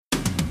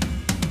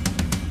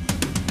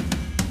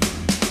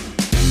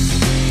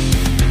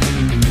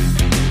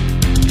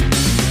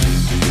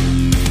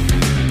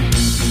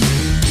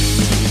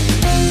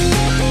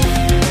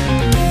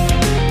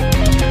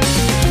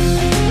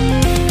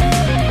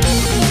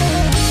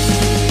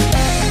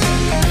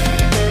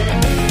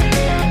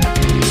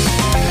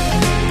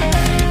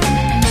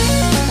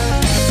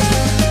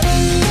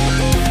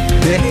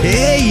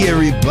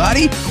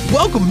everybody.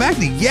 Welcome back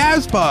to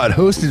Yabspod,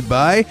 hosted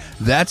by,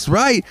 that's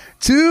right,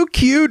 two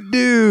cute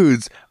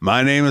dudes.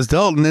 My name is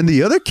Dalton, and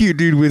the other cute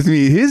dude with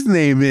me, his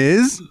name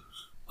is...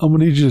 I'm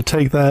gonna need you to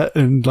take that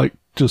and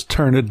just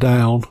turn it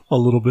down a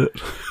little bit.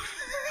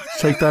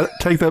 Take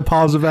that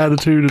positive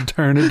attitude and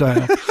turn it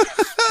down.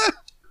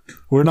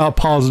 We're not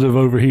positive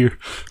over here.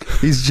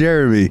 He's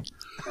Jeremy.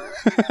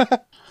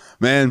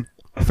 Man,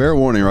 fair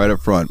warning right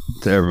up front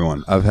to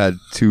everyone. I've had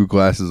 2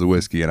 glasses of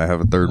whiskey and I have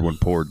a third one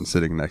poured and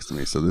sitting next to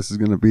me. So this is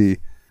going to be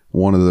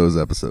one of those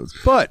episodes.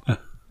 But it'll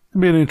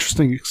be an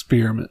interesting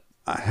experiment.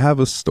 I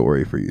have a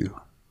story for you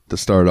to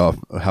start off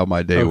how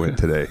my day went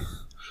today.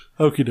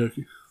 Okie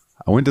dokie.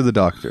 I went to the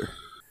doctor.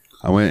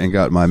 I went and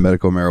got my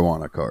medical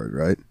marijuana card,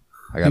 right?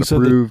 I got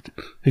approved.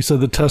 He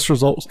said the test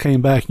results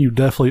came back and you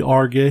definitely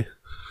are gay.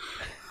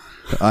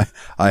 I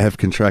have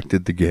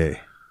contracted the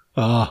gay.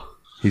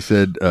 He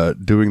said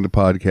doing the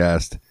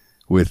podcast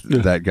with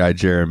that guy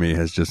Jeremy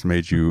has just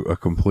made you a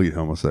complete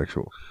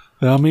homosexual.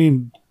 I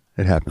mean,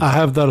 it happens. I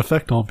have that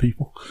effect on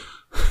people.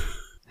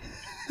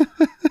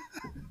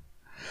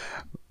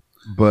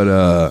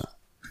 But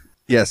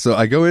yeah, so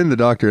I go in the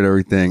doctor and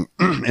everything,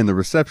 and the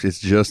reception, it's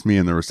just me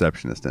and the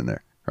receptionist in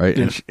there, right?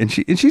 Yeah. And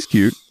she's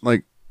cute.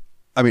 Like,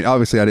 I mean,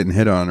 obviously I didn't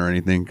hit on her or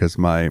anything because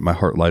my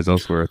heart lies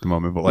elsewhere at the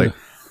moment. But like,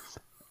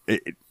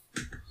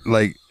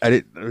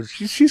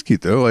 she's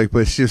cute though. Like,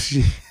 but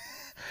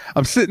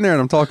I'm sitting there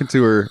and I'm talking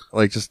to her,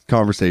 like just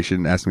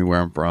conversation, asking me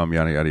where I'm from,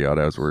 yada yada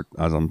yada,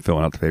 as I'm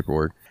filling out the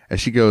paperwork, and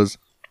she goes,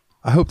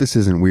 "I hope this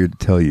isn't weird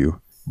to tell you,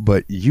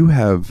 but you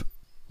have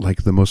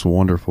like the most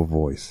wonderful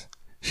voice."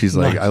 She's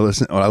like,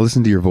 nice. I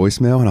listened to your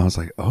voicemail and I was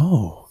like,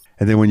 oh.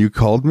 And then when you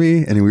called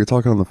me and we were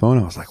talking on the phone,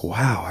 I was like,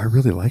 wow, I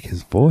really like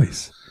his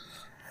voice.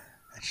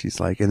 And she's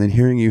like, and then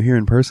hearing you here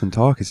in person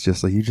talk, it's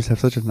just like, you just have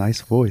such a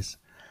nice voice.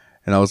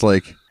 And I was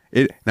like,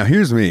 now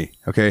here's me.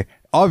 Okay.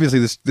 Obviously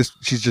this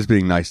she's just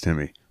being nice to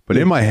me, but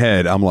in my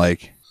head, I'm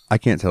like, I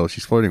can't tell if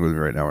she's flirting with me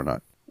right now or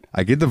not.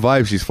 I get the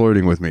vibe she's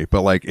flirting with me,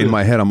 but like in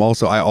my head,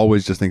 I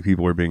always just think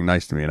people are being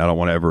nice to me and I don't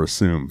want to ever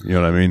assume, you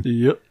know what I mean?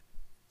 Yep.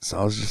 So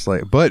I was just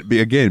like, but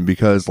again,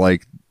 because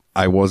like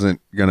I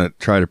wasn't gonna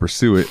try to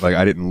pursue it, like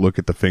I didn't look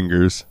at the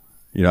fingers,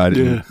 you know, I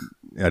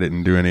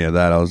didn't do any of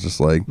that. I was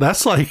just like,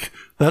 that's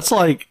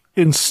like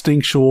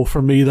instinctual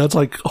for me. That's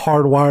like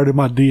hardwired in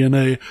my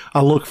DNA.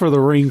 I look for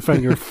the ring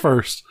finger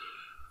first.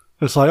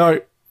 It's like, all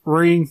right,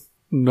 ring,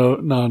 no,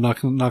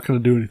 not gonna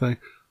do anything.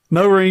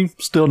 No ring,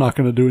 still not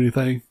gonna do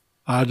anything.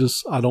 I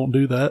don't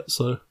do that.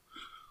 So.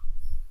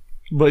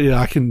 But yeah,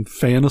 I can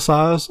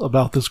fantasize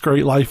about this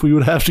great life we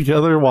would have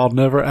together while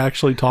never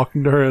actually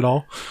talking to her at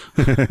all.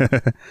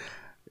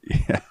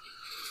 Yeah.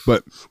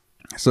 But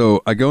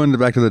so I go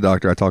back to the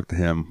doctor. I talk to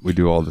him. We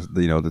do all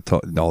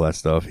all that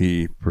stuff.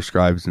 He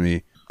prescribes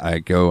me. I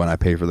go and I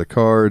pay for the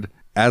card.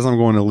 As I'm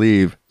going to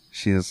leave,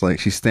 she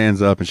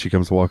stands up and she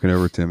comes walking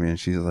over to me and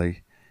she's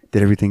like,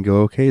 "Did everything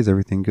go okay? Is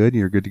everything good?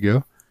 You're good to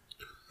go?"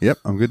 "Yep,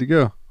 I'm good to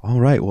go." "All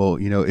right. Well,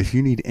 if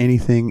you need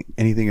anything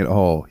at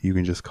all, you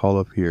can just call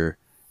up here.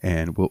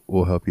 And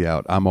we'll help you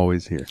out. I'm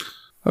always here."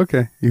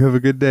 "Okay, you have a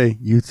good day."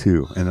 "You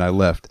too." And I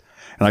left.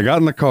 And I got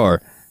in the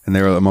car, and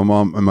they were my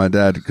mom and my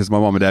dad, because my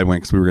mom and dad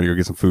went because we were going to go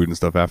get some food and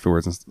stuff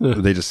afterwards.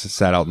 And they just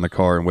sat out in the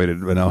car and waited.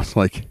 And I was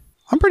like,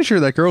 I'm pretty sure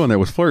that girl in there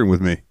was flirting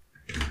with me.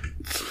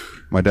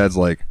 My dad's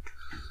like,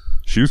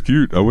 "She was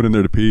cute. I went in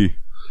there to pee."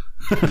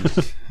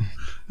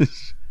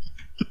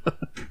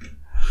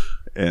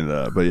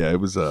 And but yeah, it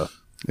was an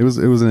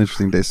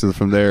interesting day. So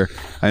from there,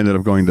 I ended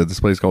up going to this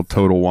place called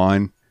Total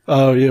Wine.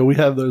 Oh, yeah, we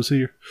have those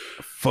here.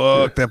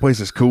 Fuck, that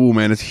place is cool,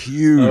 man. It's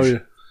huge. Oh, yeah.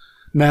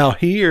 Now,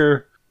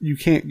 here, you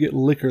can't get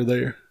liquor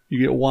there. You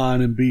get wine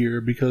and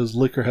beer because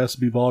liquor has to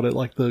be bought at,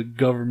 like, the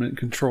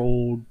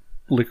government-controlled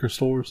liquor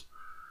stores.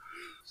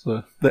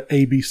 So, the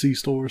ABC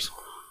stores.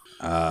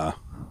 Yeah.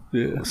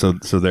 So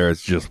there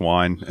it's just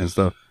wine and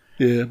stuff?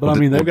 Yeah, but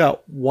they've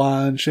got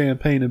wine,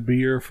 champagne, and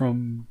beer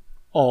from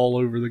all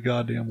over the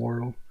goddamn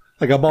world.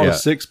 Like, I bought a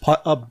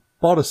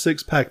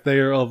six-pack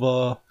there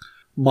of,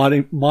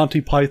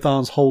 Monty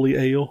Python's Holy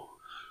Ale.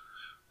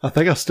 I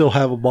think I still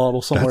have a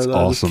bottle somewhere that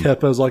awesome. I just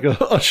kept as like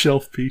a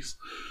shelf piece.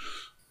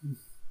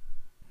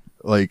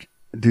 Like,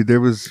 dude,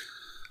 there was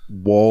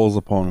walls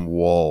upon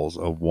walls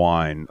of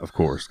wine, of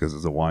course, because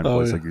it's a wine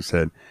place, like you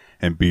said,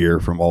 and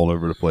beer from all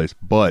over the place.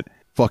 But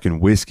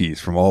fucking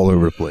whiskeys from all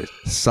over the place,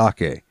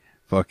 sake,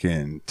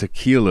 fucking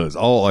tequilas,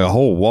 all like a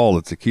whole wall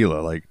of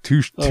tequila, like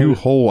two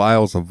whole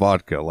aisles of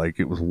vodka.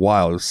 Like, it was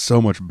wild. It was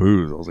so much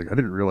booze. I was like, I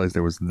didn't realize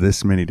there was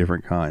this many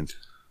different kinds.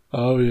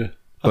 Oh yeah,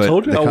 but I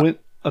told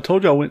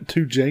you I went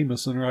to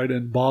Jameson, right,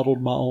 and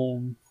bottled my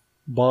own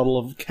bottle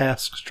of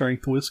cask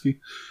strength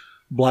whiskey,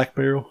 Black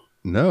Barrel.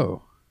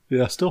 No.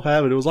 Yeah, I still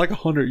have it. It was like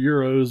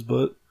 €100,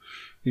 but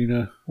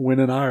win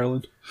in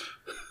Ireland.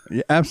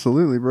 Yeah,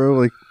 absolutely, bro.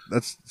 Like,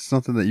 that's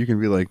something that you can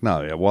be like,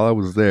 nah, yeah, while I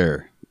was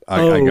there,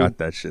 I got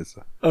that shit.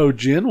 So. Oh,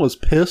 Jen was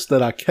pissed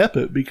that I kept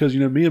it because,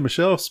 me and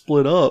Michelle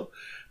split up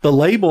The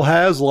label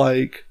has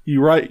like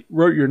you wrote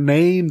your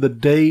name, the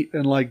date,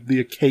 and like the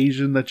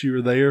occasion that you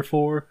were there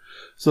for.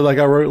 So like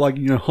I wrote like,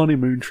 you know,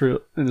 honeymoon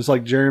trip, and it's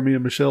like Jeremy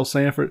and Michelle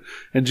Sanford.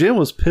 And Jim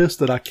was pissed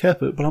that I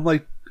kept it, but I'm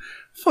like,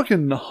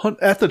 fucking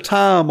at the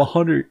time,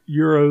 €100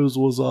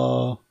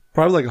 was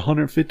probably like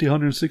 $150,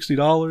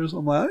 $160.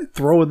 I'm like, I ain't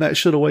throwing that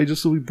shit away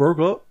just so we broke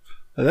up.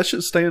 Like, that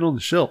shit's staying on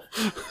the shelf.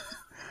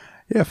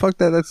 Yeah, fuck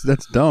that.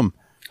 That's dumb.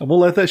 I'm gonna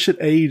let that shit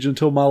age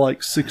until my like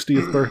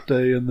 60th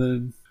birthday, and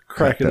then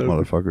crack it that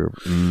open.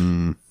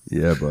 motherfucker.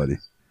 Yeah, buddy.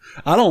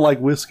 I don't like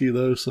whiskey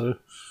though, so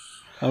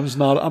I'm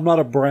not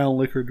a brown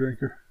liquor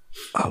drinker.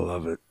 I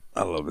love it.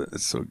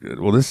 It's so good.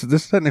 Well,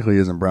 this technically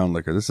isn't brown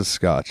liquor. This is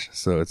Scotch,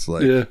 so it's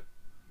like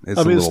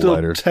it's still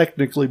lighter.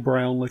 technically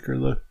brown liquor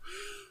though.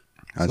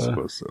 I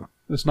suppose so.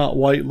 It's not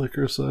white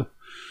liquor, so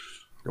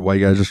why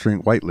you guys just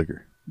drink white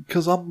liquor?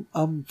 Because I'm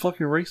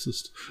fucking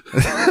racist.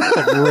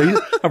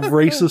 I'm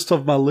racist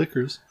of my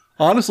liquors.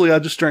 Honestly, I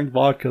just drank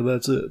vodka.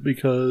 That's it,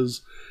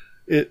 because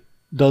it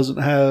doesn't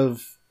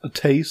have a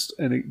taste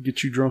and it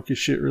gets you drunk as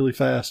shit really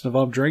fast. And if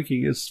I'm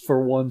drinking, it's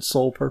for one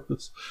sole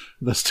purpose.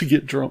 And that's to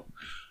get drunk.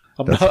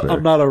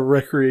 I'm not a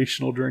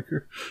recreational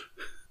drinker.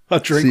 I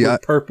drink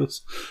with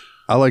purpose.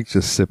 I like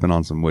just sipping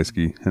on some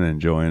whiskey and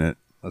enjoying it.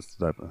 That's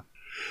the type of...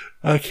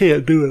 I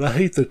can't do it. I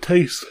hate the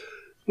taste.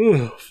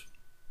 Ugh.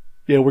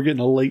 Yeah, we're getting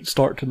a late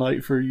start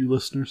tonight for you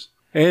listeners.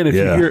 And if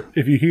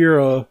you hear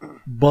a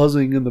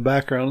buzzing in the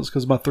background, it's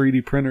because my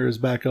 3D printer is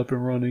back up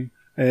and running,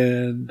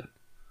 and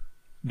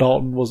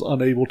Dalton was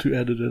unable to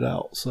edit it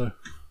out,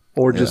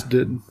 or just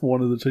didn't.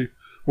 One of the two.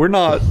 We're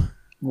not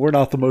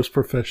the most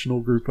professional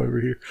group over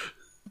here.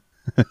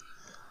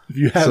 If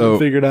you haven't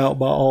figured out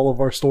by all of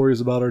our stories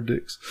about our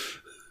dicks.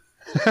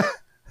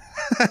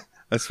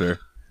 That's fair.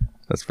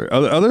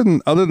 Other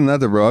than that,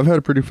 though, bro, I've had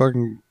a pretty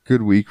fucking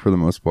good week for the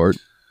most part.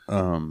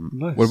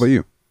 Nice. What about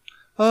you?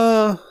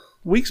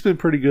 Week's been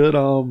pretty good.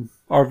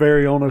 Our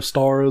very own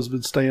Ostara has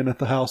been staying at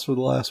the house for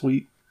the last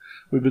week.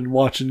 We've been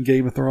watching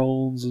Game of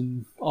Thrones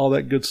and all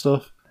that good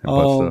stuff.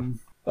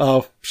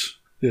 Yeah,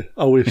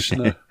 I wish.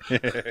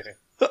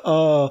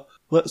 No.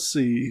 Let's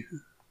see.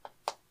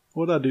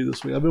 What did I do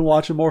this week? I've been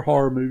watching more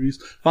horror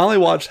movies. Finally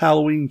watched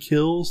Halloween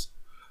Kills.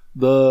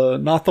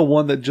 Not the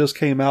one that just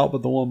came out,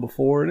 but the one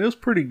before. And it was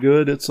pretty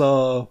good. It's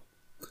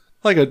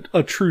like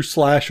a true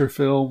slasher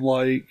film.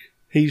 Like,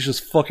 he's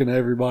just fucking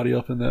everybody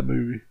up in that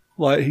movie.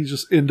 Like, he's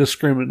just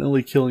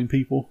indiscriminately killing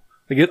people.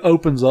 Like, it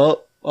opens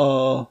up,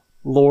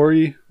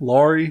 Laurie,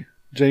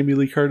 Jamie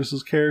Lee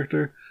Curtis's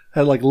character,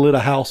 had like lit a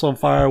house on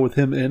fire with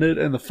him in it,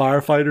 and the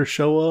firefighters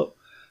show up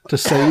to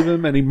save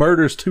him, and he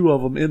murders 2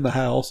 of them in the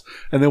house,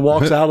 and then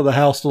walks out of the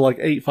house to like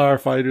 8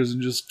 firefighters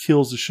and just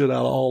kills the shit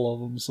out of all of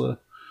them. So,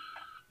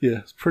 yeah,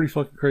 it's pretty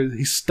fucking crazy.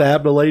 He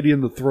stabbed a lady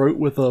in the throat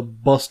with a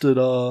busted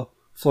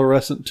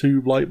fluorescent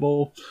tube light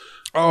bulb.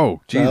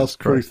 Oh, Jesus That was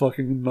pretty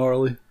fucking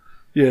gnarly.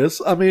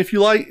 Yes, I mean, if you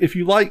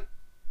like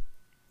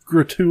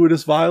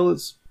gratuitous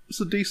violence,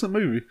 it's a decent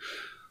movie.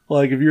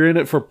 Like, if you're in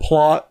it for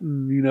plot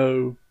and, you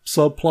know,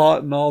 subplot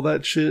and all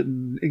that shit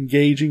and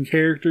engaging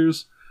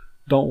characters,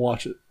 don't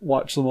watch it.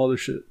 Watch some other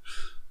shit.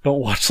 Don't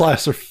watch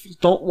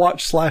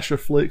slasher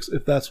flicks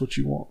if that's what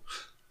you want.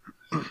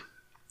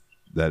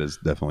 That is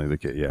definitely the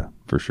case. Yeah,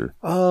 for sure.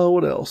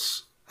 What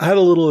else? I had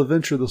a little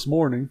adventure this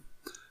morning.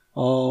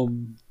 Got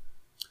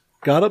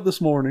up this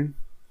morning,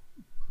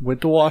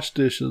 went to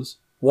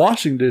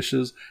washing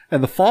dishes,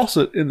 and the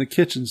faucet in the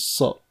kitchen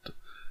sucked.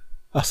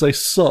 I say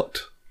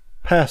sucked,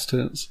 past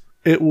tense.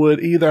 It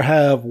would either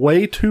have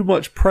way too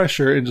much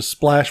pressure and just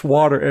splash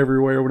water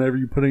everywhere whenever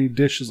you put any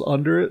dishes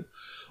under it,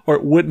 or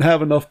it wouldn't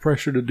have enough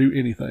pressure to do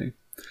anything.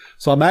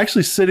 So I'm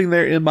actually sitting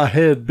there in my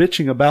head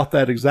bitching about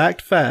that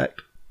exact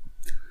fact.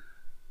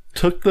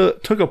 Took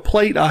a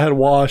plate I had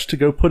washed to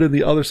go put in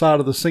the other side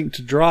of the sink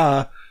to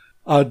dry.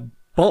 I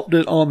bumped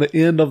it on the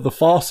end of the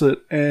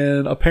faucet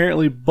and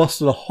apparently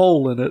busted a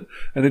hole in it,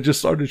 and it just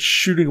started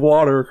shooting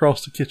water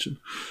across the kitchen.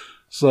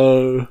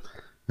 So,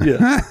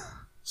 yeah.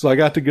 So I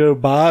got to go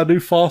buy a new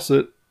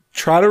faucet,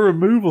 try to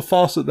remove a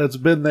faucet that's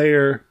been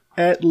there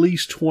at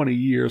least 20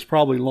 years,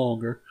 probably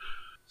longer.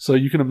 So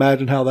you can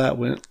imagine how that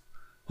went.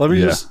 Let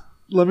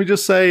me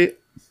just say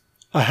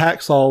a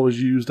hacksaw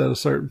was used at a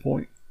certain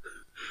point.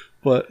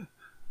 But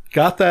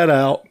got that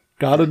out,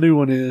 got a new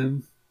one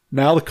in.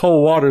 Now the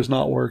cold water's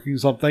not working,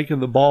 so I'm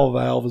thinking the ball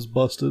valve is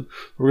busted.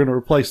 We're going to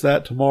replace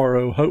that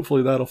tomorrow.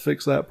 Hopefully that'll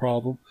fix that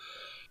problem.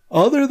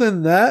 Other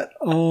than that,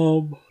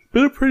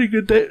 been a pretty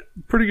good day,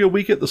 pretty good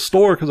week at the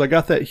store because I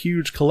got that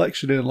huge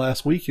collection in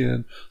last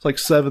weekend. It's like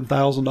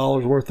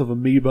 $7,000 worth of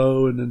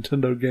Amiibo and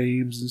Nintendo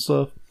games and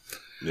stuff.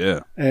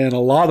 Yeah. And a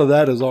lot of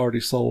that is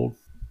already sold.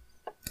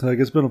 Like,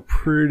 it's been a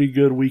pretty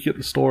good week at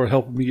the store,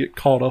 helping me get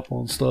caught up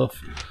on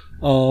stuff.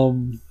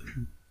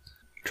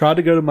 Tried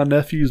to go to my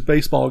nephew's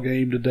baseball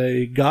game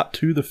today, got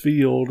to the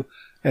field,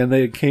 and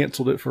they had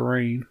canceled it for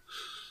rain.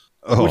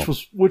 Oh.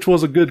 Which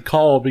was a good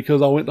call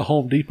because I went to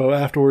Home Depot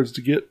afterwards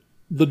to get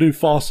the new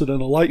faucet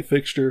and a light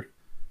fixture.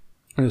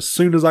 And as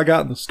soon as I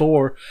got in the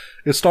store,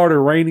 it started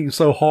raining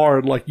so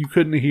hard, like you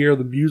couldn't hear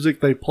the music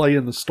they play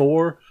in the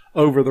store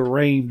over the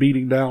rain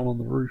beating down on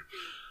the roof.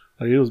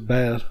 Like, it was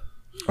bad.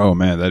 Oh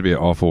man, that'd be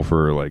awful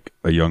for like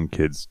a young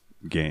kid's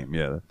game.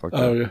 Yeah. Fuck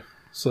that. Oh yeah.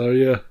 So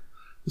yeah,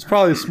 it's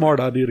probably a smart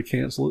idea to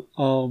cancel it.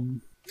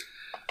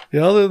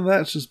 Yeah. Other than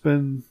that, it's just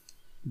been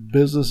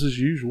business as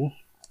usual.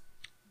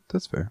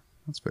 That's fair.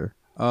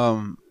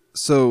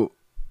 So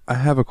I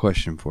have a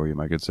question for you,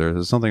 my good sir.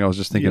 This is something I was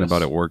just thinking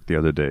about at work the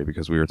other day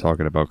because we were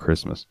talking about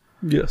Christmas.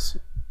 Yes.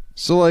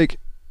 So, like,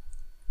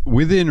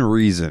 within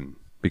reason,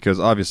 because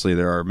obviously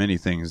there are many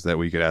things that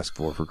we could ask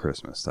for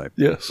Christmas type.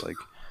 Yes.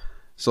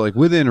 So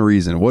within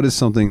reason, what is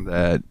something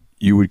that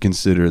you would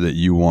consider that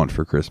you want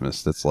for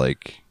Christmas that's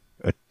like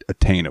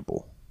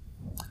attainable?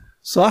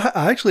 So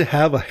I actually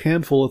have a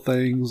handful of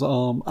things.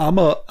 I'm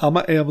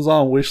an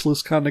Amazon wish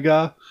list kind of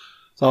guy.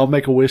 So I'll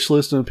make a wish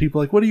list and people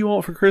are like, what do you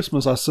want for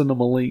Christmas? I send them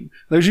a link.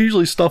 There's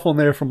usually stuff on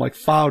there from like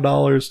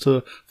 $5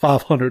 to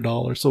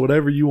 $500. So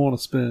whatever you want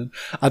to spend.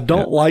 I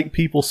don't like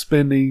people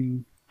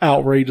spending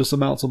outrageous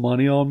amounts of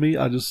money on me.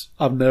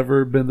 I've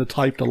never been the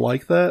type to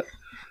like that.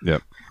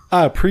 Yep.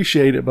 I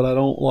appreciate it, but I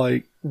don't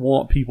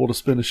want people to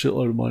spend a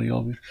shitload of money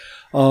on me.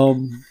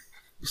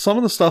 Some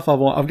of the stuff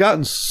I've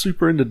gotten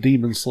super into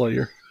Demon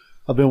Slayer.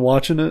 I've been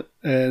watching it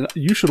and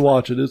you should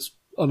watch it. It's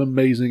an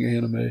amazing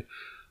anime.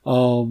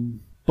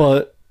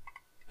 But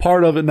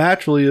part of it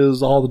naturally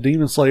is all the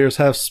Demon Slayers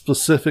have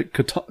specific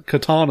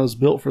katanas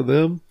built for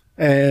them.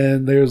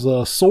 And there's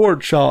a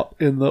sword shop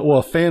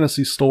a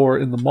fantasy store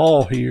in the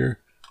mall here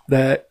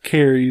that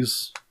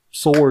carries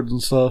swords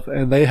and stuff.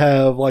 And they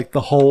have like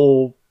the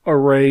whole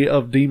array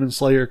of Demon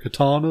Slayer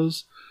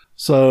katanas.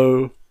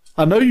 So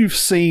I know you've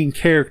seen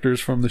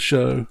characters from the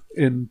show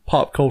in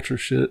pop culture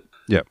shit.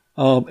 Yep.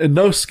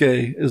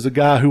 Inosuke is the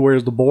guy who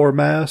wears the boar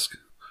mask.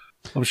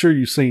 I'm sure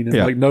you've seen him.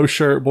 Yeah. Like, no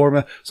shirt, boar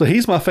mask. So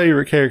he's my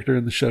favorite character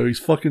in the show. He's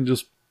fucking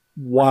just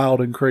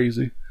wild and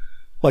crazy.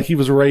 Like, he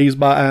was raised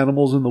by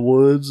animals in the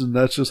woods, and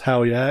that's just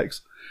how he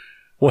acts.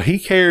 Well, he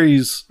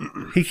carries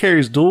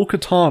dual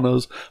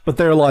katanas, but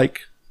they're like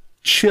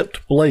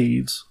chipped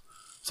blades.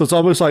 So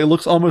it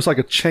looks almost like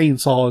a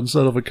chainsaw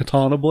instead of a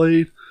katana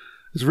blade.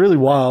 It's really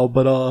wild,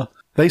 but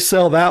they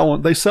sell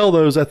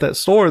those at that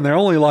store, and they're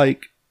only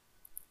like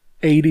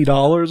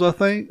 $80, I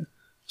think.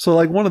 So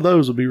like one of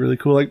those would be really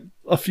cool. Like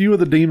a few of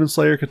the Demon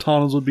Slayer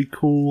katanas would be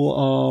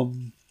cool.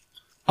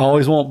 I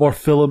always want more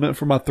filament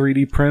for my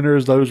 3D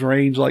printers. Those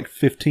range like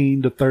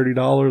 $15 to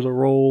 $30 a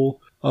roll.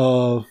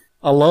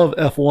 I love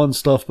F1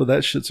 stuff, but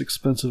that shit's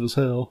expensive as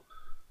hell.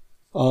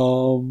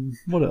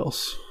 What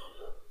else?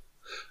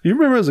 You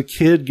remember as a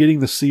kid getting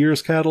the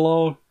Sears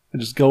catalog and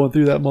just going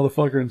through that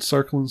motherfucker and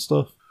circling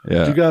stuff?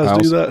 Yeah. Did you guys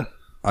do that?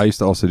 I used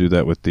to also do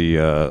that with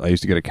I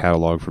used to get a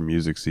catalog for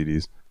music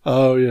CDs.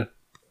 Oh, yeah.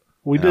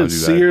 We did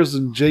Sears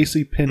and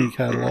J.C. Penney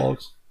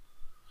catalogs.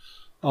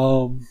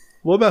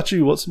 What about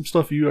you? What's some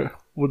stuff you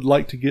would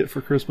like to get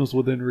for Christmas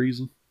within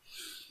reason?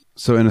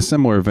 So in a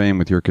similar vein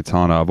with your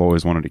katana, I've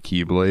always wanted a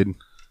Keyblade.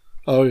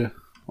 Oh, yeah.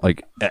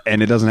 Like,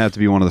 and it doesn't have to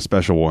be one of the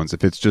special ones.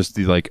 If it's just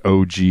the like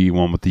OG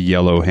one with the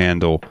yellow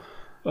handle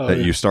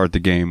you start the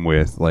game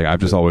with, like I've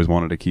just always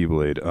wanted a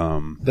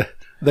Keyblade.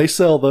 They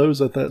sell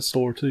those at that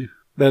store too.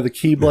 They have the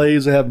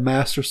Keyblades. They have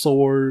Master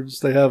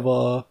Swords. They have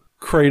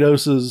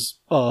Kratos's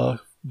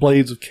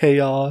Blades of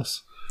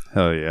Chaos.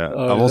 Hell yeah!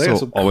 I've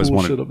also always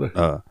wanted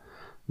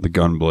the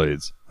gun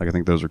blades. Like I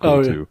think those are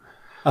cool too.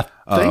 I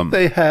think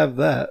they have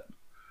that.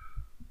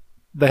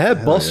 They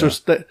had Buster.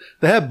 Yeah.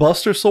 They had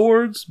Buster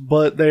swords,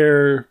 but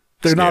they're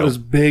not as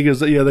big as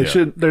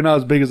should. They're not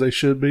as big as they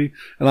should be.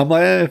 And I'm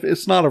like, if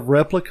it's not a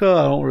replica,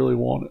 I don't really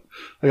want it.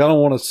 Like I don't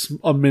want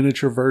a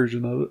miniature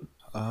version of it.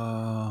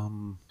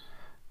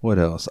 What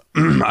else?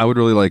 I would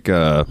really like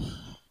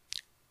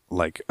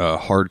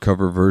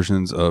hardcover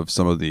versions of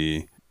some of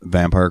the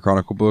Vampire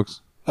Chronicle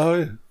books. Oh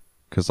yeah.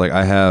 Because like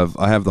I have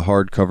the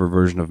hardcover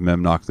version of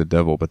Memnock the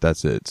Devil, but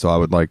that's it. So I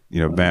would like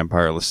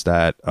Vampire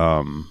Lestat,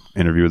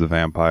 Interview with the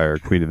Vampire,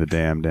 Queen of the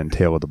Damned, and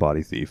Tale of the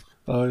Body Thief.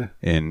 Oh yeah.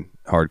 In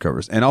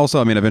hardcovers, and also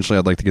I mean eventually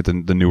I'd like to get the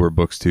newer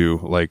books too,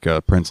 like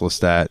Prince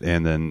Lestat,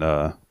 and then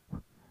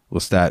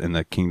Lestat in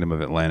the Kingdom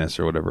of Atlantis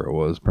or whatever it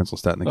was. Prince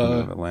Lestat in the Kingdom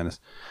of Atlantis.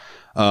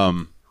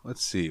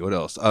 Let's see what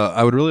else.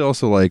 I would really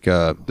also like.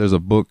 There's a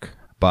book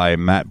by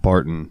Matt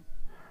Barton.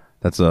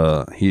 It's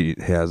like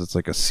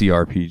a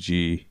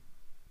CRPG.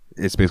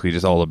 It's basically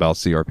just all about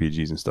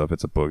CRPGs and stuff.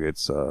 It's a book. I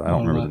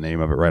don't remember the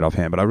name of it right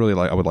offhand, but I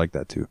would like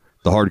that too.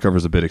 The hardcover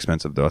is a bit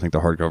expensive though. I think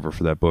the hardcover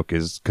for that book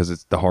is because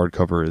the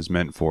hardcover is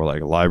meant for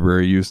like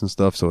library use and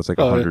stuff, so it's like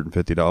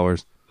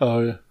 $150. Oh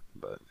yeah.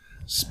 But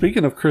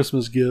speaking of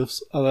Christmas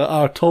gifts,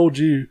 I told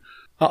you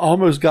I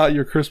almost got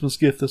your Christmas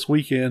gift this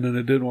weekend and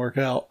it didn't work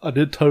out. I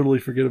did totally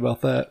forget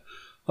about that.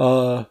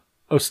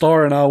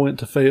 Ostar and I went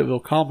to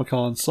Fayetteville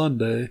Comic-Con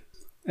Sunday,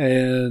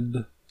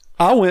 and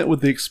I went with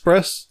the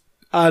express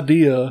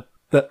idea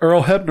that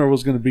Earl Hebner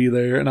was going to be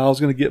there, and I was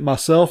going to get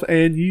myself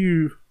and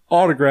you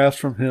autographs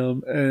from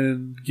him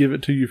and give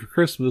it to you for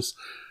Christmas.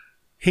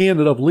 He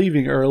ended up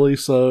leaving early,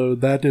 so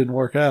that didn't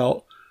work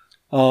out.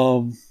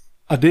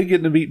 I did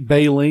get to meet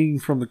Baleen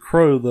from The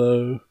Crow,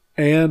 though,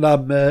 and I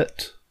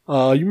met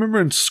You remember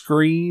in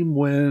Scream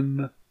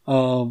when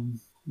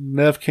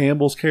Nev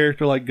Campbell's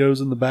character like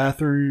goes in the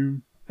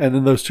bathroom and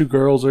then those two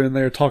girls are in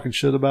there talking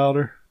shit about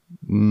her?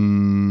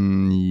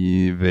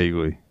 Yeah,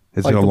 vaguely.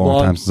 It's Like been a the long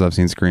blonde- time since I've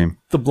seen Scream.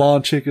 The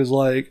blonde chick is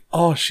like,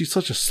 oh, she's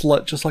such a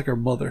slut, just like her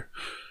mother.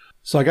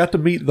 So I got to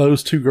meet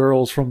those two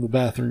girls from the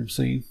bathroom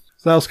scene.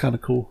 So that was kind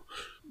of cool.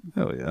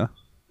 Hell yeah.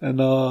 And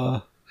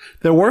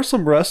there were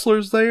some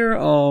wrestlers there.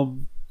 What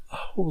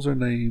was her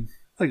name?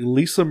 Like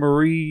Lisa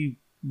Marie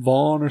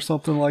Vaughn or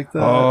something like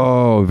that.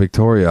 Oh,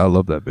 Victoria. I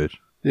love that bitch.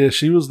 Yeah,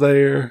 she was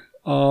there.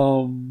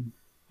 Some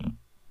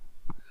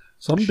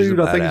She's dude,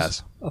 a I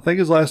badass. think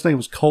his last name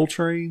was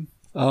Coltrane.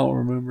 I don't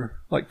remember.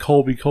 Like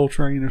Colby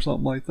Coltrane or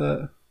something like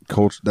that.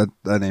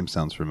 That name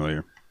sounds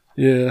familiar.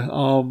 Yeah.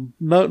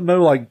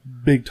 No like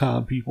big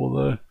time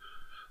people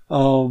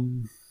though.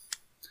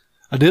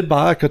 I did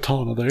buy a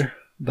katana there.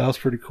 That was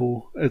pretty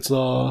cool. It's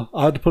I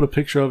had to put a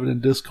picture of it in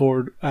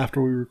Discord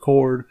after we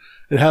record.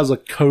 It has a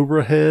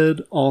cobra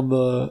head on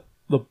the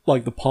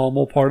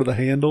pommel part of the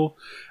handle,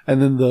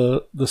 and then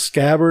the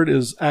scabbard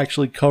is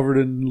actually covered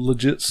in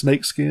legit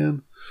snake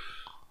skin.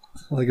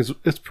 Like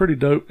it's pretty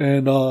dope.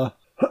 And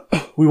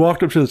we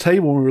walked up to the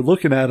table and we were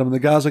looking at them, and the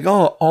guy's like,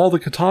 "Oh, all the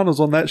katanas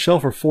on that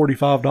shelf are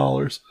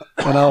 $45."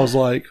 And I was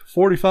like,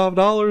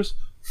 $45?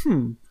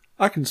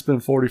 I can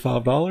spend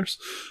 $45.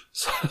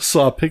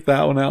 So I picked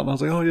that one out, and I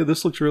was like, "Oh yeah,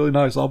 this looks really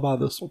nice. I'll buy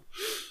this one."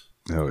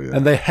 Hell yeah.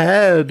 And they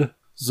had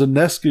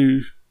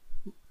Zenetsu's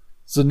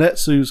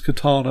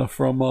katana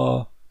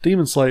from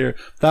Demon Slayer.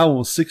 That one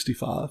was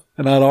 $65,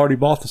 and I'd already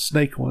bought the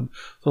snake one.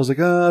 So I was like,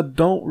 I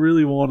don't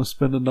really want to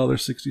spend another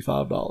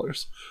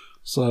 $65.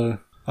 So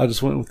I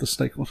just went with the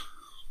snake one.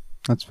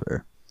 That's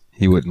fair.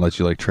 He wouldn't let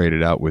you like trade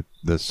it out with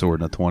the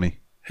sword and a 20.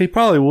 He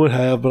probably would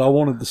have, but I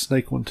wanted the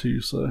snake one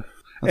too. So,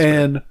 That's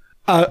and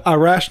I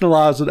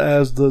rationalized it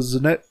as the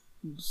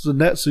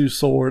Zenetsu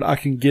sword I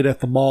can get at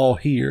the mall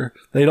here.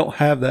 They don't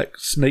have that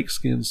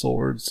snakeskin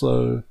sword,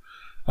 so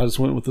I just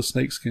went with the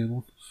snakeskin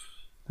one.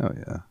 Oh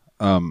yeah.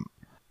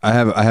 I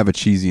have a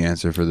cheesy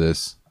answer for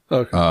this.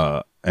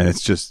 Okay. And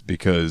it's just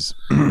because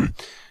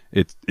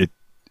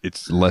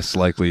it's less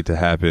likely to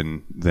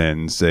happen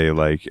than say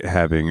like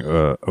having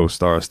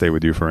Ostara stay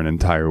with you for an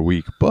entire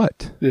week.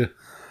 But Yeah.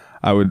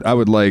 I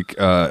would like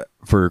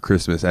for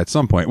Christmas at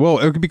some point. Well,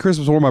 it could be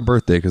Christmas or my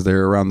birthday because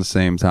they're around the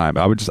same time.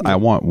 I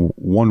want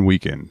one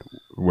weekend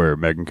where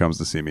Megan comes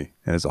to see me,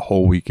 and it's a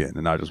whole weekend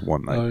and not just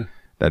one night. Oh.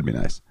 That'd be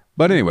nice.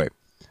 But anyway,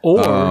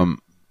 Or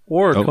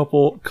a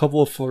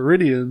couple of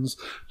Floridians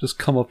just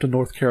come up to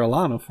North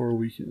Carolina for a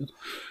weekend.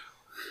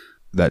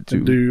 that too.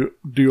 And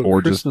do Or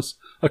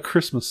a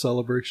Christmas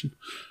celebration.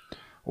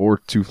 Or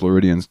two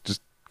Floridians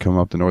just come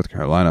up to North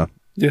Carolina.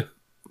 Yeah.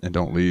 And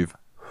don't leave.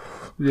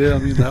 Yeah, I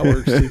mean, that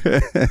works too.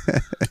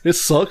 It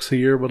sucks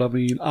here, but I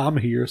mean, I'm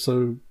here,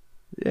 so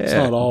it's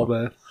not all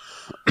bad.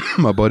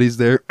 My buddy's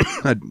there.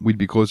 We'd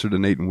be closer to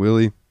Nate and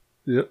Willie.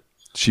 Yep.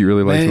 She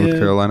really likes North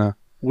Carolina.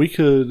 We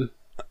could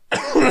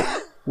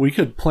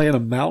plan a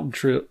mountain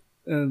trip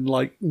and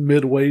like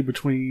midway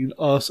between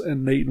us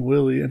and Nate and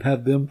Willie and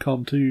have them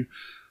come too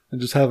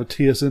and just have a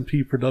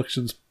TSMP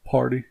Productions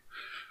party.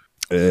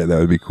 Yeah, that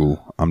would be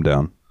cool. I'm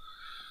down.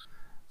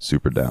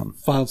 Super down.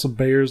 Find some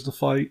bears to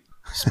fight.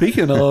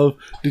 Speaking of,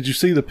 did you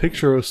see the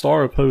picture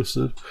Ostara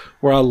posted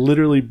where I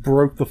literally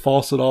broke the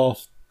faucet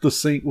off the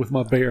sink with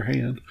my bare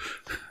hand?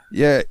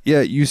 Yeah,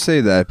 you say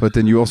that, but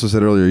then you also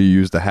said earlier you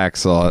used a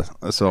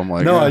hacksaw, so I'm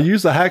like... No, I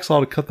used the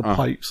hacksaw to cut the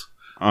pipes.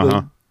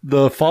 Uh-huh.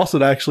 The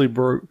faucet actually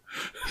broke.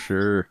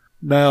 Sure.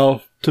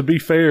 Now, to be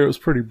fair, it was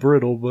pretty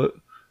brittle, but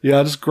yeah,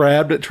 I just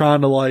grabbed it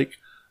trying to like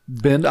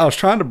bend. I was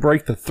trying to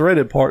break the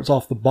threaded parts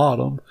off the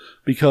bottom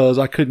because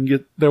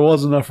there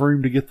wasn't enough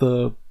room to get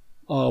the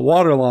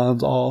water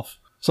lines off.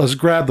 So I just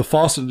grabbed the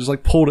faucet and just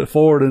like pulled it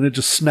forward and it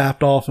just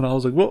snapped off, and I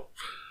was like, whoa.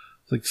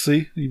 It's like,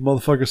 see, you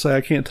motherfuckers say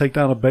I can't take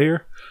down a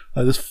bear?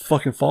 This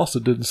fucking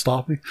faucet didn't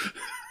stop me.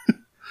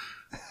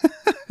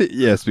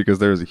 Yes, because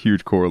there's a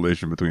huge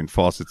correlation between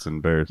faucets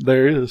and bears.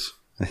 There is.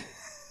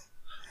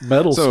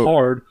 Metal's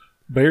hard.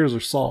 Bears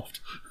are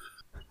soft.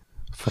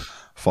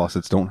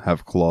 Faucets don't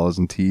have claws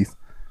and teeth.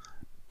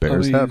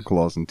 Bears have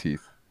claws and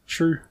teeth.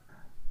 True.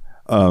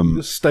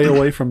 Just stay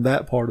away from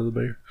that part of the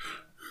bear.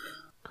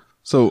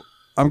 So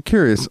I'm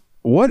curious,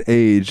 what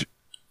age,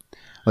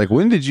 like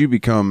when did you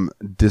become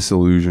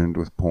disillusioned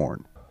with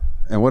porn?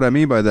 And what I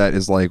mean by that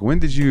is like, when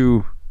did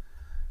you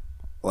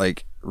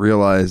like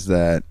realize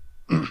that,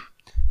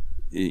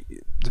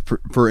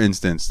 for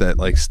instance, that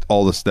like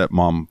all the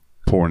stepmom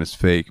porn is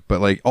fake,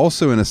 but like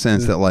also in a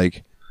sense that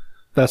like,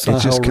 that's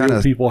not how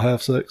real people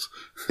have sex.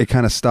 It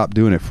kind of stopped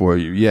doing it for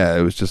you. Yeah,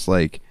 it was just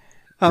like,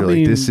 I mean,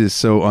 like, this is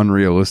so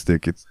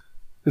unrealistic. It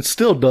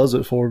still does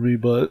it for me,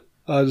 but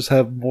I just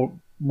have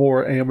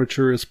more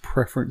amateurish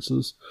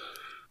preferences.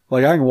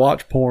 Like I can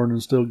watch porn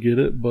and still get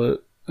it,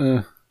 but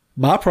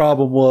my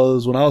problem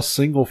was when I was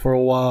single for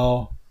a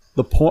while,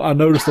 I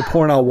noticed the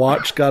porn I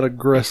watched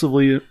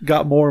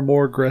got more and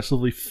more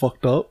aggressively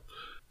fucked up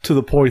to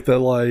the point that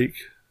like,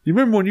 you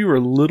remember when you were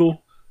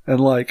little and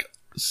like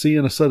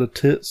seeing a set of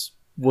tits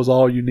was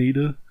all you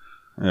needed?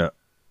 Yeah.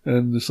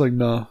 And it's like,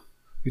 nah.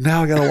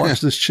 Now I gotta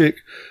watch this chick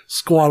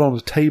squat on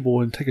a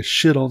table and take a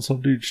shit on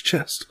some dude's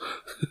chest.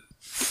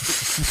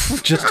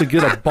 Just to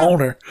get a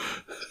boner.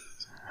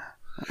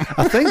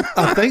 I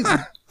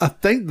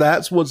think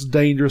that's what's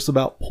dangerous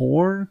about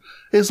porn.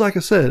 Is like I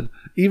said,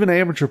 even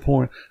amateur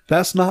porn,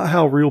 that's not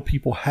how real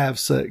people have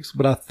sex.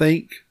 But I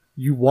think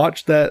you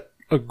watch that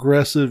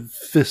aggressive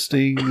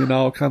fisting and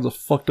all kinds of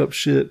fucked up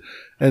shit,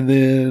 and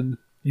then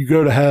you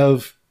go to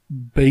have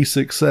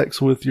basic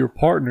sex with your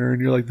partner,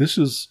 and you're like, this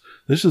just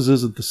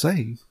isn't the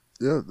same.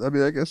 Yeah, I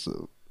mean, I guess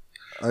so.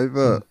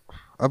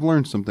 I've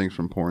learned some things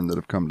from porn that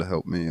have come to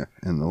help me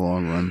in the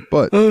long run,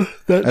 but at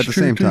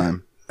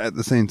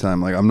the same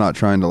time, like, I'm not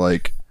trying to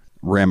like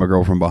ram a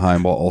girl from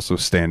behind while also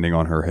standing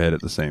on her head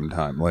at the same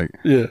time, like,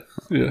 yeah,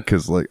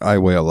 because like I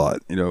weigh a lot,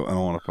 I don't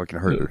want to fucking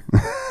hurt her.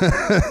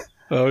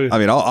 Oh yeah. I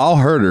mean, I'll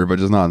hurt her, but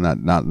just not in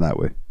that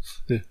way.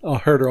 Yeah, I'll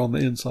hurt her on the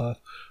inside.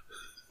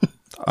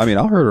 I mean,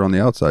 I'll hurt her on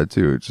the outside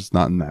too. It's just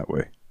not in that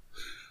way.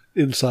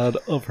 Inside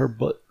of her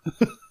butt.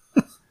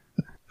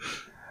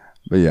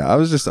 But yeah, I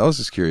was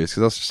just curious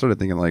because I started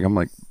thinking I'm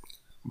like,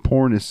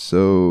 porn is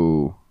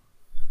so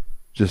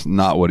just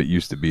not what it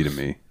used to be to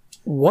me.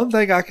 One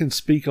thing I can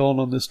speak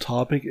on this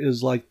topic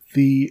is like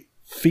the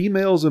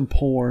females in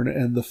porn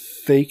and the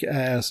fake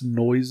ass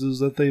noises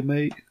that they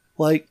make.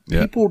 Like,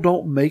 people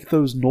don't make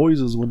those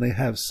noises when they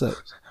have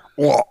sex.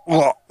 Yeah.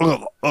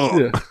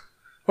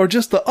 Or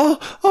just the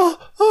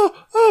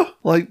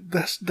like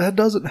that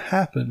doesn't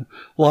happen.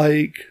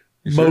 Like,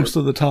 most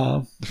of the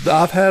time.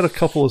 I've had a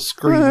couple of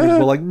screamers,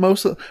 but like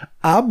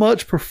I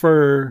much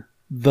prefer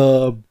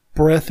the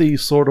breathy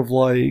sort of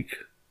like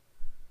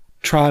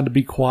trying to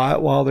be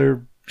quiet while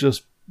their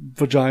just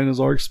vaginas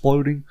are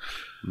exploding.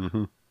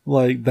 Mm-hmm.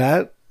 Like,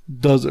 that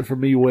does it for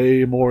me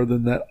way more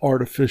than that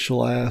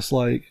artificial ass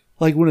like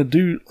when a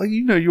dude, like,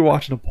 you're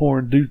watching a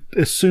porn dude,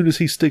 as soon as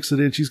he sticks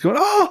it in, she's going,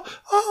 oh.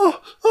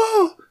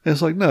 And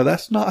it's like, no,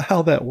 that's not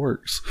how that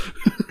works.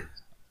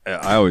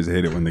 I always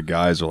hate it when the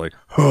guys are like,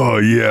 oh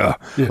yeah,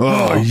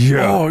 oh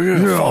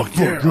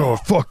yeah,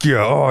 fuck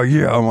yeah, oh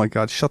yeah. I'm like,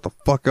 God, shut the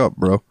fuck up,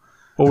 bro.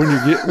 Or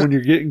when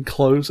you're getting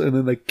close and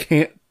then they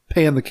can't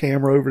pan the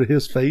camera over to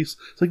his face.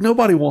 It's like,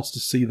 nobody wants to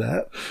see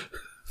that.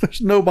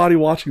 There's nobody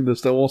watching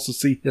this that wants to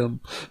see him.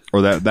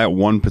 Or that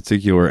one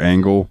particular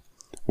angle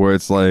where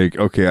it's like,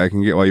 okay, I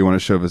can get why you want to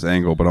show this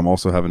angle, but I'm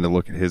also having to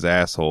look at his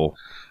asshole.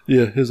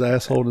 Yeah, his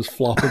asshole and his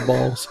flopping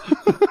balls.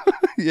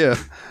 Yeah.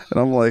 And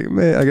I'm like,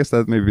 man, I guess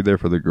that may be there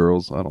for the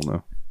girls. I don't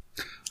know.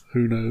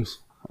 Who knows?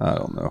 I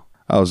don't know.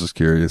 I was just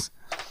curious.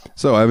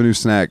 So I have a new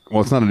snack.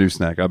 Well, it's not a new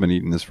snack. I've been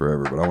eating this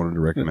forever, but I wanted to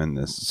recommend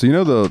this. So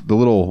the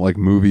little like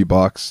movie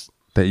box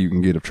that you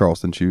can get of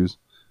Charleston chews?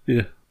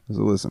 Yeah.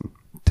 So listen,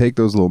 take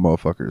those little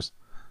motherfuckers,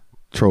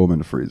 throw them in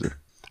the freezer.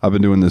 I've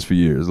been doing this for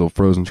years. Little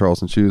frozen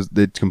Charleston chews.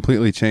 It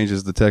completely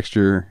changes the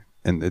texture,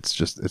 and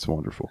it's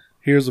wonderful.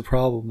 Here's the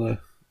problem, though.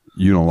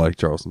 You don't like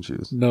Charleston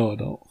chews. No, I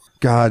don't.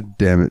 God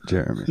damn it,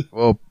 Jeremy.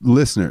 Well,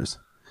 listeners,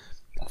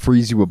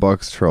 freeze you a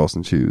box of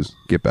Charleston chews.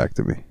 Get back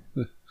to me.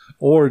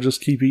 Or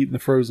just keep eating the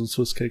frozen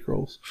Swiss cake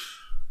rolls.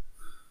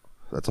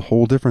 That's a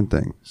whole different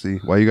thing. See,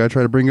 why you gotta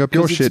try to bring up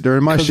your shit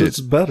during my shit?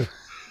 It's better.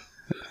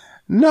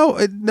 No,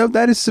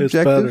 that is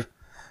subjective.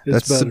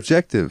 That's better.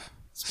 Subjective.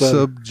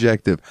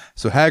 Subjective.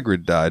 So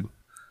Hagrid died.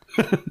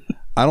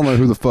 I don't know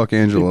who the fuck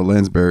Angela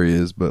Lansbury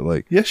is, but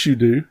like, yes, you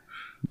do.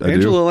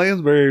 Angela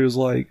Lansbury was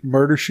like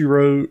Murder, She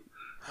Wrote.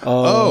 She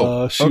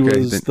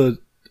was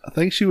I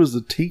think she was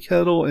the tea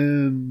kettle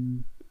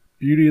in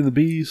Beauty and the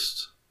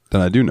Beast.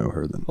 Then I do know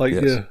her. Then, like,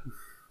 yes.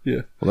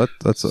 yeah. Well,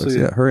 that sucks. So,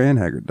 yeah, her and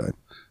Hagrid died.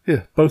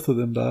 Yeah, both of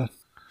them died.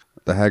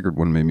 The Hagrid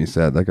one made me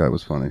sad. That guy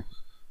was funny.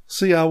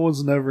 See, I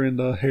was never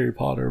into Harry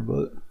Potter,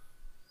 but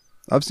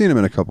I've seen him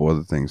in a couple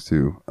other things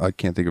too. I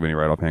can't think of any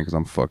right offhand because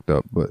I'm fucked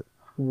up. But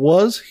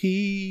was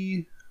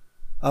he?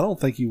 I don't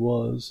think he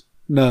was.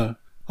 No,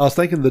 I was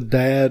thinking the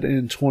dad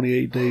in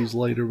 28 Days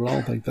Later, but I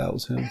don't think that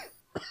was him.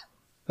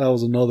 That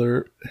was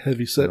another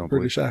heavy-set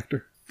British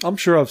actor. I'm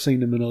sure I've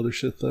seen him in other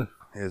shit though.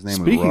 His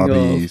name was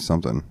Robbie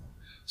something.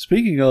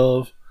 Speaking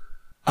of,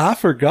 I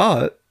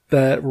forgot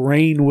that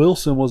Rainn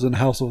Wilson was in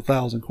House of a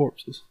Thousand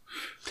Corpses.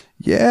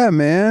 Yeah,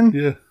 man.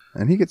 Yeah.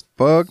 And he gets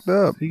fucked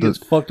up. He gets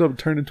fucked up and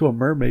turned into a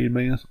mermaid,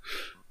 man.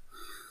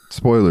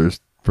 Spoilers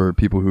for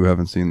people who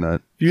haven't seen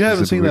that. If you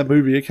haven't seen that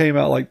movie, it came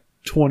out like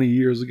 20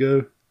 years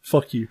ago.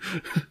 Fuck you.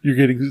 You're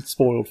getting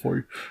spoiled for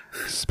you.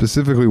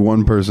 Specifically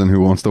one person who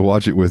wants to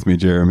watch it with me,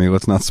 Jeremy.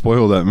 Let's not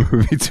spoil that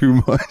movie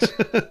too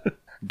much.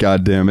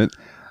 God damn it.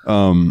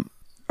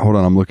 Hold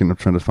on, I'm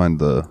trying to find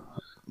the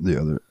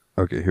other.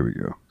 Okay, here we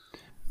go.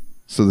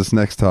 So this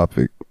next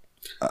topic,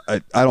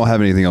 I don't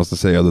have anything else to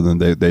say other than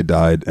they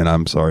died, and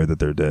I'm sorry that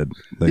they're dead.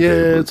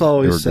 It's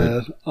always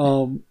sad.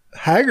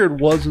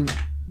 Haggard wasn't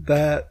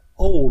that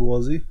old,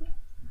 was he?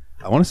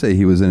 I want to say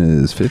he was in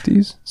his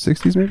 50s,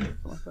 60s maybe?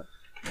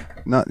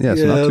 Not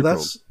too old.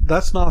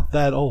 That's not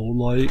that old.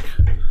 Like,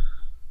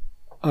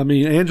 I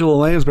mean, Angela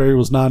Lansbury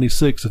was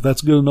 96. If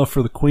that's good enough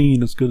for the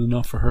Queen, it's good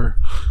enough for her.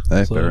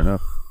 Hey, fair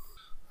enough.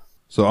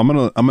 So I'm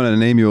gonna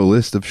name you a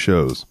list of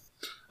shows.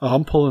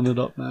 I'm pulling it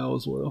up now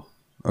as well.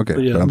 Okay.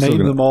 But yeah, but I'm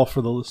name them all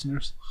for the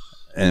listeners.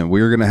 And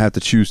we're going to have to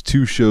choose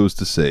 2 shows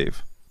to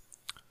save.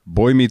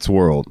 Boy Meets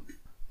World,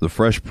 The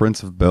Fresh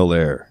Prince of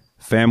Bel-Air,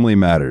 Family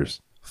Matters,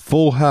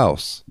 Full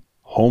House,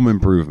 Home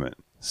Improvement,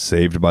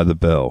 Saved by the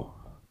Bell,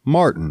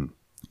 Martin,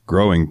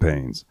 Growing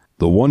Pains,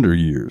 The Wonder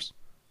Years,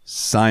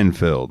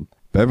 Seinfeld,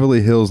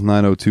 Beverly Hills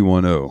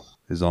 90210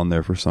 is on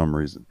there for some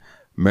reason,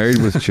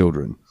 Married with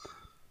Children,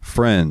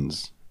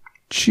 Friends,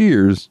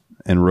 Cheers,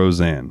 and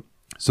Roseanne.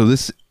 So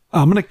this...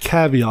 I'm going to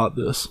caveat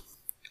this.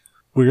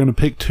 We're going to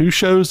pick 2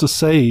 shows to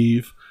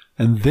save,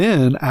 and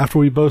then, after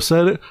we both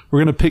said it, we're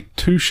going to pick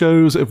 2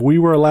 shows if we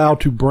were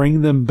allowed to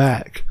bring them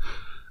back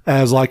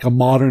as like a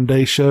modern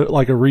day show,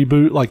 like a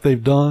reboot like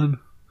they've done.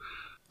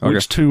 Okay.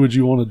 Which 2 would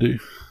you want to do?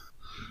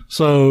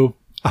 So,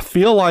 I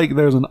feel like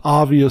there's an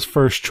obvious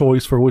first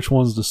choice for which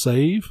ones to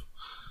save.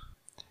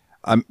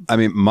 I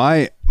mean,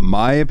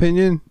 my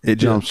opinion, it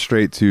jumps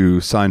straight to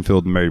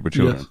Seinfeld and Married with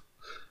Children. Yes.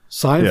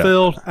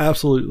 Seinfeld,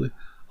 absolutely.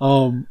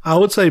 I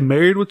would say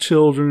Married with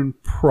Children,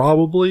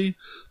 probably,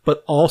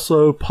 but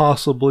also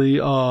possibly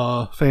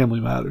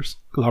Family Matters,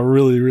 because I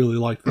really, really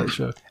like that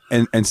show.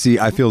 And see,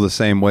 I feel the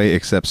same way,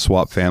 except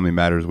swap Family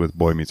Matters with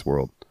Boy Meets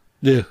World.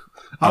 Yeah.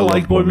 I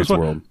like Boy Meets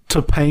World.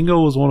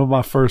 Topanga was one of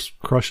my first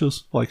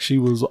crushes. Like, she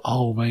was,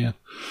 oh man.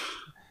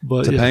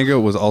 But Topanga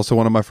was also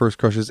one of my first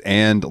crushes,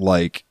 and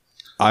like,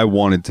 I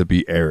wanted to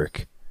be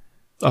Eric.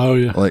 Oh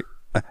yeah. Like,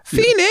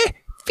 Fine.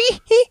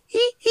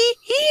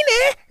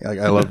 Like,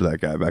 I loved that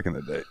guy back in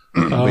the day.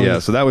 But yeah,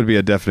 so that would be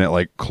a definite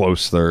like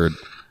close third.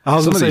 I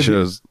was going to say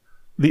shows.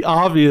 The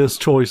obvious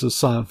choice is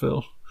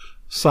Seinfeld.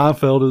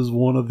 Seinfeld is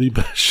one of the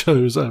best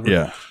shows ever.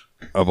 Yeah,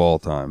 of all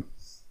time.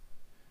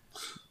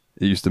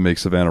 It used to make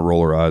Savannah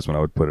roll her eyes when I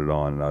would put it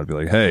on, and I would be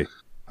like, "Hey,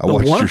 I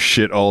watched your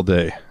shit all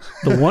day."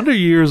 The Wonder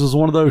Years is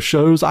one of those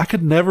shows I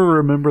could never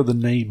remember the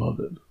name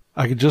of it.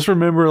 I could just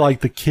remember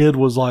like the kid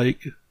was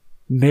like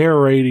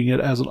narrating it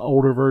as an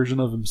older version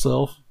of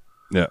himself.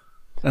 Yeah.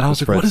 And I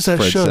was like, what is that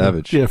Fred show?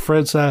 Savage. Yeah,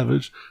 Fred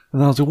Savage.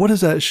 And I was like, what is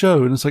that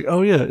show? And it's like,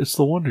 oh yeah, it's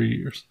The Wonder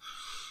Years.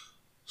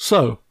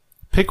 So,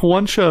 pick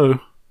one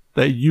show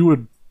that you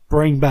would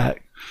bring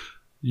back.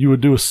 You would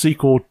do a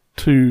sequel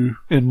to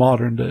in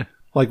modern day.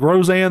 Like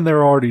Roseanne,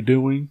 they're already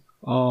doing.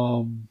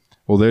 Well,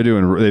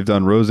 they've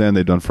done Roseanne,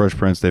 they've done Fresh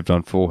Prince, they've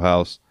done Full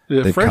House.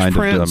 Yeah, they've Fresh kind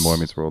Prince, of done Boy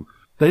Meets World.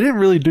 They didn't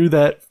really do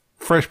that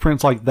Fresh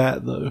Prince like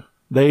that though.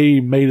 They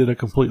made it a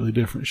completely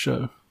different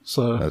show.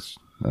 So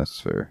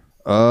that's fair.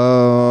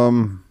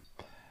 As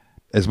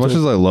much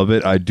as I love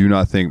it, I do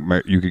not think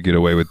you could get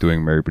away with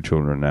doing Married with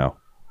Children now.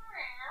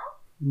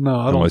 No,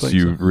 I don't unless think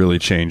you so. really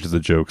change the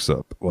jokes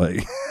up.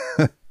 Like,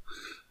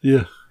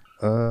 yeah.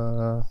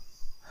 I'm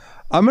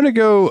gonna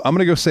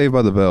go Saved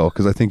by the Bell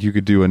because I think you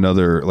could do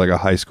another like a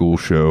high school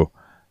show,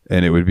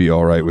 and it would be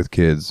all right with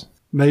kids.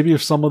 Maybe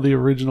if some of the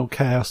original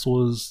cast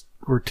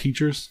were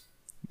teachers.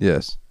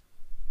 Yes.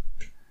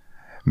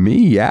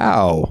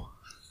 Meow.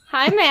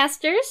 Hi,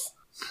 Masters.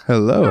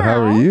 Hello. Hello.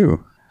 How are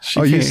you? She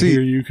can't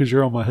hear you because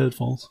you're on my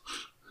headphones.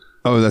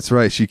 Oh, that's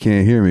right. She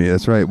can't hear me.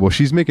 That's right. Well,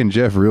 she's making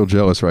Jeff real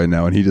jealous right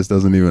now, and he just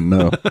doesn't even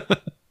know.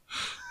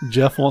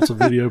 Jeff wants a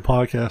video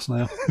podcast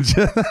now.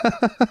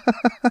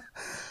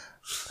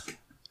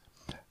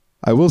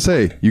 I will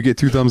say, you get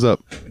 2 thumbs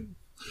up.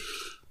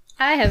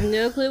 I have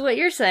no clue what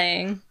you're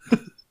saying.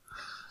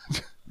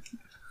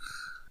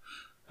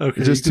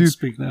 Okay, just you can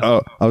speak now.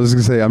 Oh, I was just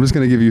going to say, I'm just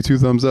going to give you 2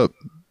 thumbs up.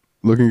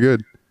 Looking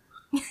good.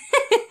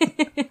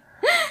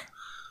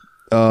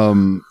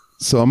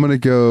 So I'm going to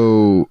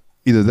go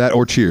either that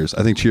or Cheers.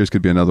 I think Cheers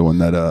could be another one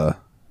that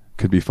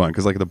could be fun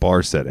because like the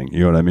bar setting, you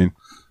know what I mean?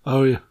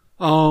 Oh yeah.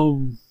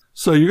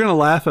 So you're going to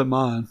laugh at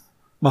mine.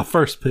 My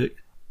first pick.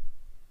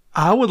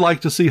 I would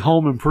like to see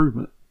Home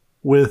Improvement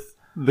with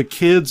the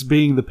kids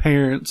being the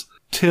parents,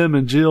 Tim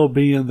and Jill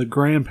being the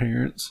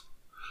grandparents.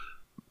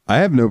 I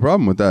have no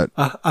problem with that.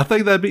 I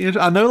think that'd be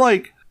interesting. I know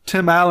like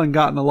Tim Allen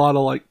gotten a lot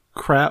of like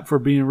crap for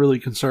being really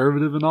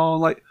conservative and all.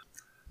 Like,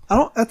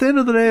 at the end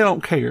of the day, I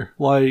don't care.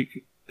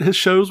 Like, his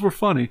shows were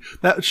funny.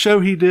 That show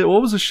he did,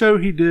 what was the show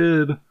he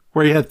did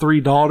where he had 3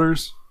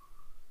 daughters?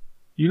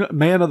 You know,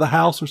 Man of the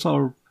House or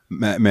something?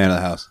 Man of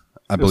the House.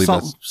 I believe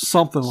that's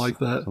something like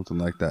that. Something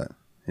like that.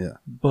 Yeah.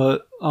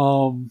 But,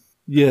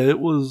 yeah, it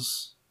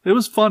was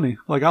funny.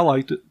 Like, I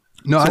liked it.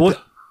 No,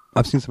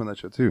 I've seen some of that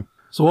show too.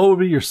 So what would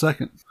be your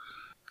second?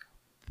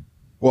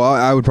 Well,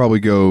 I would probably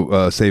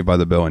go Saved by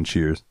the Bell and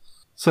Cheers.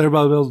 Saved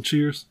by the Bell and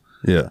Cheers?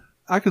 Yeah.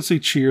 I could see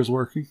Cheers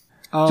working.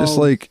 Just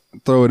like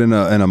throw it in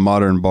a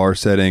modern bar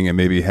setting and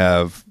maybe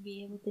have...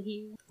 Be able to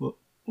hear. What?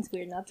 It's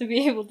weird not to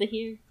be able to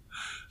hear.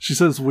 She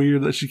says it's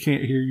weird that she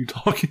can't hear you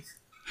talking.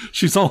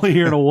 She's only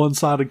hearing a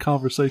one-sided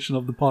conversation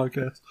of the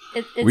podcast.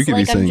 It's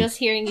like I'm just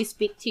hearing you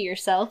speak to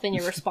yourself and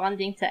you're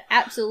responding to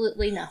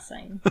absolutely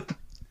nothing.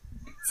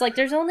 It's like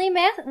there's only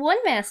one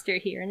master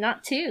here,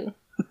 not 2.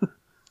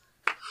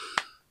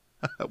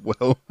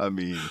 Well, I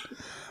mean...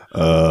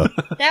 Now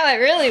I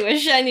really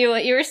wish I knew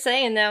what you were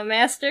saying now,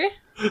 master.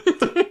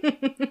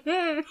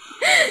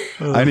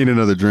 I need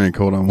another drink.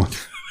 Hold on one.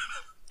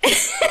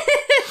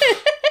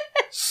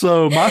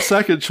 So my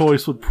second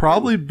choice would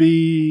probably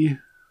be...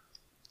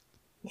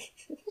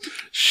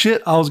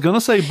 Shit, I was going to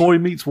say Boy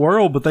Meets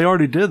World, but they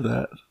already did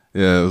that.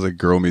 Yeah, it was like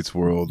Girl Meets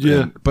World.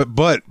 Yeah.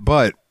 But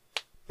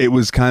it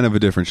was kind of a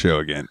different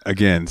show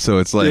again. So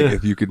it's like,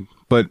 if you could,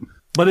 but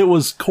it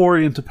was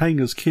Corey and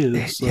Topanga's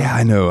kids. So. Yeah,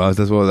 I know.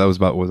 That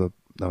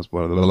was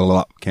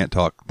what can't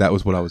talk. That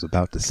was what I was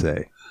about to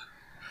say.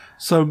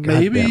 So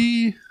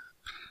maybe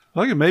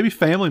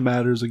Family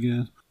Matters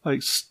again.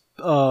 Like,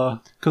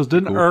 because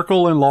didn't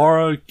Urkel and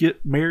Laura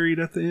get married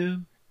at the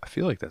end? I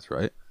feel like that's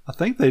right. I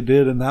think they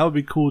did, and that would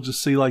be cool to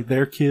see like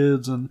their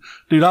kids. And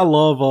dude, I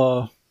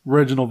love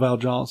Reginald Val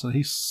Johnson.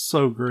 He's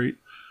so great.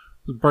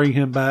 Bring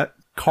him back.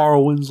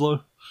 Carl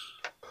Winslow.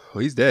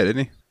 Well, he's dead,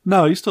 isn't he?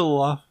 No, he's still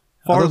alive.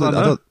 Far as I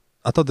know.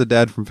 I thought the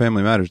dad from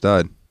Family Matters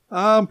died.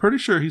 I'm pretty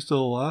sure he's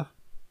still alive.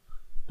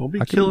 Don't be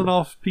killing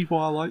off people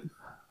I like.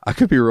 I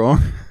could be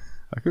wrong.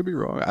 I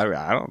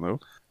don't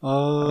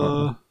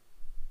know.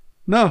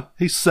 No,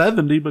 he's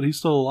 70, but he's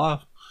still alive.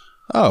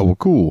 Oh, well,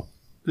 cool.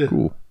 Yeah.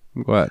 Cool.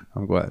 I'm glad.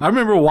 I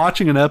remember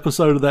watching an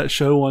episode of that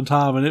show one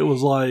time, and it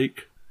was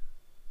like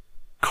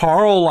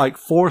Carl like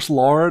forced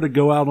Laura to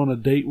go out on a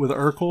date with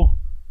Urkel.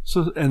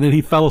 So, and then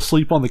he fell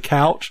asleep on the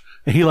couch,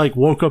 and he like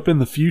woke up in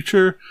the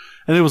future,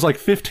 and it was like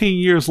 15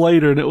 years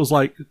later, and it was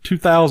like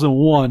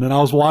 2001, and I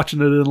was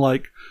watching it in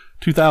like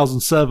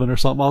 2007 or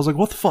something. I was like,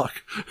 what the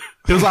fuck?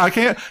 It was like,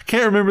 I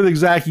can't remember the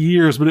exact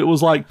years, but it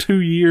was like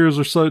 2 years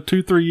or so,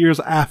 2-3 years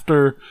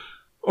after,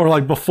 or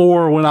like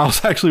before when I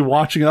was actually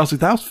watching it. I was like,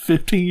 that was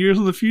 15 years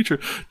in the future.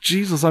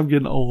 Jesus, I'm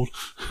getting old.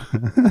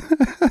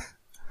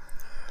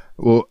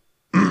 Well,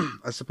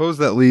 I suppose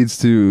that leads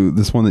to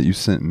this one that you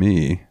sent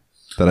me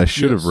that I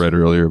should have read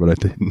earlier, but I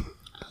didn't.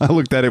 I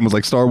looked at it and was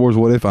like, Star Wars,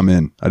 what if? I'm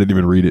in. I didn't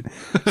even read it.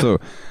 So,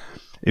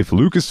 if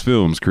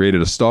Lucasfilms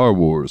created a Star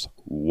Wars,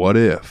 what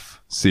if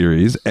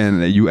series,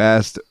 and you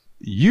asked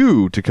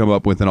you to come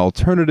up with an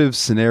alternative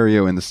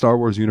scenario in the Star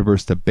Wars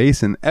universe to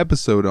base an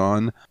episode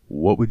on,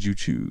 what would you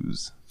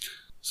choose?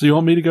 So you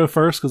want me to go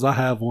first? Because I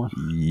have one.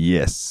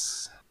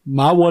 Yes.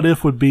 My what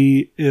if would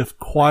be if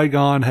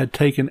Qui-Gon had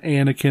taken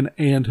Anakin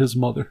and his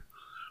mother.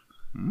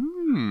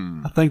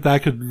 I think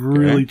that could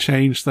really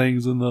change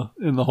things in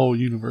the whole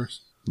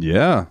universe.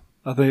 Yeah.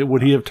 I think,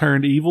 would he have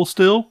turned evil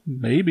still?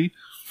 Maybe.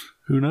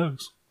 Who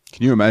knows?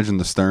 Can you imagine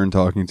the stern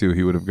talking to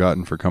he would have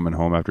gotten for coming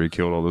home after he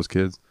killed all those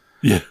kids?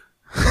 Yeah.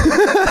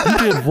 You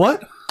did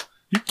what?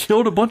 You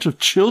killed a bunch of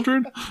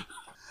children?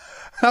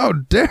 How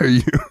dare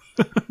you?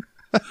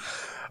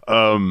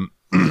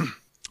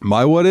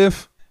 My what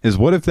if is,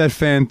 what if that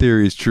fan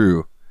theory is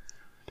true?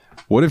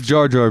 What if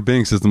Jar Jar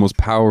Binks is the most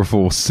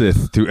powerful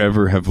Sith to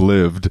ever have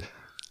lived?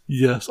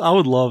 Yes, I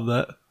would love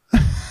that.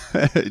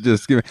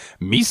 Just give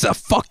me Misa,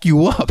 fuck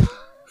you up.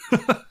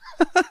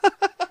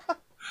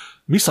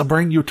 Misa,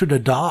 bring you to the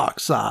dark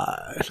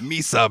side.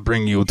 Misa,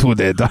 bring you to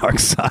the dark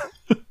side.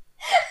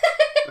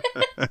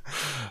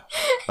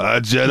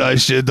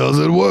 Jedi shit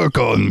doesn't work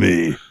on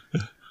me.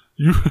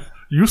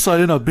 You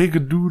say in a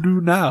big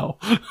doo-doo now.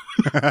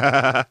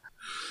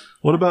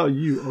 What about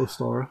you,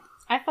 Ostara?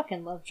 I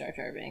fucking love Jar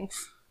Jar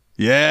Binks.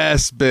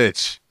 Yes,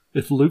 bitch.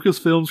 If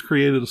Lucasfilms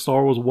created a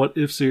Star Wars What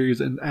If series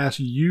and asked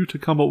you to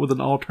come up with an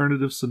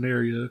alternative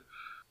scenario...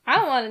 I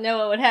don't want to know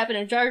what would happen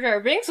if Jar Jar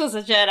Binks was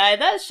a Jedi.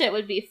 That shit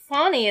would be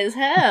funny as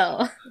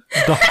hell.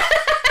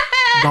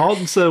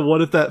 Dalton said,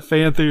 what if that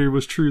fan theory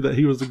was true, that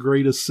he was the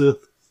greatest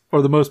Sith,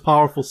 or the most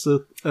powerful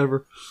Sith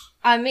ever?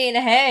 I mean,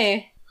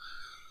 hey,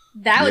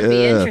 that would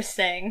be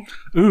interesting.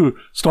 Ooh,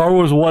 Star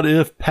Wars What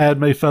If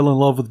Padme fell in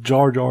love with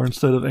Jar Jar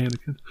instead of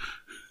Anakin?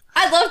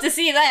 I'd love to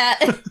see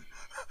that.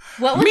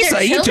 What would Misa,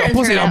 their eat your children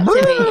pussy turn out now.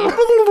 to be?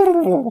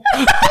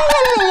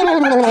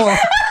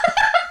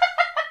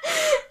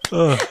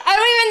 I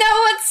don't even know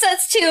what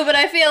sets to, but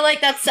I feel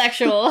like that's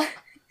sexual.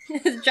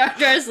 Jar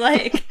Jar's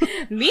like,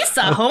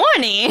 Misa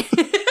horny.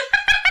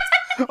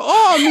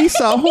 Oh,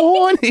 Misa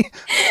horny.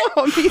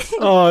 Oh,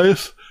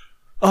 Misa.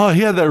 Oh,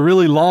 he had that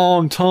really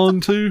long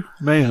tongue too.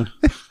 Man.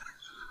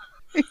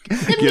 Did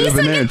Misa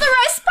get the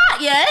right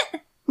spot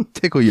yet?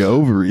 Tickle your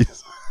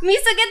ovaries.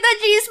 Misa get that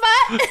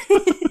G-spot?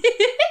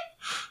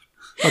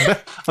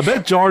 I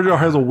bet Jar Jar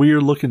has a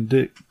weird looking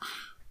dick.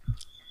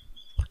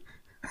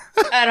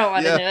 I don't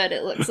want to know what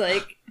it looks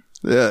like.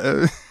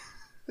 Yeah.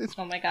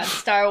 Oh my god,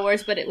 Star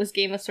Wars, but it was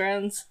Game of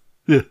Thrones.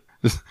 Yeah.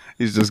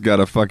 He's just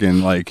got a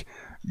fucking, like,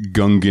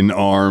 Gungan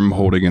arm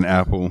holding an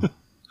apple.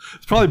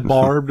 It's probably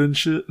barbed and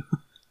shit.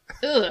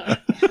 Ugh.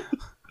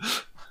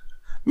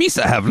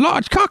 Misa have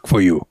large cock for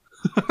you.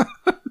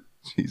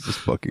 Jesus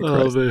fucking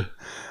Christ. Man.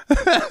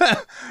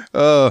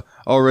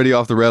 Already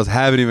off the rails.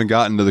 Haven't even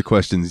gotten to the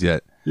questions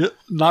yet. Yep,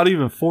 not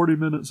even 40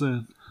 minutes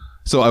in.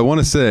 So I want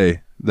to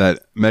say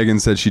that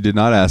Megan said she did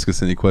not ask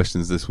us any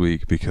questions this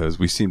week because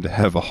we seem to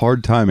have a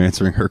hard time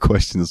answering her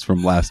questions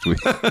from last week.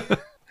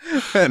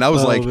 And I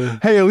was man.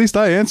 Hey, at least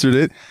I answered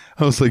it.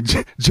 I was like,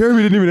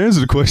 Jeremy didn't even answer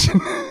the question.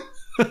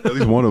 At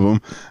least one of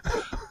them.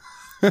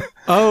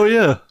 Oh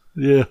yeah.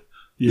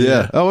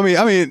 Yeah. Oh,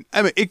 I mean,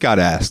 it got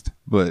asked,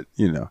 but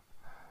you know,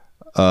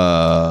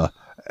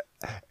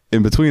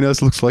 in between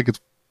us, looks like it's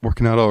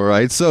Working out all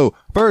right. So,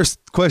 first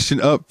question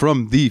up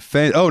from the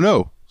fan. Oh,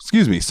 no.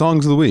 Excuse me.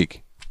 Songs of the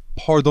week.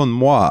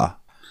 Pardon-moi.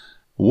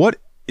 What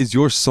is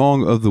your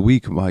song of the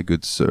week, my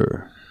good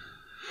sir?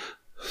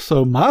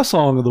 So, my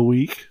song of the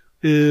week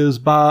is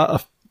by,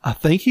 I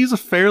think he's a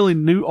fairly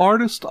new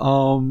artist.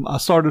 I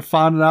started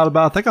finding out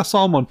about, I think I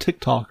saw him on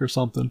TikTok or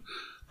something.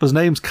 But his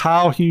name's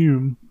Kyle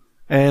Hume,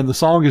 and the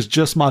song is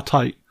Just My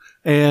Type.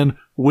 And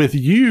with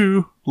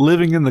you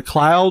living in the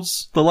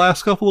clouds the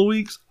last couple of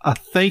weeks, I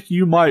think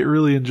you might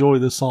really enjoy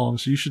this song,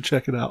 so you should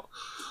check it out.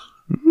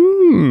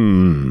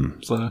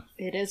 So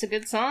it is a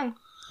good song.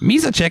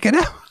 Misa, check it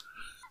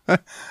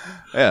out.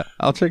 Yeah,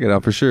 I'll check it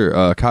out for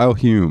sure. Kyle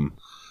Hume.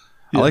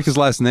 Yes. I like his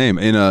last name.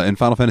 In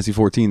Final Fantasy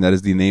XIV, that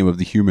is the name of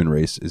the human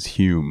race, is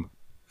Hume.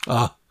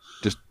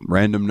 Just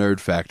random nerd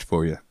fact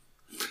for you.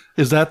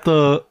 Is that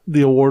the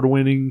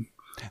award-winning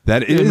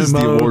That is MMO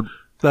the award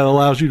that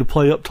allows you to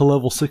play up to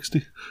level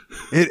 60?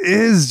 It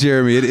is,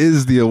 Jeremy. It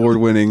is the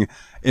award-winning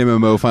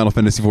MMO Final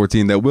Fantasy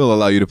XIV that will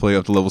allow you to play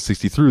up to level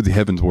 60 through the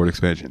Heavensward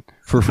expansion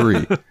for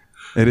free.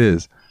 It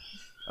is.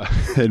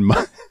 And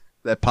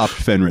that popped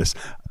Fenris.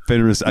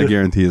 Fenris, I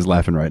guarantee, is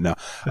laughing right now.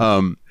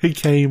 He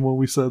came when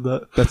we said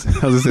that. I was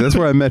gonna say, that's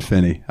where I met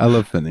Fenny. I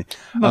love Fenny.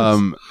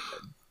 Nice.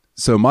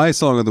 So my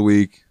song of the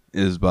week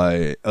is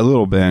by a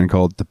little band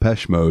called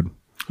Depeche Mode.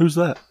 Who's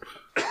that?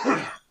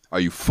 Are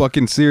you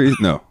fucking serious?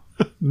 No.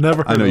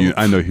 Never heard of them.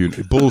 I know you.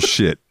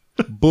 Bullshit.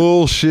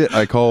 Bullshit.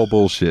 I call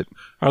bullshit.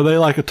 Are they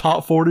like a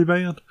top 40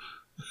 band?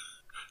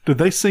 Did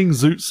they sing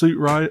Zoot Suit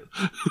Riot?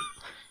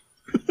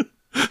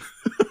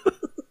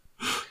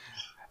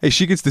 Hey,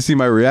 she gets to see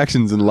my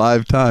reactions in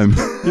live time.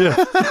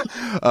 Yeah.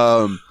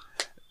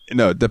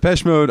 No,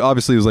 Depeche Mode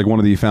obviously was like one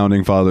of the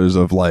founding fathers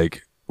of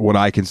like what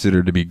I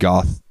consider to be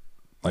goth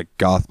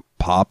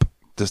pop.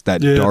 Just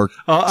that dark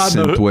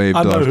synthwave.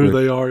 I know who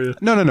they are. Yeah.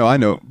 No. I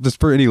know. Just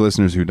for any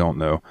listeners who don't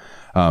know.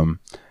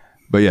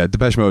 But yeah,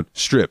 Depeche Mode,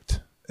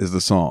 Stripped is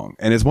the song.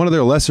 And it's one of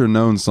their lesser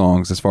known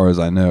songs as far as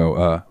I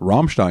know.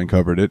 Rammstein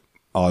covered it,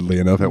 oddly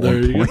enough, at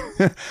one point.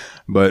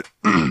 But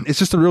it's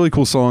just a really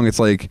cool song. It's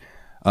like,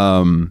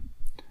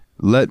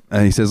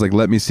 he says like,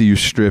 let me see you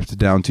stripped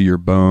down to your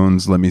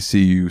bones. Let me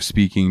see you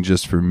speaking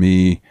just for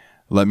me.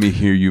 Let me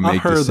hear you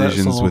make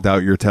decisions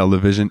without your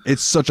television.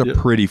 It's such a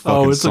pretty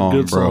fucking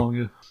song, bro. Song,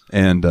 yeah.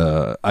 And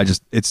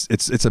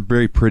it's a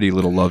very pretty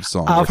little love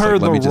song. I've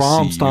heard the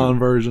Rammstein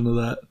version of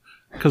that.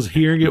 Because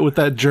hearing it with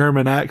that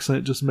German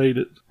accent just made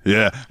it.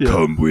 Yeah.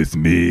 Come with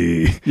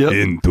me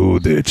into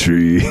the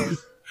tree.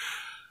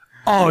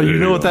 Oh, you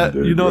know what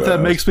that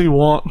makes me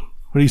want?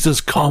 When he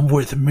says, come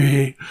with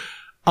me.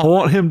 I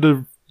want him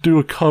to do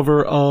a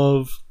cover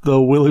of the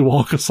Willy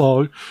Wonka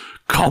song,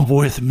 Come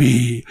With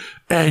Me,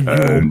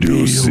 and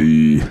you'll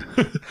see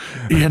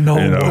in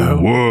a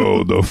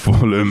world of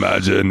full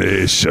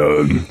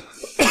imagination.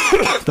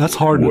 That's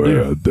hard to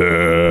do.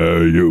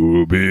 There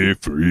you'll be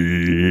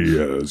free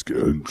as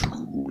can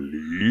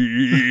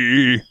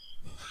truly.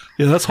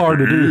 Yeah, that's hard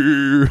to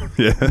do.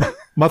 Yeah.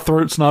 My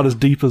throat's not as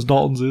deep as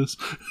Dalton's is.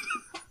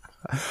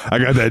 I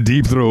got that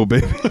deep throat,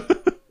 baby.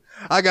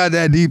 I got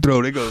that deep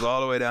throat. It goes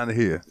all the way down to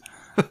here.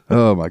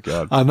 Oh, my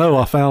God. I know.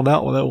 I found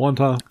out that one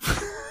time.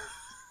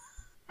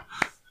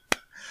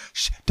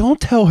 Don't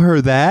tell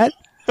her that.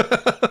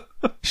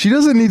 She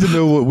doesn't need to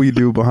know what we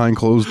do behind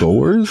closed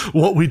doors.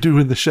 What we do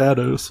in the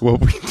shadows.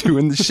 What we do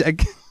in the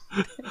shadows.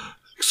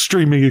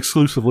 Streaming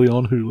exclusively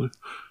on Hulu.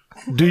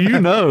 Do you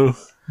know?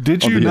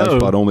 Did you know?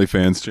 Yabspod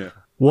OnlyFans channel.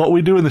 What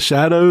We Do in the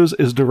Shadows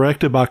is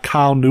directed by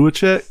Kyle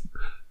Newacek,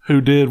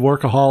 who did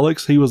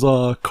Workaholics. He was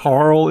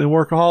Carl in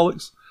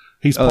Workaholics.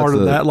 He's part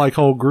of that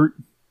whole group.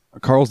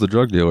 Carl's the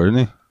drug dealer,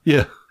 isn't he?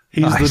 Yeah.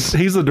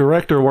 He's the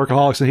director of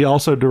Workaholics, and he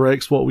also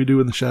directs What We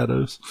Do in the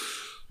Shadows.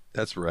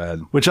 That's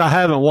rad. Which I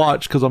haven't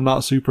watched because I'm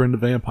not super into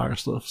vampire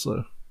stuff.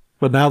 So,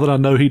 but now that I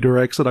know he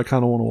directs it, I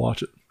kind of want to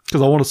watch it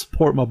because I want to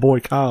support my boy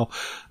Kyle.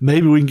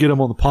 Maybe we can get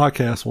him on the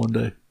podcast one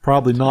day.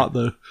 Probably not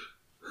though.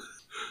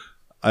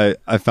 I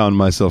found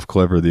myself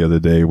clever the other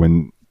day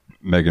when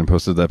Megan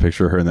posted that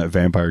picture of her in that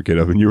vampire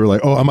getup, and you were like,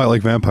 "Oh, I might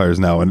like vampires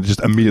now," and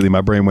just immediately my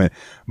brain went,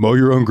 "Mow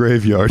your own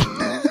graveyard."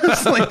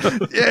 It's like,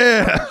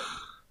 yeah.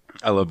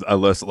 I love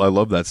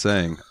that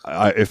saying.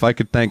 If I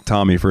could thank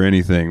Tommy for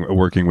anything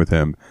working with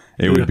him,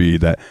 it would be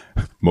that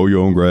mow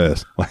your own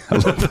grass. I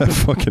love that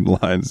fucking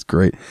line. It's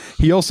great.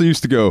 He also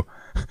used to go,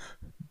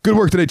 "Good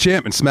work today,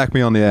 champ," and smack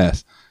me on the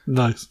ass.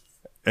 Nice.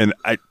 And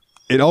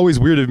it always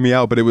weirded me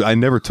out, but I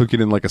never took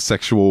it in like a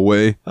sexual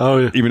way. Oh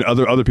yeah. Even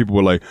other people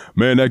were like,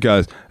 "Man, that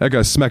guy's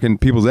smacking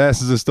people's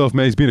asses and stuff,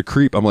 man. He's being a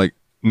creep." I'm like,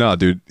 "Nah,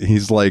 dude.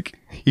 He's like,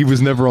 he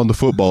was never on the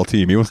football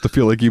team. He wants to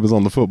feel like he was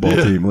on the football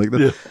team." Like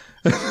that.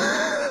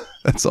 Yeah.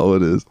 That's all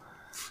it is.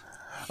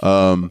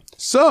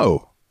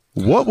 So,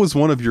 what was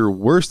one of your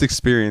worst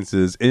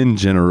experiences in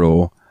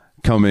general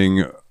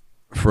coming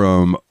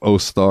from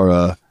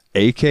Ostara,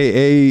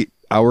 aka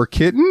our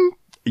kitten?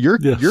 Your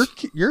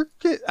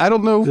kitten? I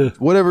don't know. Yeah.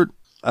 Whatever.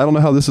 I don't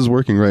know how this is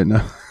working right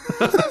now.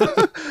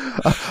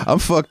 I'm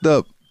fucked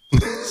up.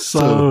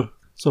 So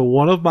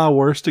one of my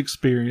worst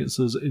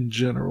experiences in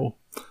general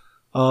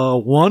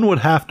One would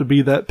have to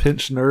be that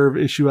pinched nerve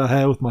issue I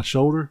had with my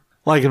shoulder.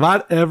 Like, if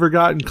I'd ever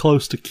gotten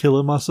close to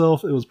killing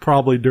myself, it was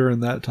probably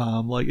during that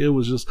time. Like, it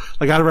was just,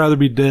 like, I'd rather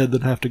be dead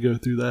than have to go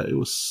through that. It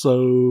was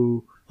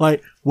so,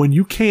 like, when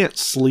you can't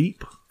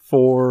sleep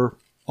for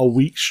a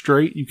week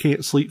straight, you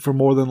can't sleep for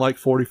more than, like,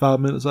 45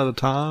 minutes at a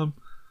time,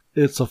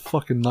 it's a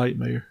fucking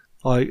nightmare.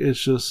 Like,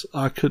 it's just,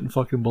 I couldn't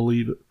fucking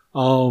believe it.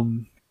 What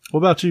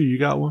about you? You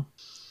got one?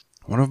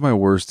 One of my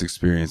worst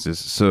experiences.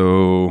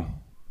 So,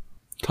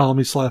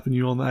 Tommy slapping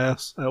you on the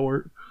ass at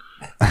work?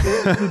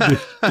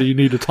 Do you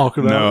need to talk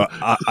about no,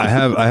 it? I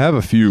have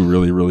a few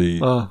really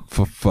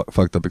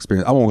fucked up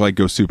experiences. I won't like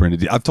go super into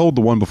detail. I've told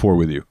the one before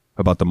with you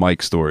about the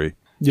Mike story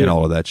and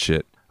all of that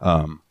shit.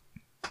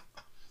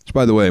 Which,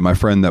 by the way, my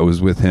friend that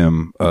was with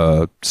him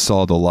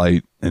saw the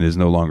light and is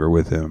no longer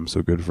with him.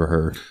 So good for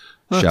her.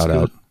 Shout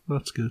out.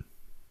 That's good.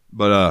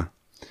 But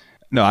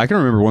no, I can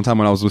remember one time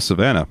when I was with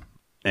Savannah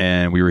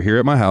and we were here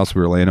at my house. We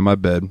were laying in my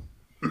bed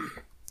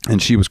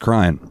and she was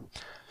crying.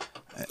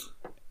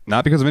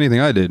 Not because of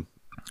anything I did,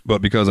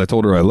 but because I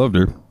told her I loved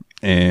her,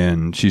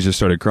 and she just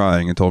started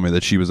crying and told me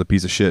that she was a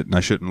piece of shit and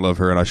I shouldn't love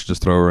her and I should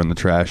just throw her in the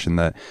trash and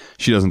that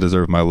she doesn't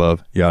deserve my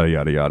love, yada,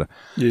 yada, yada.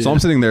 Yeah. So I'm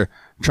sitting there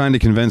trying to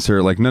convince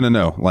her, like,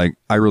 no, like,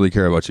 I really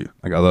care about you.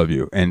 Like, I love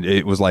you. And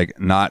it was, like,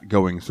 not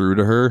going through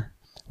to her,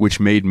 which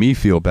made me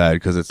feel bad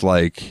because it's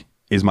like,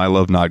 is my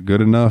love not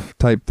good enough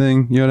type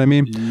thing? You know what I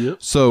mean?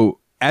 Yep. So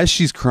as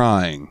she's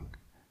crying,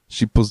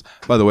 she pulls,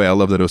 by the way, I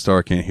love that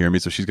Ostara can't hear me,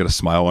 so she's got a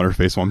smile on her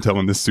face while I'm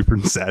telling this super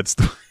sad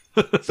story.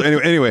 So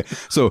anyway,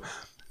 so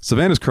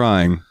Savannah's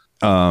crying.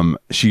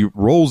 She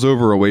rolls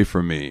over away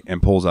from me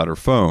and pulls out her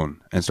phone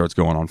and starts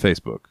going on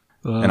Facebook.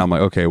 And I'm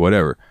like, okay,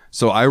 whatever.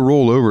 So I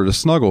roll over to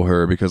snuggle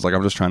her because, like,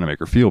 I'm just trying to make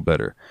her feel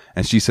better.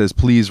 And she says,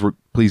 please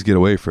get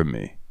away from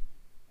me.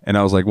 And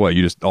I was like, what?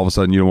 You just, all of a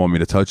sudden, you don't want me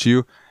to touch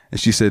you? And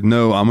she said,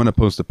 no, I'm going to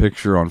post a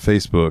picture on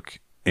Facebook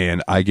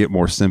and I get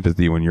more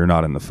sympathy when you're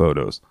not in the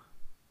photos.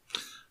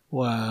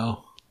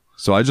 Wow.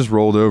 So I just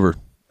rolled over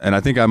and I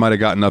think I might have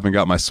gotten up and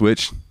got my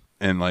Switch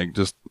and, like,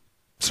 just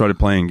started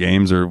playing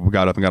games or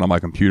got up and got on my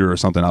computer or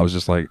something. I was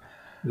just like,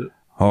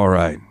 all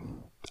right.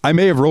 I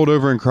may have rolled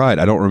over and cried.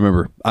 I don't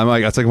remember. I'm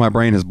like, it's like my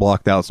brain has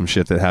blocked out some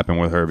shit that happened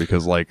with her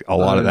because, like, a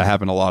lot of that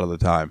happened a lot of the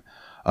time.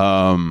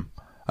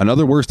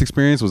 Another worst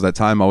experience was that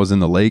time I was in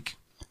the lake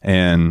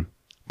and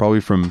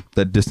probably from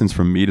that distance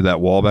from me to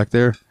that wall back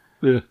there,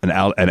 an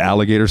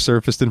alligator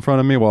surfaced in front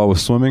of me while I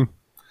was swimming.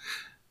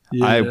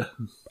 Yeah.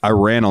 I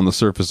ran on the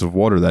surface of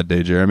water that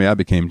day, Jeremy. I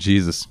became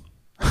Jesus.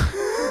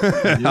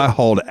 I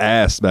hauled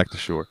ass back to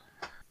shore.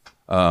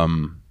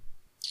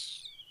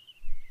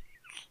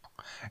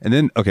 And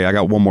then, okay, I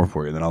got one more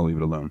for you, then I'll leave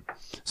it alone.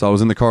 So I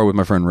was in the car with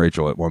my friend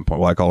Rachel at one point.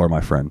 Well, I call her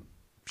my friend.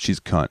 She's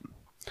a cunt.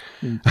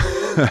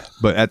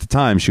 But at the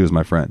time, she was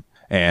my friend.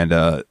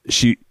 And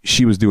she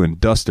was doing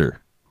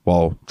Duster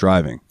while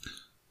driving.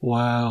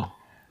 Wow.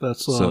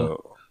 That's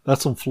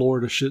some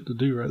Florida shit to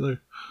do right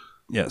there.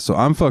 Yeah, so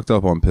I'm fucked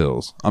up on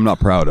pills. I'm not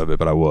proud of it,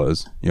 but I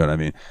was. You know what I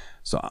mean?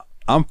 So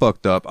I'm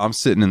fucked up. I'm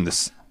sitting in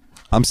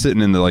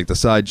the, like, the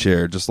side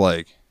chair, just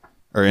like,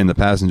 or in the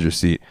passenger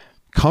seat.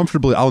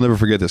 Comfortably, I'll never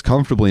forget this,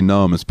 Comfortably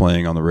Numb is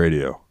playing on the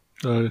radio.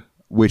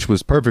 Which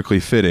was perfectly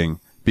fitting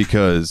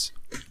because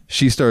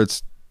she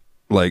starts,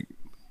 like,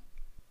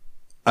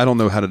 I don't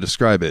know how to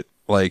describe it.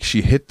 Like,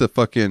 she hit the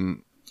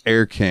fucking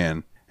air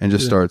can and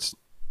just starts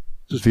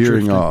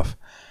veering drifting off.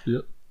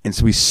 Yep. And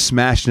so we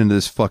smashed into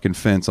this fucking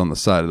fence on the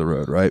side of the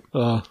road, right?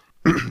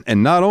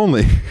 And not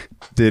only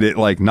did it,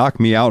 like, knock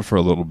me out for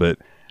a little bit,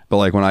 but,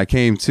 like, when I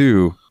came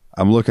to,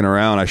 I'm looking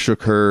around, I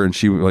shook her and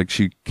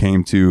she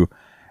came to,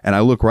 and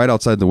I look right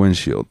outside the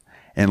windshield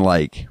and,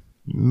 like,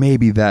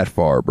 maybe that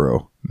far,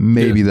 bro,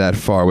 that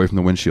far away from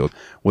the windshield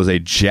was a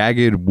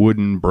jagged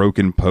wooden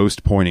broken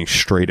post pointing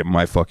straight at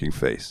my fucking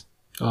face.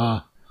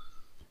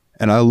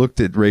 And I looked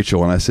at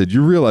Rachel and I said,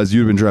 you realize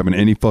you'd been driving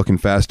any fucking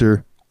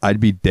faster, I'd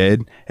be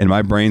dead and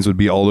my brains would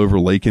be all over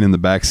Lakin in the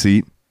back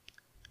seat.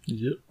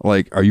 Yep.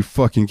 Like, are you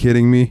fucking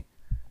kidding me?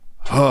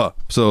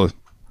 So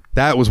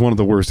that was one of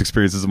the worst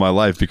experiences of my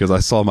life because I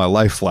saw my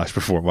life flash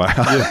before my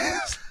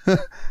eyes. Yeah.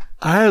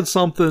 I had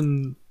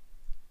something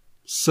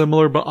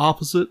similar but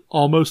opposite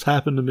almost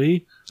happen to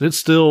me. It's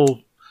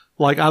still,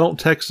 like, I don't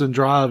text and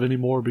drive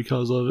anymore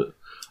because of it.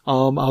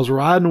 I was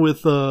riding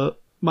with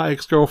my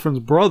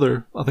ex-girlfriend's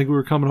brother. I think we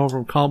were coming home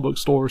from a comic book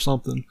store or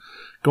something.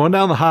 Going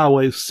down the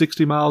highway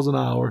 60 miles an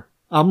hour.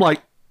 I'm,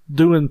 like,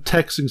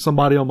 texting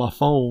somebody on my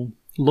phone,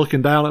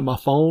 looking down at my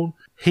phone.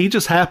 He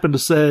just happened to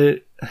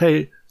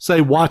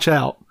say, watch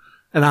out.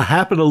 And I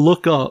happened to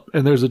look up,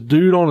 and there's a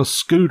dude on a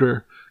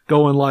scooter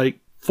going, like,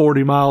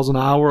 40 miles an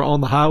hour on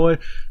the highway.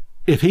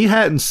 If he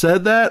hadn't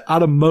said that,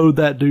 I'd have mowed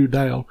that dude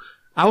down.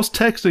 I was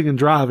texting and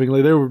driving.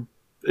 Like, it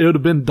would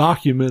have been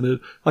documented.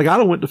 Like, I'd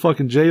have went to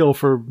fucking jail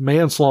for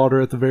manslaughter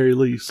at the very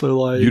least. So,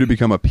 like, you'd have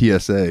become a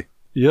PSA.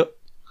 Yep.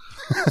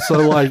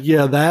 So, like,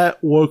 yeah,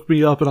 that woke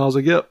me up and I was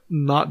like, yep,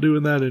 not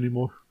doing that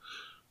anymore.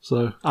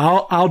 So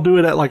I'll do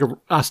it at, like,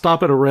 I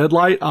stop at a red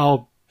light.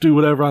 I'll do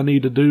whatever I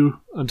need to do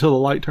until the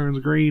light turns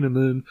green and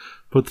then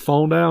put the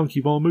phone down,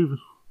 keep on moving.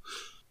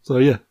 So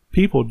yeah,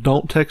 people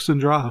don't text and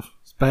drive.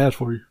 It's bad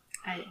for you.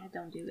 I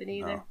don't do it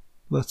either. No.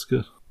 That's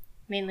good.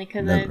 Mainly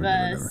because Never, I've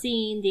never.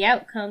 seen the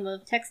outcome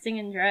of texting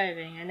and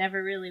driving. I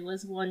never really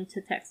was one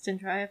to text and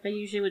drive. I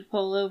usually would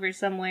pull over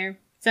somewhere,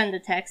 send a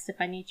text if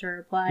I need to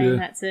reply, Yeah.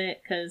 and that's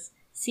it. Because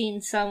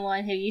seen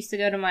someone who used to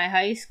go to my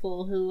high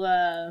school who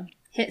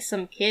hit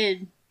some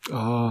kid.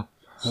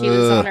 She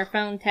was on her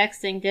phone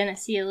texting, didn't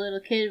see a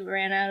little kid,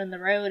 ran out in the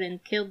road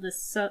and killed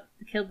this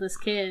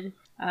kid.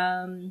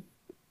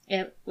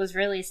 It was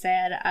really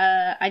sad.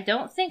 I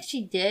don't think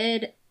she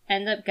did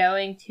end up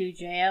going to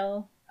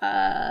jail.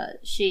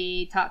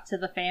 She talked to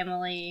the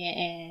family,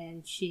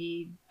 and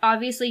she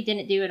obviously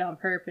didn't do it on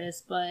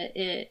purpose, but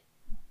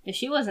if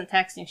she wasn't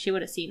texting, she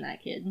would have seen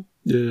that kid.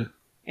 Yeah.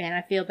 And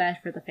I feel bad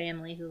for the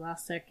family who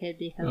lost their kid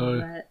because of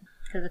that.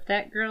 Because if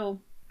that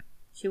girl,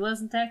 she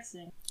wasn't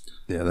texting.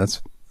 Yeah,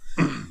 that's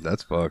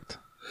fucked.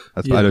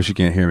 That's Yeah. I know she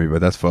can't hear me, but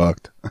that's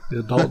fucked.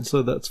 Yeah, Dalton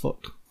said that's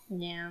fucked.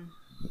 Yeah.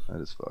 That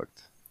is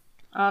fucked.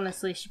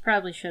 Honestly, she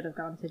probably should have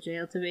gone to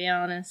jail, to be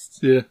honest.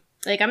 Yeah.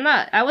 Like,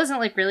 I wasn't,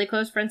 like, really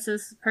close friends with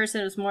this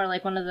person. It was more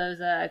like one of those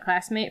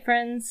classmate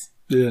friends.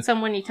 Yeah.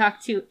 Someone you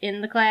talk to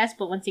in the class,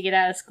 but once you get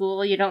out of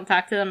school, you don't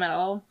talk to them at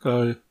all.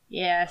 Oh, yeah.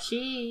 Yeah,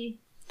 she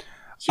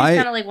was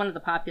kind of like one of the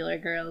popular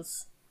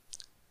girls.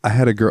 I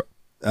had a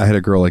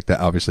girl like that.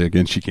 Obviously,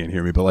 again, she can't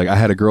hear me, but like I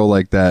had a girl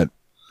like that.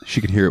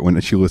 She could hear it when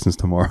she listens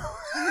tomorrow.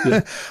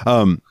 Yeah.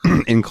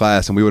 In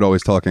class, and we would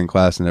always talk in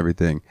class and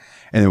everything.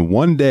 And then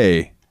one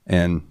day,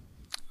 and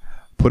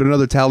put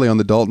another tally on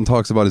the Dalton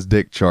talks about his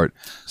dick chart.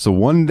 So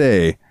one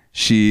day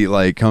she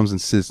like comes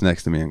and sits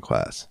next to me in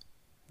class,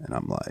 and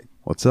I'm like,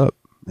 "What's up?"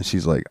 And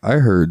she's like, "I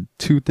heard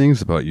 2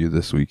 things about you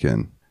this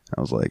weekend."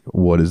 I was like,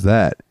 "What is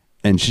that?"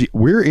 And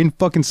we're in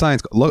fucking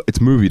science. Look,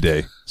 it's movie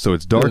day, so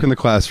it's dark in the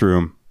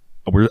classroom.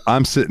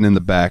 I'm sitting in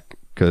the back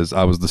because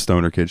I was the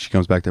stoner kid. She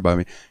comes back there by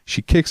me.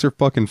 She kicks her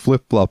fucking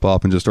flip flop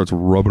off and just starts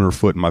rubbing her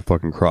foot in my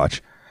fucking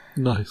crotch.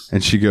 Nice.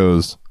 And she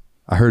goes,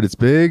 "I heard it's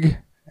big,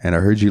 and I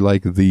heard you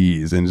like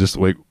these." And just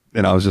like,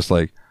 and I was just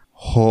like,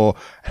 "Oh,"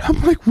 and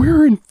I'm like,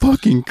 "We're in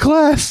fucking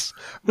class,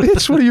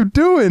 bitch. What are you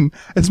doing?"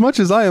 As much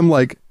as I am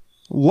like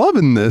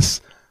loving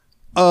this,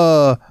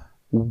 what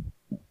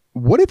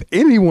if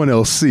anyone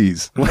else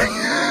sees?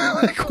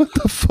 Like what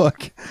the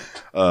fuck?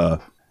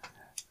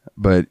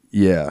 But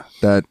yeah,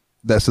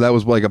 so that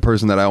was like a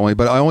person that I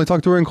only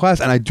talked to her in class,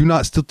 and I do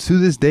not still to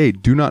this day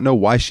do not know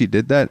why she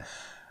did that.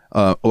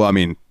 Well, I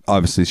mean,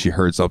 obviously she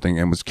heard something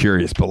and was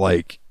curious, but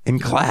like in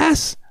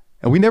class,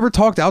 and we never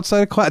talked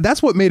outside of class.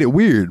 That's what made it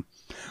weird.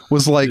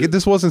 Was like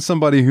this wasn't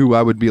somebody who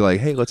I would be like,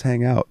 "Hey, let's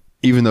hang out,"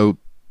 even though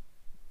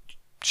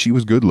she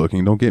was good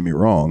looking. Don't get me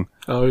wrong.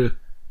 Oh, yeah.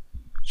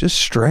 Just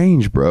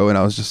strange, bro. And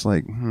I was just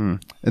like, And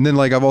then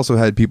like I've also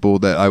had people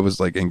that I was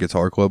like in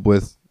guitar club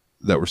with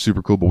that were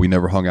super cool, but we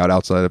never hung out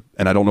outside of,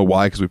 and I don't know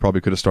why, because we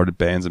probably could have started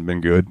bands and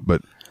been good,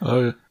 but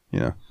Oh, yeah. you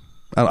know,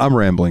 I'm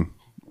rambling.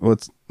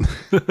 What's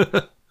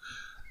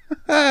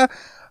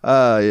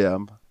yeah,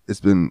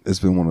 it's been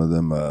one of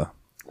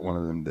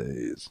them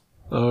days.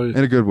 Oh, yeah.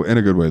 In a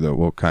good way though.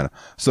 Well, kind of.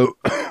 So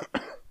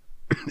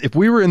if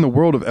we were in the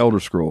world of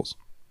Elder Scrolls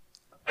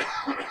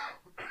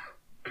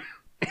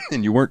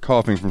and you weren't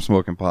coughing from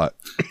smoking pot,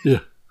 Yeah.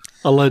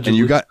 Allegedly. and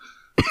you got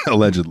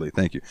allegedly,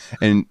 thank you.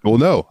 And well,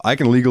 no, I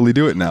can legally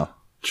do it now.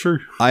 True.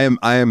 I am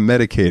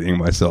medicating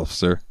myself,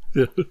 sir.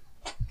 Yeah.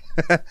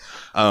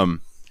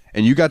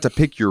 And you got to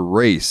pick your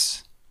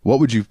race. What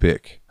would you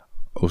pick?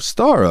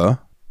 Ostara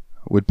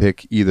would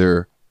pick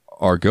either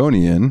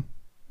Argonian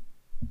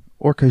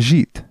or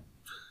Khajiit.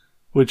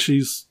 Which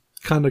she's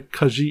kind of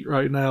Khajiit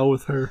right now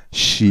with her.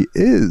 She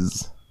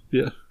is.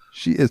 Yeah.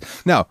 She is.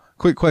 Now,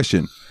 quick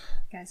question.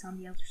 Guys, on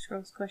the Elder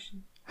Scrolls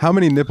question. How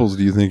many nipples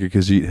do you think a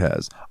Khajiit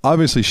has?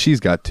 Obviously, she's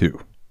got 2.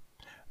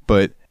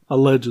 But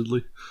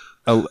Allegedly.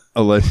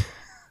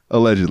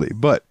 allegedly.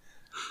 But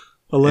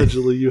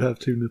Allegedly, you have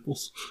 2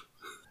 nipples.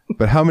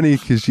 But how many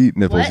Khajiit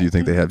nipples What? do you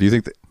think they have? Do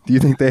you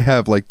think they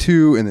have like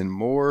 2 and then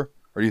more,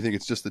 or do you think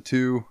it's just the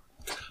 2?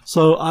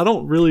 So, I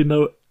don't really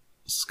know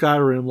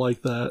Skyrim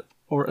like that,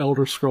 or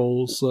Elder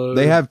Scrolls. So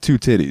They have 2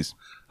 titties.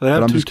 They have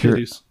but I'm 2 just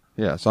curious. titties.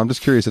 Yeah, so I'm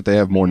just curious if they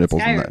have more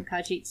nipples than Skyrim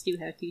that. Khajiits do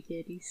have 2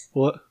 titties.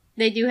 What?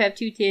 They do have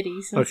 2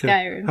 titties in Okay.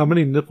 Skyrim. How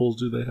many nipples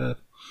do they have?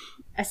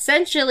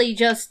 Essentially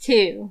just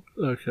 2.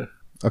 Okay.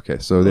 Okay,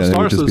 so then it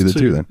would just be the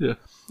 2 then. Yeah.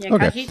 Yeah,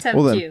 Okay. Khajiits have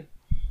Well, then. 2.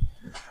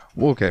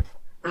 Well, okay.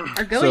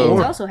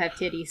 Argonians also have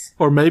titties.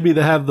 Or maybe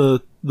they have the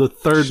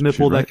third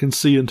nipple right. that can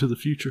see into the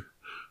future.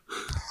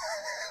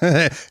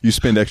 You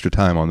spend extra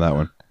time on that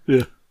one.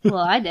 Yeah. Well,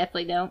 I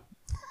definitely don't.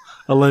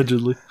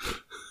 Allegedly.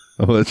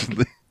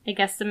 Allegedly. I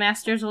guess the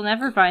masters will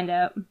never find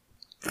out.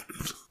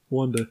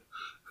 One day.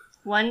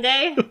 One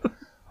day?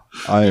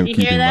 I am You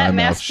keeping hear that? my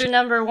mouth Master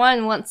number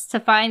 1 wants to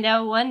find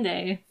out one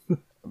day.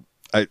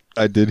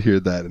 I did hear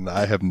that, and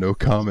I have no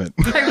comment.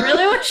 I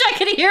really wish I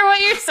could hear what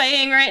you're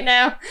saying right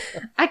now.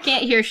 I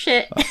can't hear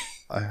shit.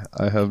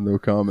 I have no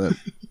comment.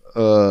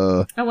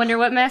 I wonder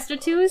what Master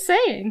 2 is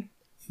saying.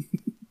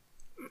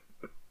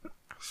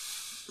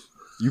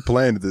 You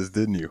planned this,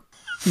 didn't you?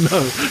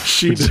 No,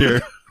 she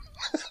did.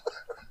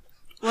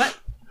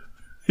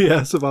 He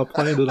asked if I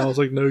planned it. I was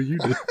like, no, you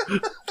did.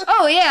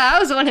 Oh, yeah. I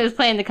was the one who was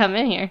planning to come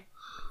in here.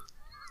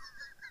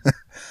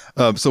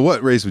 So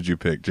what race would you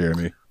pick,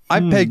 Jeremy?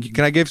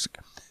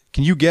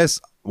 Can you guess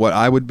what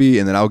I would be,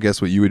 and then I'll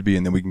guess what you would be,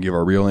 and then we can give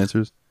our real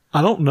answers?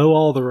 I don't know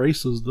all the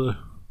races, though.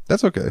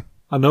 That's okay.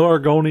 I know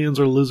Argonians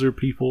are lizard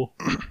people.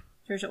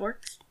 There's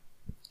orcs.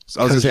 So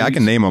I was going to say, I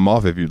can name them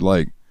off if you'd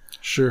like.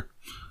 Sure.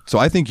 So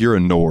I think you're a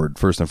Nord,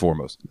 first and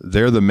foremost.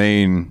 They're the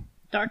main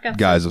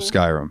guys of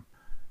Skyrim.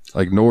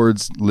 Like,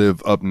 Nords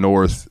live up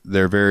north.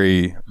 They're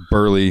very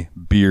burly,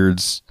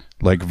 beards,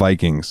 like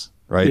Vikings,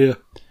 right? Yeah.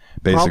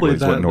 Basically,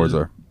 is what Nords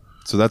are.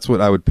 So that's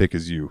what I would pick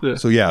as you.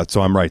 Yeah.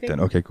 So I'm right then.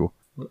 Okay, cool.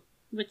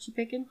 What you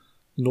picking?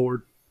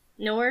 Nord.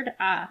 Nord?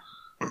 Ah.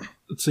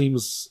 It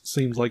seems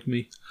like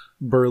me.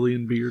 Burly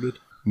and bearded.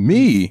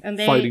 Me? And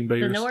fighting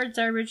bears. The Nords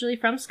are originally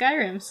from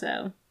Skyrim,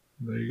 so.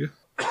 There you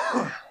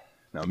go.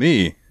 Now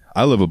me,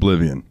 I live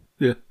Oblivion.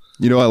 Yeah.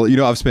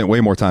 I've spent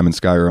way more time in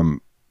Skyrim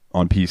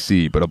on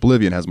PC, but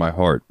Oblivion has my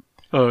heart.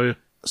 Oh, yeah.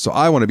 So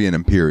I want to be an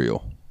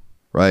Imperial,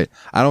 right?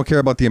 I don't care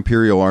about the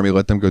Imperial army.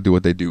 Let them go do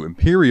what they do.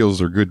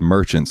 Imperials are good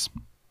merchants.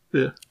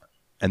 Yeah.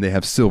 And they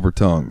have silver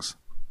tongues.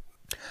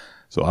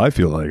 So I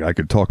feel like I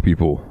could talk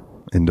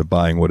people into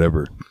buying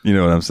whatever. You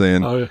know what I'm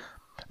saying? Oh, yeah.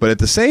 But at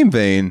the same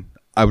vein,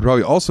 I would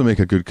probably also make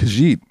a good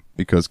Khajiit,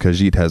 because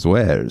Khajiit has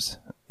wares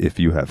if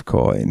you have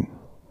coin.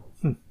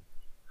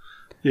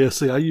 Yeah,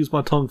 see, I use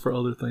my tongue for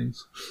other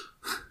things.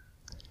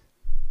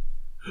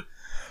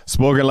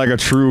 Spoken like a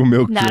true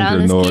milk Not drinker, on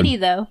this Nord. kitty,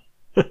 though.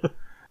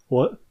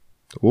 What?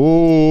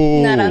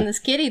 Oh. Not on this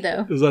kitty,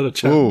 though. Is that a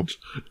challenge?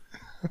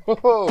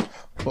 Oh.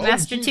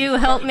 Master 2,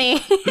 help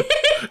me.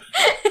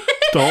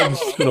 Dalton's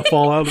going to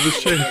fall out of his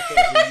chair.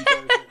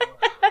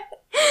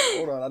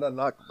 Hold on, I done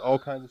knocked all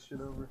kinds of shit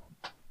over.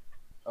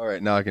 All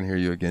right, now I can hear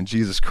you again.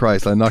 Jesus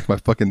Christ, I knocked my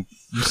fucking...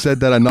 You said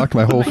that, I knocked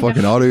my whole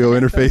fucking audio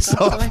interface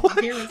off. I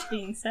can hear what's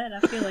being said. I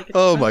feel like it's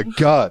Oh funny. my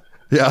God.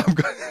 Yeah,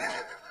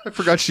 I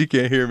forgot she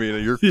can't hear me,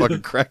 and you're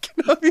fucking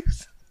cracking up.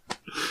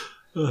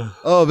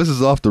 Oh, this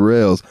is Off the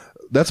Rails.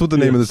 That's what the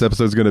name of this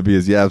episode is going to be,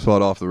 is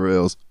Yabspod Off the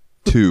Rails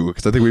 2,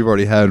 because I think we've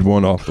already had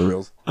one Off the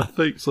Rails. I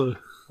think so.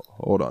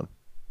 Hold on.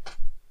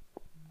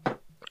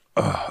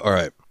 All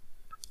right.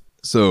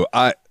 So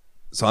I'm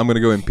going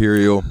to go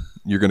Imperial.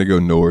 You're going to go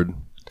Nord.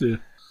 Yeah.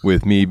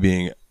 With me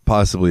being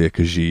possibly a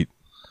Khajiit.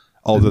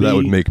 Although that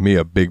would make me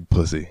a big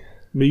pussy.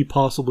 Me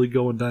possibly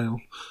going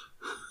down.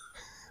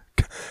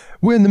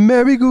 When the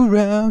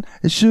merry-go-round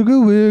and sugar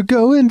we're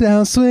going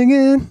down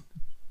swinging,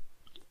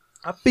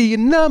 I'll be your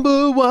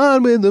number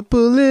one with a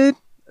bullet.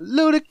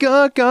 Load a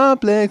gun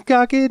complex,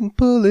 cock it and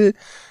pull it.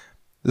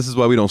 This is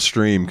why we don't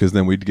stream, because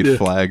then we'd get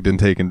flagged and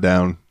taken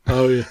down.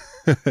 Oh, yeah.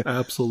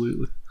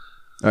 Absolutely.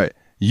 All right.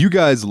 You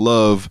guys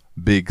love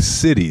big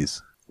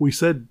cities. We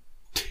said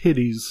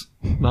titties,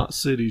 not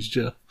cities,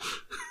 Jeff.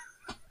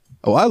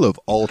 Oh, I love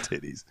all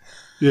titties.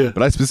 Yeah.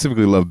 But I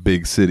specifically love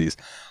big cities.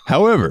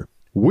 However,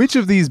 which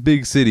of these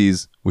big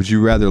cities would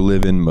you rather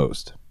live in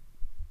most?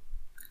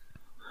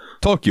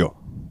 Tokyo,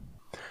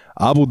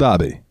 Abu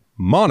Dhabi,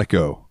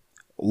 Monaco.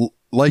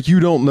 Like you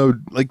don't know,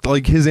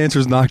 like his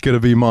answer's not going to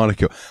be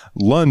Monaco.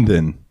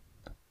 London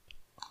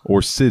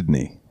or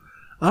Sydney.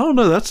 I don't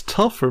know. That's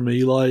tough for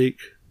me.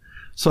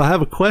 So I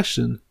have a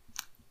question.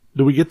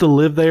 Do we get to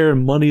live there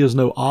and money is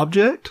no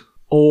object?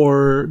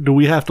 Or do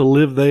we have to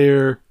live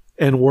there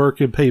and work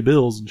and pay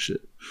bills and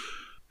shit?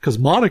 Because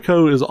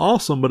Monaco is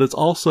awesome, but it's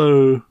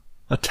also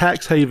a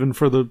tax haven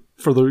for the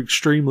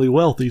extremely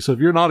wealthy. So if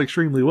you're not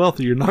extremely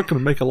wealthy, you're not going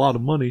to make a lot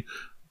of money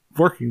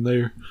working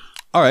there.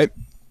 All right.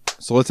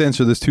 So let's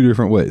answer this two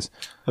different ways.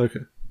 Okay.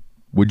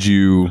 Would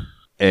you,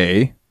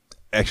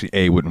 actually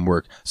A wouldn't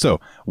work. So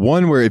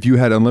one where if you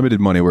had unlimited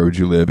money, where would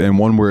you live? And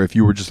one where if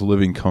you were just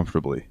living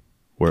comfortably,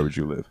 where would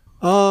you live?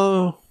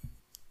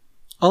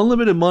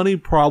 Unlimited money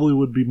probably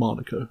would be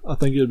Monaco. I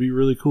think it'd be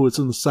really cool. It's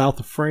in the south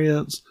of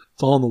France.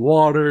 It's on the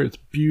water. It's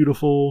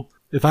beautiful.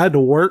 If I had to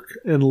work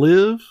and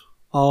live,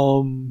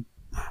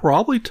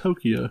 probably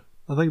Tokyo.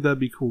 I think that'd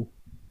be cool.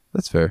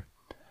 That's fair.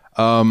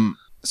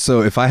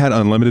 So if I had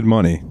unlimited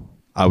money,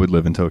 I would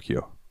live in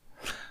Tokyo.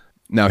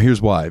 Now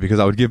here's why. Because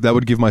that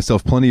would give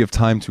myself plenty of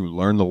time to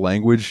learn the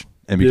language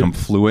and become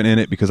fluent in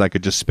it, because I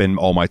could just spend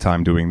all my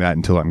time doing that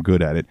until I'm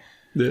good at it.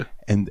 Yeah.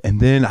 And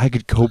then I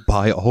could go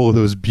buy all of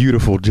those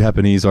beautiful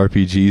Japanese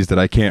RPGs that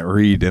I can't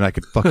read, and I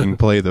could fucking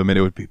play them, and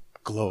it would be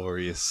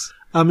glorious.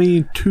 I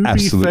mean, to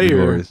Absolutely be fair,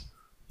 glorious.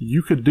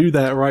 You could do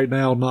that right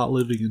now not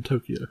living in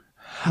Tokyo.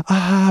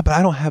 But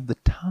I don't have the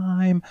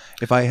time.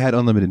 If I had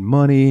unlimited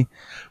money.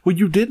 Well,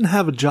 you didn't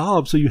have a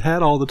job, so you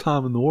had all the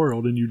time in the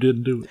world, and you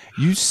didn't do it.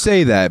 You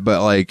say that,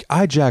 but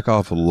I jack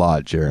off a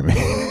lot, Jeremy.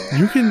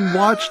 You can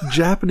watch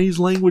Japanese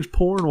language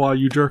porn while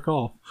you jerk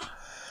off.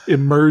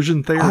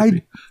 Immersion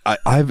therapy. I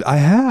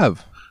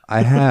have.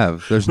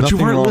 There's but nothing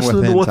you weren't wrong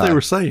listening with to what hentai. they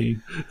were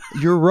saying.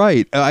 You're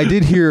right. I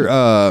did hear,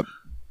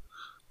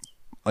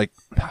 what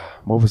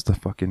was the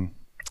fucking...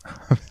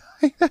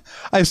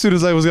 As soon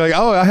as I was like,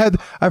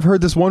 I've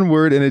heard this one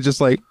word, and it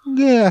just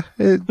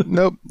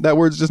nope, that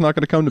word's just not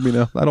going to come to me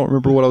now. I don't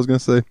remember what I was going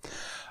to say.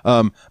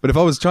 But if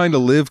I was trying to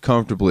live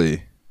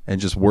comfortably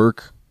and just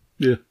work,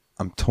 yeah,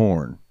 I'm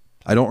torn.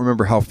 I don't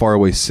remember how far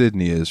away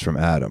Sydney is from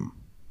Adam.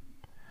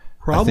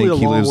 Probably a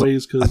long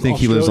ways. I think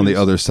he lives on the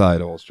other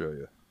side of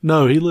Australia.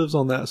 No, he lives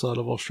on that side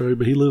of Australia,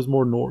 but he lives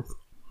more north.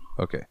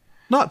 Okay.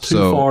 Not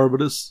too far,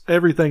 but it's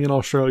everything in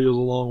Australia is a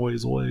long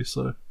ways away.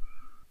 So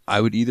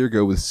I would either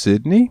go with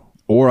Sydney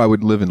or I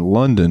would live in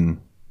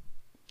London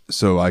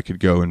so I could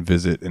go and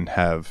visit and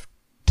have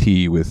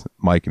tea with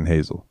Mike and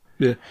Hazel.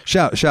 Yeah.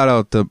 Shout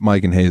out to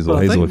Mike and Hazel.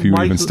 Hazel, if you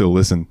even still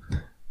listen.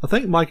 I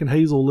think Mike and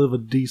Hazel live a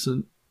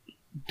decent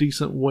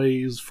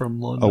ways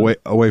from London.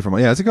 Away from,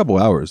 it's a couple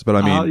hours, but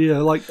I mean, yeah,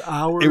 like an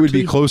hour. It would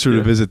be closer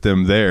to visit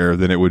them there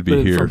than it would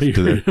be here.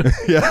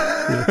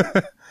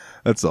 Yeah.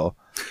 That's all.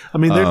 I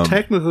mean, they're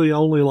technically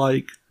only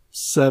like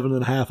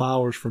 7.5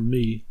 hours from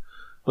me,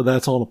 but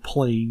that's on a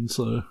plane,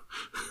 so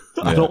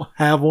I don't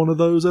have one of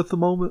those at the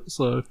moment,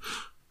 so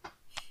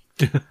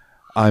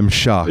I'm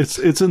shocked.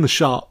 It's in the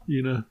shop,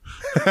 you know.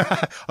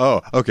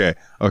 Oh, okay.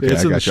 Okay,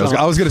 I got you.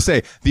 I was going to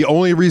say, the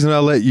only reason I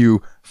let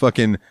you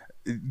fucking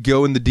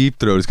go in the deep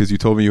throat is because you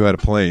told me you had a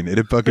plane.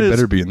 It fucking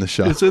better be in the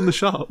shop. It's in the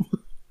shop.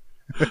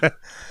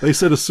 They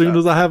said as soon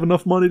as I have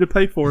enough money to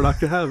pay for it, I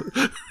can have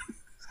it.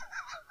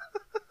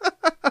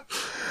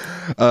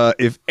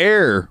 If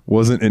air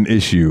wasn't an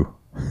issue...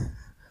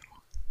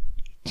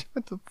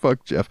 What the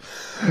fuck, Jeff?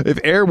 If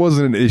air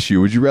wasn't an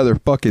issue, would you rather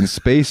fuck in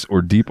space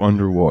or deep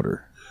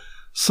underwater?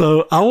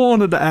 So I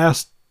wanted to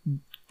ask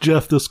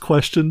Jeff this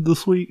question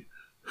this week.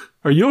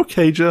 Are you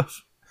okay,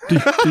 Jeff?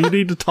 Do you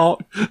need to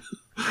talk?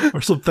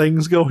 Are some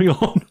things going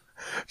on?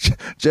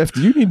 Jeff,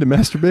 do you need to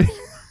masturbate?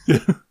 Yeah.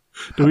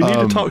 Do we need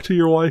to talk to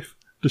your wife?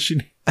 Does she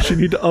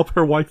need to up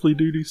her wifely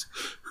duties?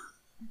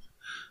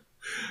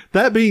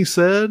 That being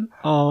said,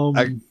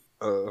 I'm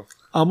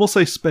gonna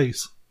say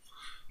space.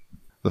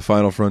 The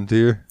final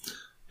frontier?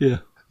 Yeah.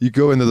 You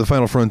go into the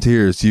final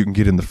frontier so you can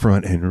get in the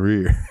front and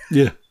rear.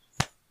 Yeah.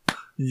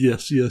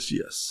 Yes. Yeah.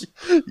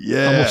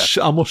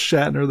 I'm gonna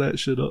Shatner that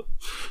shit up.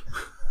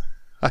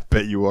 I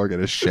bet you are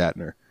gonna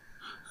Shatner.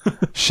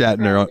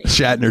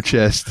 Shatner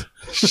chest.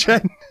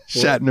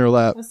 Shatner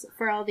lap.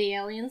 For all the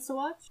aliens to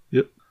watch?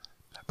 Yep.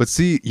 But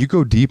see, you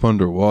go deep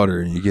underwater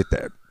and you get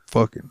that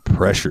fucking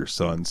pressure,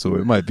 son. So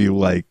it might be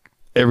like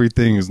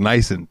everything is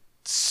nice and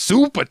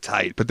super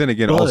tight. But then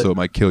again, also it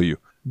might kill you.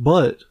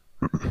 But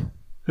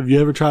have you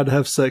ever tried to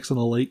have sex in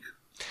a lake?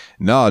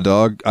 Nah,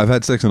 dog. I've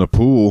had sex in a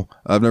pool.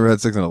 I've never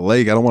had sex in a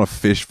lake. I don't want a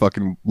fish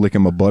fucking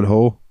licking my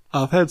butthole.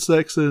 I've had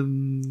sex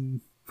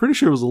in... Pretty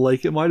sure it was a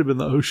lake. It might have been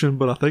the ocean,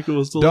 but I think it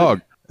was the dog.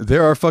 lake.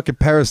 There are fucking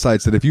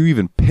parasites that if you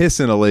even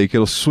piss in a lake,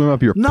 it'll swim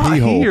up your pee hole. Not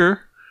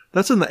here.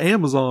 That's in the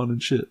Amazon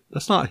and shit.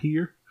 That's not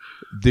here.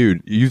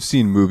 Dude, you've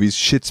seen movies.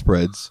 Shit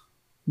spreads.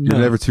 You're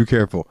never too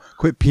careful.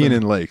 Quit peeing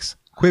in lakes.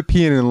 Quit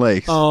peeing in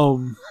lakes.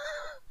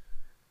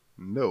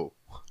 No.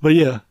 But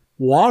yeah,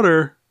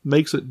 water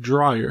makes it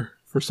drier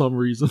for some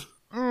reason.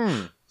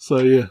 So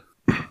yeah.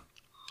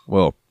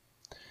 Well,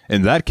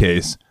 in that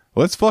case,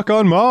 let's fuck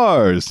on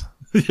Mars.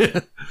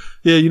 Yeah.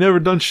 Yeah, you never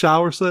done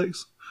shower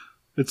sex?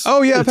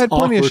 I've had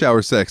plenty of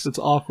shower sex. It's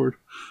awkward.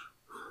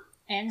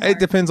 And it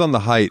depends on the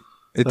height.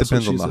 It That's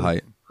depends what on she the said.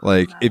 height.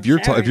 Like if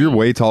you're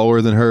way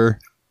taller than her,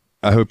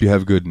 I hope you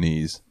have good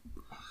knees.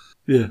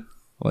 Yeah.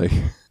 Like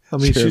I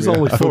mean, she's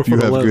only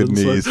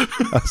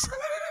 4'11".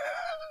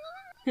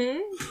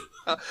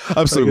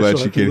 I'm so glad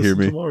she can't hear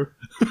me.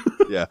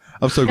 Yeah,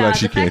 I'm so glad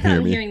she can't hear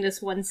I'm me. hearing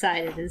this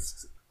one-sided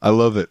is... I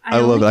love it. I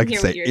love it. I can hear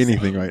say what you're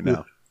anything saying. right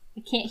now.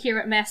 I can't hear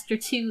what Master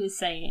 2 is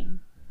saying.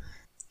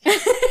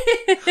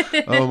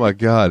 Oh my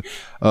god.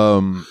 How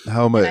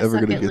am I ever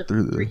going to get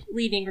through this?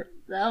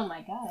 Oh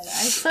my god. I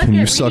suck Can at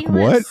you suck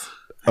reading what? lips.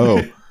 Oh.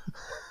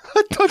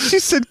 I thought she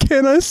said,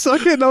 "Can I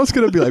suck it?" And I was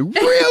going to be like,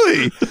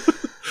 "Really?"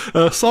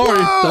 Sorry.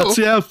 Whoa! That's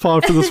the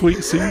Yabspod for this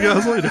week. See you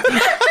guys later.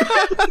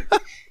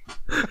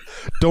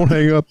 Don't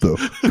hang up though.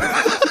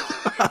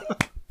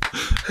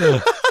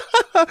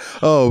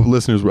 Oh,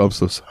 listeners, I'm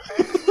so sorry.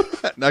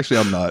 Actually,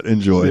 I'm not.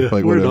 Enjoy. Yeah,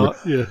 like we're whatever. not.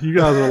 Yeah, you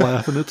guys are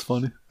laughing. It's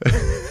funny.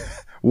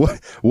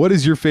 What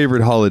is your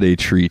favorite holiday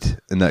treat?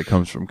 And that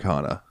comes from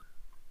Kana.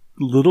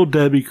 Little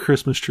Debbie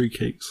Christmas tree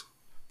cakes.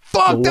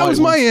 Fuck, that was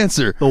my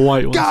answer. The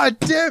white ones. God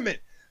damn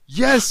it.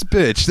 Yes,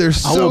 bitch. They're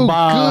I will so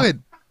buy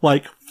good.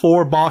 like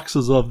 4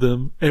 boxes of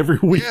them every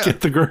week at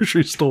the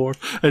grocery store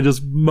and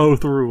just mow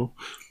through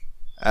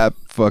them.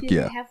 Fuck Do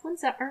yeah. they have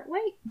ones that aren't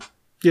white?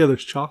 Yeah,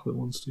 there's chocolate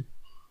ones too.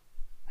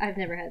 I've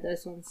never had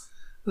those ones.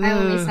 I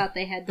always thought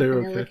they had the they're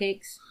vanilla okay.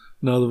 cakes.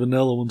 No, the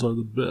vanilla ones are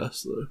the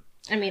best though.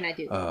 I mean, I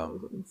do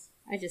love those ones.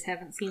 I just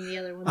haven't seen the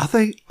other ones. I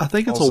think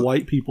it's Also- a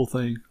white people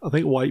thing. I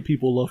think white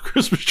people love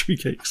Christmas tree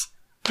cakes.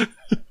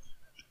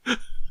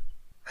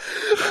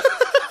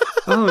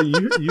 Oh,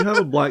 you have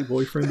a black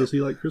boyfriend. Does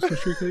he like Christmas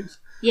tree cakes?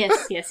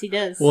 Yes, he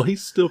does. Well,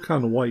 he's still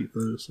kind of white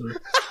though, so.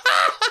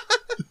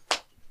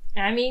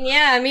 I mean,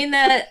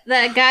 that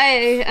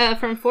guy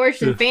from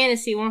Fortune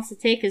Fantasy wants to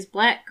take his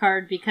black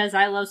card because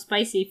I love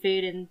spicy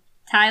food and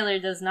Tyler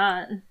does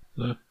not.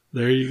 So,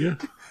 there you go.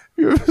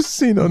 You ever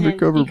seen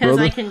Undercover and because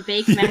Brother? I can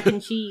bake mac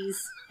and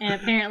cheese, and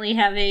apparently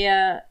have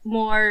a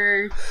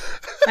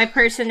my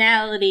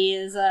personality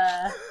is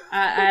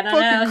I don't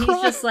know.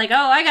 He's just like, oh,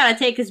 I gotta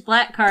take his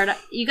black card.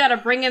 You gotta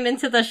bring him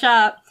into the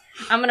shop.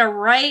 I'm gonna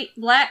write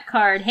black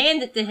card,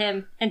 hand it to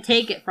him, and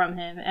take it from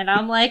him. And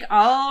I'm like,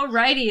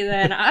 alrighty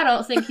then. I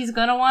don't think he's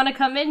gonna want to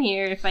come in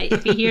here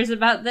if he hears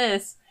about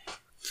this.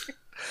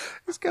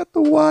 He's got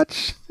the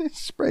watch. He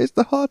sprays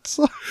the hot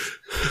sauce.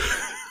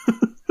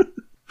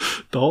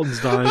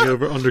 Dalton's dying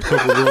over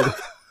Undercover Brother.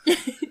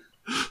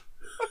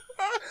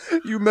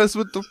 You mess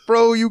with the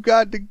fro, you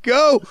got to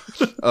go.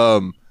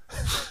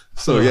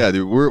 So yeah,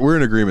 dude, we're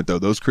in agreement though.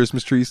 Those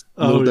Christmas trees,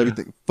 little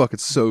everything, fucking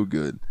so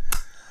good,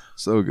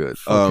 so good.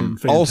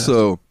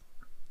 Also,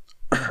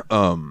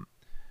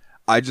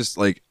 I just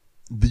like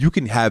you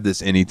can have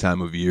this any time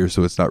of year,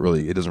 so it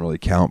doesn't really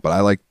count. But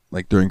I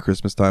like during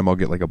Christmas time, I'll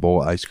get like a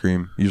bowl of ice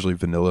cream, usually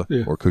vanilla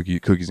or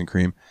cookies and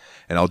cream,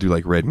 and I'll do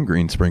like red and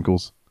green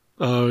sprinkles.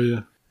 Oh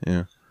yeah,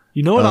 yeah.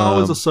 You know what I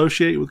always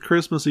associate with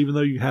Christmas, even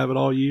though you have it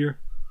all year,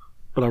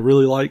 but I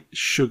really like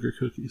sugar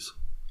cookies.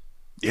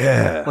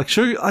 Yeah. Like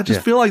sugar, I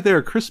just feel like they're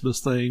a Christmas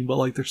thing, but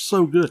like they're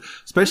so good,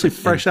 especially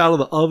fresh out of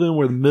the oven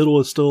where the middle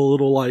is still a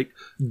little like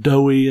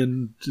doughy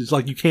and it's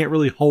like you can't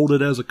really hold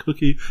it as a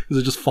cookie because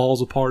it just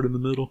falls apart in the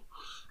middle.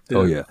 Yeah.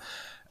 Oh yeah.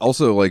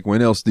 Also, like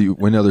when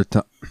other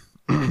time,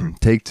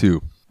 take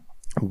two.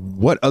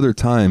 What other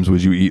times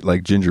would you eat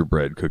like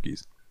gingerbread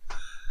cookies?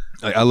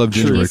 I love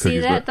gingerbread cookies. Did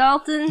you see that,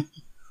 Dalton?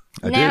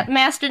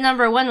 Master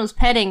number 1 was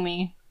petting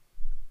me.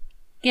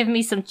 Giving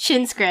me some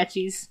chin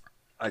scratchies.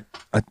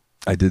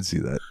 I did see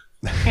that.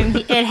 And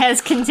it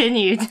has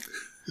continued.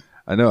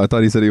 I know. I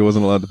thought he said he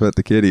wasn't allowed to pet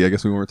the kitty. I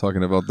guess we weren't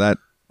talking about that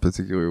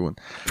particular one.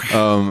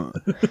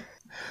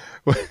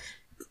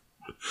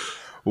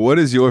 What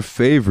is your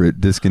favorite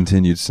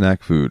discontinued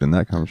snack food? And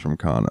that comes from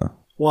Kana.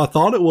 Well, I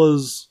thought it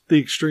was the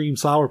Extreme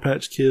Sour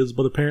Patch Kids,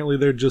 but apparently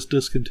they're just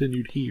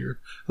discontinued here.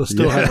 I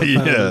still haven't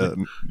found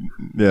any.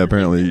 Yeah,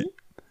 apparently.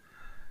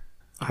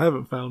 I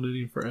haven't found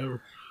any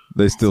forever.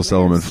 They still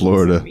sell them in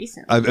Florida.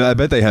 I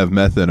bet they have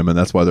meth in them, and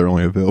that's why they're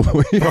only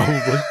available here.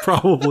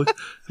 Probably.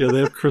 Yeah, they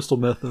have crystal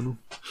meth in them.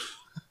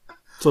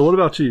 So what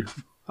about you?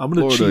 I'm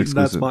going to cheat, and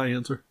that's my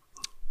answer.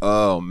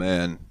 Oh,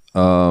 man.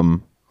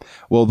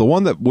 Well, the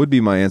one that would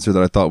be my answer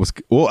that I thought was...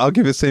 Well, I'll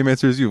give you the same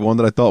answer as you. One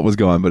that I thought was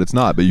gone, but it's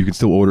not. But you can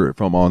still order it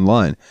from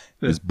online.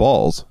 Is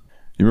Balls.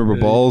 You remember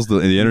Balls,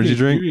 the energy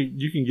drink?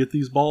 You can get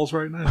these balls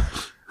right now.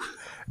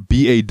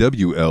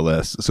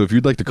 BAWLS. So if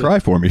you'd like to cry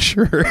for me,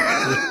 sure.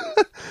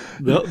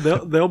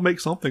 They'll make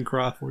something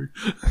cry for you.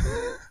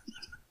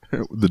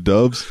 The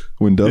doves,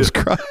 when doves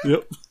cry.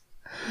 Yep.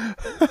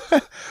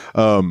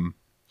 But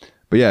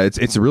yeah,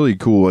 it's really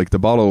cool. Like the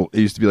bottle, it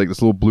used to be like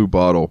this little blue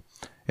bottle,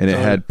 and it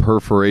had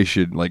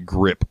perforation like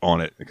grip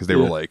on it because they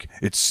were like,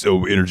 it's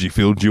so energy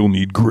filled, you'll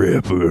need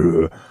grip.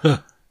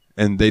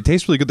 And they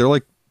taste really good.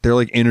 They're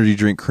like energy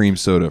drink cream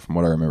soda from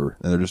what I remember,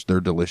 and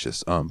they're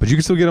delicious. But you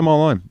can still get them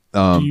online.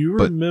 Do you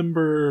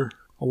remember?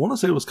 I want to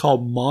say it was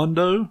called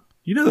Mondo.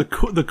 You know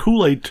the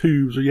Kool-Aid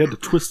tubes where you had to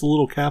twist the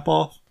little cap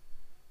off?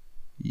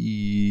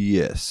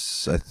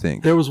 Yes, I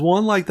think. There was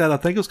one like that. I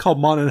think it was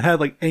called Mondo. It had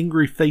like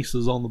angry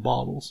faces on the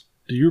bottles.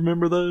 Do you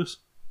remember those?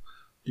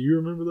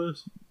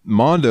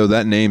 Mondo,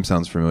 that name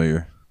sounds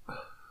familiar.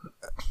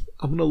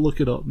 I'm going to look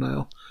it up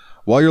now.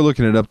 While you're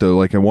looking it up, though,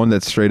 like a one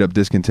that's straight up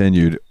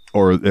discontinued,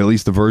 or at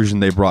least the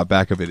version they brought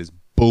back of it is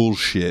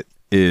bullshit,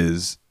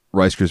 is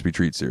Rice Krispie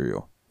Treat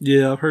cereal.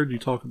 Yeah, I've heard you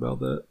talk about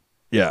that.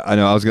 Yeah, I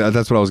know.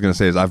 That's what I was going to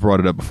say is I've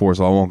brought it up before,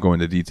 so I won't go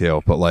into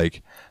detail. But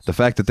like the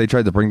fact that they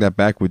tried to bring that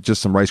back with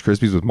just some Rice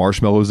Krispies with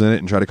marshmallows in it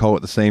and try to call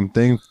it the same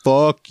thing,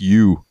 fuck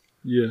you.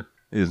 Yeah,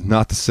 it is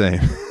not the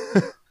same.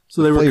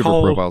 So they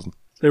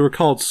were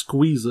called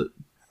Squeeze It.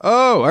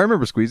 Oh, I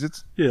remember Squeeze It.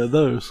 Yeah,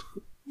 those.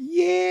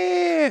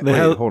 Yeah.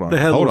 Hold on. They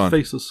had little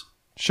faces.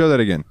 Show that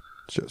again.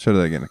 Show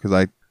that again,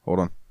 because hold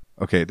on.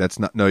 Okay, that's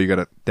not. No, you got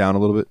it down a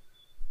little bit.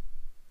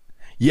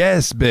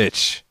 Yes,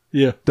 bitch.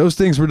 Yeah, those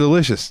things were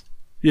delicious.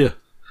 Yeah.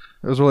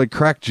 Those were like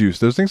crack juice.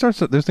 Those things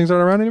aren't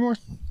around anymore?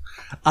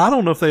 I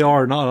don't know if they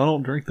are or not. I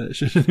don't drink that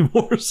shit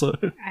anymore. So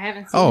I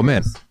haven't seen those.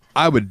 Man.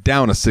 I would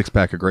down a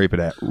 6-pack of Grape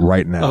It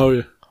right now. Oh,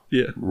 yeah.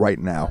 Yeah. Right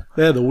now.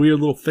 They had the weird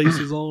little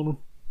faces on them.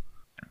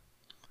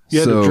 You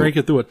had to drink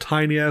it through a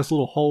tiny ass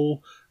little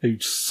hole. And you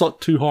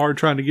sucked too hard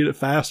trying to get it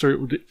faster. It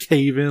would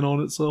cave in on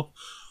itself.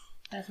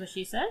 That's what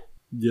she said?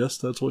 Yes,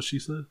 that's what she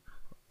said.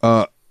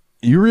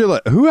 You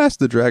realize who asked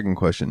the dragon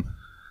question?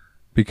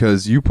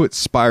 Because you put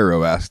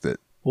Spyro asked it.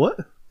 What?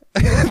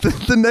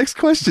 The next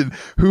question,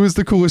 who is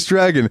the coolest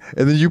dragon?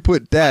 And then you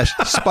put dash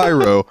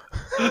Spyro.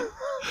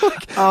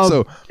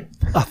 So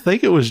I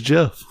think it was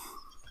Jeff.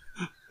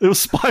 It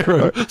was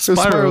Spyro.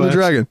 Spyro the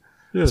dragon.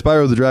 Yeah.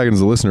 Spyro the dragon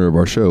is a listener of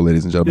our show,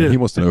 ladies and gentlemen. Yeah. He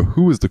wants to know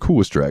who is the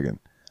coolest dragon.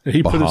 And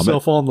he put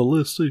himself on the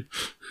list too.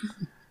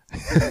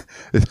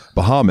 It's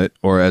Bahamut,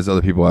 or as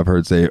other people I've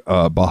heard say,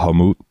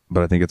 Bahamut,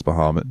 but I think it's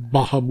Bahamut.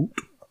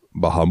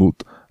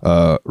 Bahamut.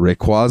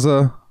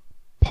 Rayquaza,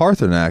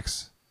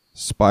 Parthenax,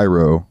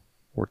 Spyro,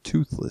 or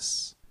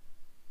Toothless.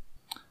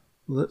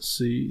 Let's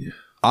see.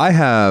 I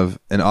have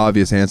an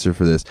obvious answer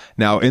for this.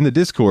 Now, in the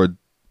Discord,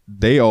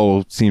 they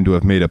all seem to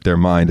have made up their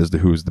mind as to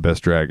who's the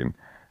best dragon.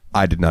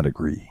 I did not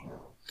agree.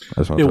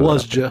 It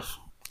was Jeff.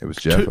 It was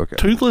Jeff? Okay.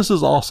 Toothless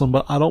is awesome,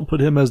 but I don't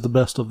put him as the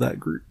best of that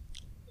group.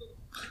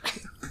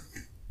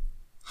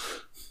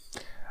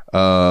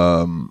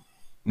 No.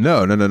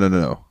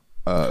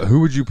 Who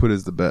would you put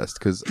as the best?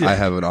 Because I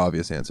have an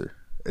obvious answer.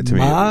 To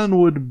Mine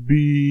would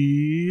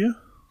be,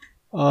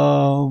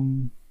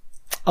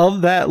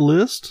 of that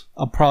list,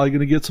 I'm probably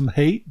going to get some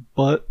hate,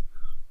 but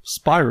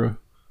Spyro.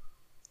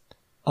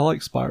 I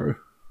like Spyro.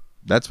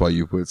 That's why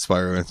you put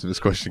Spyro into this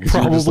question.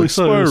 Probably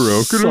so.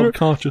 Spyro.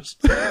 Subconscious.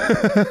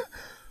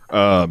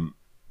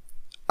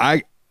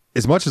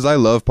 As much as I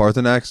love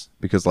Parthenax,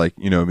 because like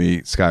you know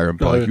me, Skyrim,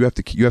 but like, you have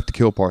to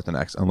kill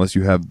Parthenax unless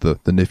you have the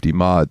nifty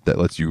mod that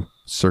lets you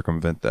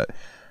circumvent that.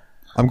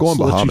 I'm going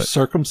Bahamut. Let you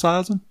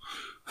circumcise him?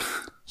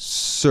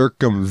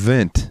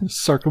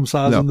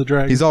 Circumcising the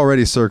dragon. He's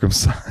already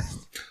circumcised.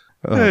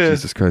 Oh, hey,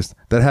 Jesus Christ.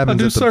 That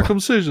happens. I do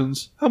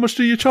circumcisions. How much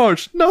do you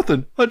charge?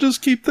 Nothing. I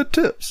just keep the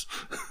tips.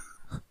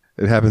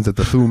 It happens at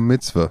the Thum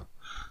Mitzvah.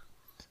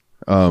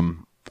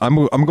 I'm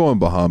going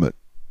Bahamut.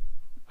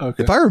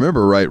 Okay. If I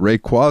remember right,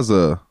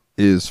 Rayquaza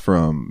is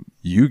from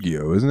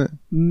Yu-Gi-Oh, isn't it?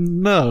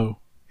 No.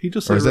 He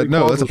just said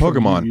that's a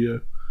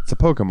Pokemon. It's a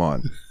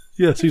Pokemon.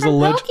 Yes, he's a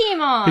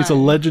Pokemon. He's a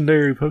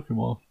legendary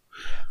Pokemon.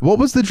 What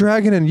was the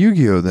dragon in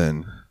Yu-Gi-Oh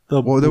then?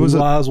 The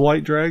blue-eyes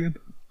white dragon?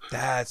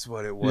 That's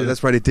what it was. Yeah.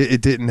 That's right.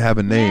 It didn't have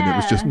a name. Yeah, it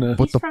was just what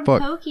he's the from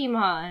fuck.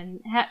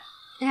 Pokemon.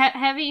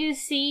 Have you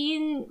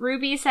seen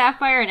Ruby,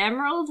 Sapphire, and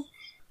Emerald?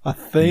 I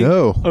think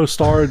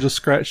Ostara just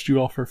scratched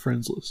you off her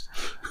friends list.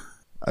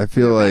 I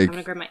feel like I'm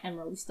gonna grab my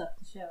Emerald stuff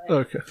to show it.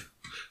 Okay,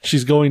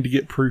 she's going to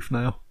get proof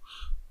now.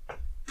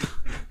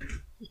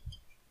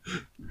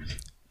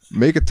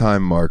 Make a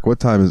time mark. What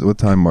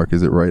time mark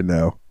is it right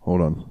now? Hold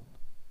on.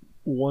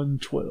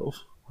 1:12.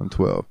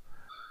 1:12.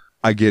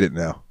 I get it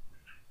now.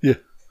 Yeah.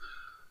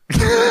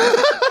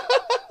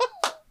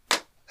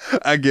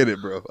 I get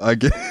it, bro. I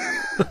get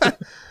it.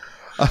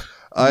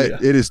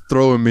 It is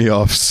throwing me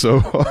off so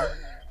hard.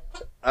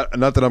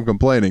 Not that I'm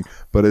complaining,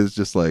 but it's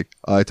just like,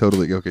 I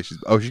totally, okay, she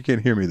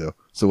can't hear me though.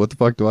 So what the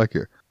fuck do I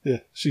care?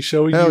 Yeah, she's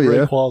showing you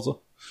Rayquaza.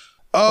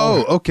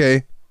 Oh,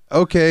 okay.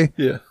 Okay.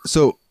 Yeah.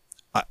 So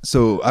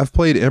I've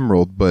played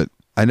Emerald, but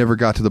I never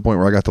got to the point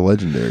where I got the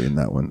legendary in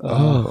that one.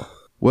 Oh.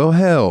 Well,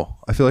 hell.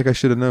 I feel like I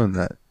should have known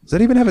that. Does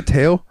that even have a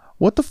tail?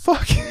 What the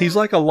fuck? He's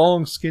like a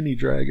long, skinny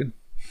dragon.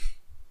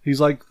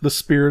 He's like the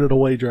Spirited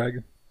Away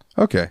dragon.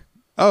 Okay.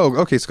 Oh,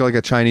 okay. It's like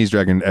a Chinese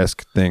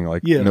dragon-esque thing,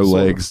 like no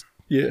legs.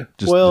 Yeah.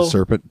 Just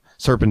the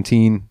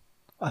serpentine.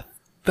 I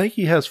think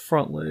he has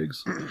front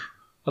legs.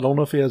 I don't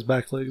know if he has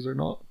back legs or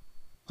not.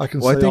 I can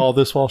say all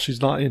this while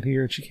she's not in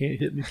here and she can't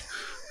hit me.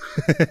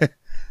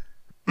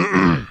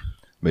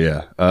 But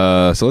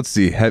yeah. So let's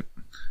see.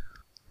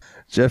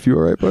 Jeff, you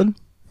all right, bud?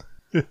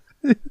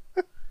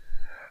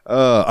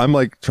 I'm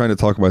like trying to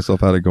talk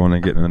myself out of going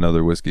and getting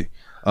another whiskey.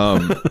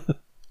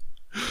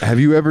 Have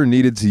you ever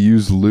needed to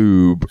use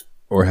lube,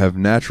 or have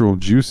natural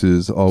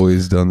juices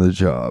always done the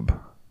job?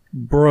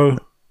 Bro,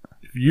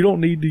 if you don't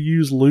need to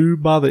use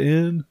lube by the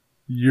end,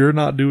 you're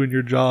not doing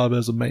your job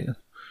as a man.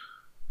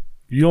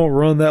 If you don't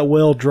run that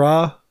well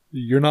dry,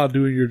 you're not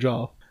doing your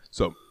job.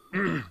 So,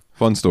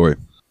 fun story.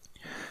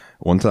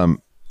 One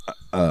time,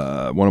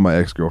 one of my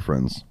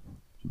ex-girlfriends,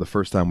 the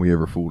first time we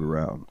ever fooled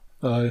around,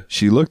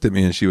 she looked at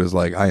me and she was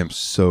like, I am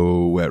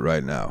so wet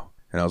right now.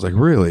 And I was like,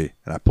 really?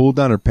 And I pulled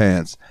down her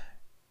pants,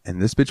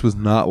 and this bitch was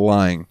not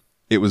lying.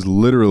 It was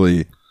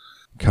literally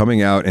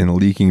coming out and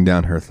leaking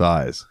down her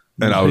thighs.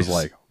 And I was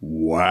like,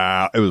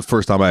 wow. It was the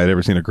first time I had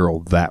ever seen a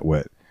girl that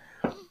wet.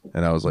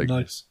 And I was like,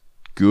 nice.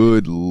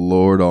 Good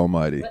Lord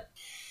Almighty.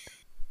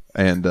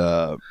 And,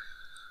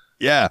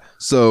 yeah.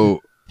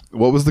 So,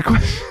 what was the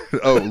question?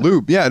 Oh,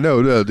 lube. Yeah,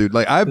 no, dude.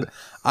 Like,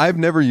 I've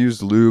never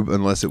used lube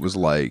unless it was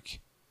like,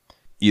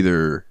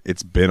 either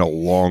it's been a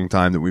long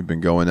time that we've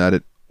been going at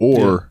it,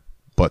 or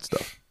butt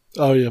stuff.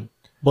 Oh, yeah.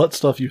 Butt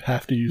stuff, you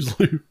have to use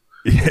lube.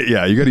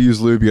 Yeah, you got to use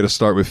lube. You got to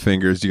start with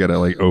fingers. You got to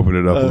like open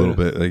it up a little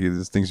bit. Like,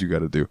 there's things you got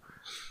to do.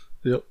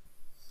 Yep.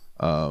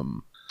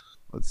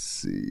 Let's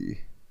see.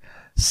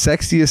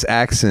 Sexiest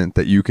accent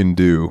that you can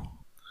do,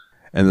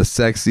 and the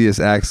sexiest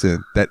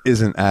accent that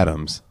isn't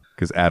Adam's,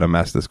 because Adam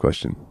asked this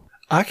question.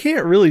 I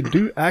can't really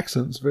do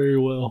accents very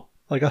well.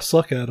 Like, I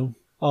suck at them.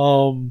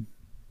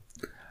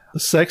 The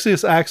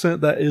sexiest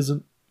accent that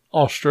isn't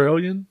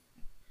Australian.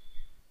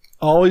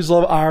 I always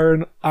love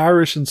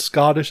Irish and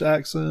Scottish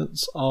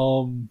accents.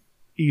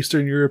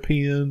 Eastern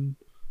European,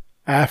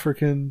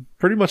 African,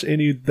 pretty much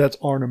any that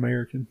aren't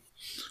American.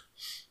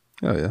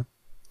 Oh yeah.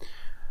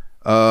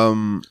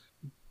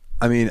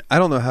 I mean, I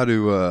don't know how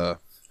to.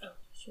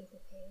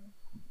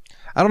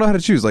 I don't know how to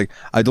choose. Like,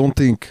 I don't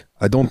think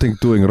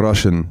doing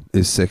Russian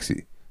is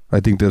sexy. I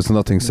think there's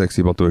nothing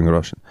sexy about doing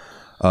Russian.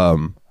 I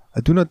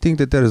do not think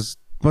that there is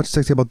much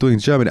sexy about doing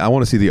German. I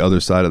want to see the other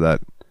side of that.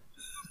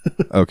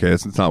 Okay,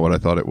 it's not what I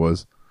thought it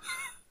was.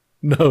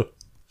 No,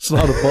 it's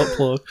not a butt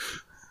plug.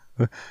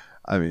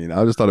 I mean,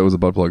 I just thought it was a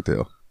butt plug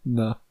tail.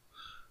 No.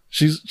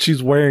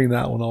 She's wearing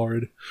that one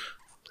already.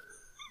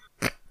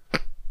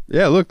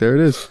 Yeah, look, there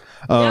it is.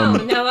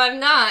 No, I'm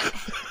not.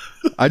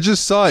 I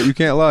just saw it. You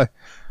can't lie.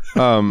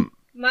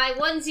 My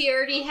onesie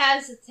already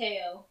has a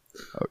tail.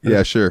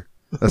 Yeah, sure.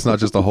 That's not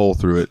just a hole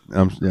through it.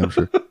 I'm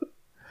sure.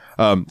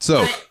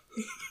 So I'd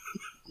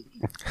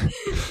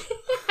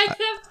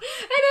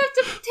have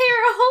to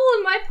tear a hole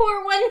in my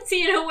poor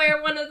onesie to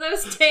wear one of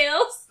those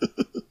tails.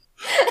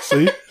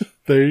 See?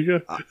 There you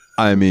go.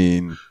 I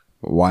mean,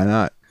 why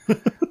not?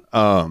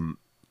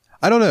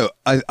 I don't know.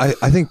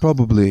 I think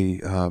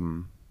probably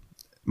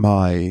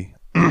my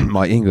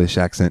my English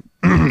accent,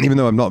 even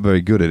though I'm not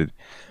very good at it,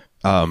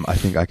 I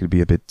think I could be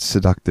a bit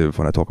seductive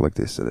when I talk like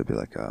this. So they'd be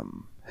like,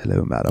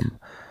 "Hello, madam.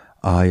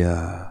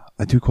 I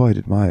do quite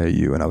admire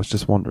you, and I was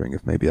just wondering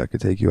if maybe I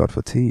could take you out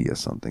for tea or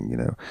something. You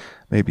know,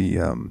 maybe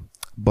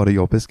butter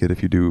your biscuit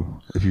if you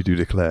do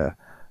declare."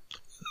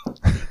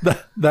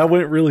 That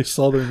went really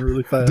southern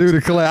really fast. Do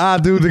declare. I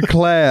do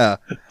declare.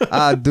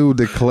 I do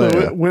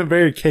declare. It went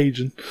very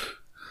Cajun.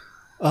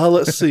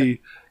 Let's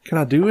see. Can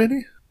I do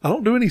any? I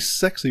don't do any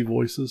sexy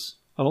voices.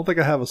 I don't think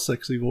I have a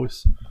sexy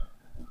voice.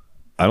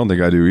 I don't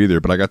think I do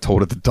either, but I got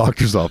told at the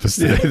doctor's office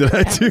today that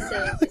I do.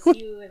 Episode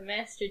you and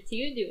Master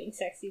 2 doing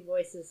sexy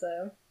voices,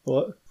 though.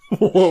 What?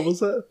 What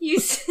was that?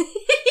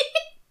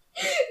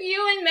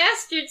 You and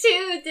Master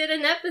 2 did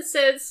an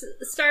episode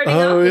starting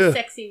off with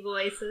sexy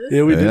voices.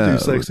 Yeah, we did do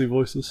sexy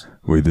voices.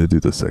 We did do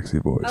the sexy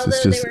voice. Although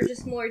they were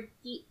just more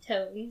deep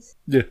tones.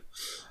 Yeah.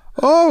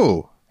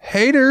 Oh,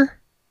 hater.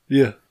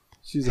 Yeah.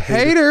 She's a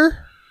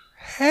hater.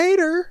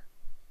 Hater.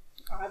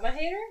 I'm a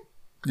hater?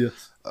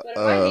 Yes. What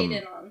am I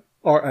hating on?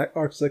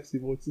 Our sexy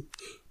voices.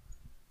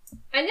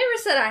 I never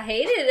said I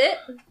hated it.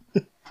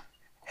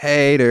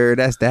 Hater.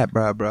 That's that,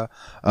 bruh.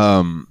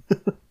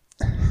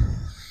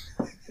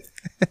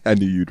 I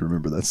knew you'd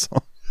remember that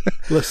song.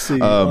 Let's see.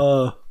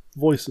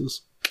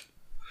 Voices.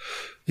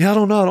 Yeah, I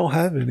don't know. I don't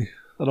have any.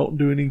 I don't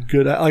do any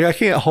good. I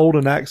can't hold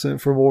an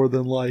accent for more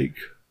than like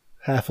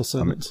half a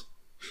sentence.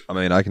 I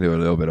mean, I can do a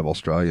little bit of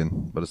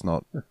Australian, but it's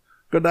not.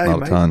 Good day, not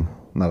mate. A ton.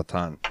 Not a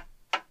ton.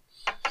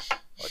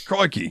 Like,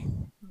 crikey.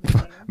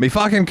 Me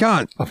fucking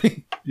cunt. I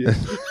mean, yeah.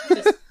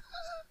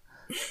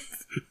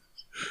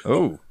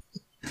 Oh.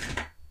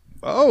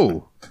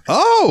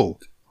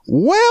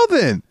 Well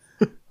then.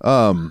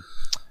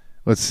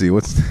 Let's see. I'm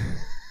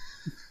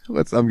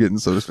getting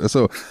so distressed.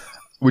 So,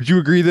 would you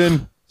agree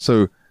then?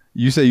 So,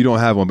 you say you don't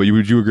have one, but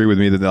would you agree with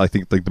me that I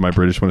think like my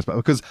British one is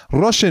because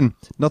Russian,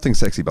 nothing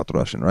sexy about the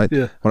Russian, right?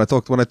 Yeah. When I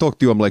talk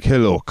to you, I'm like,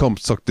 hello, come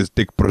suck this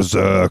dick,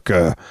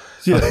 berserker.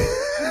 Yeah.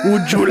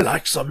 Would you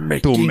like some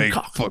making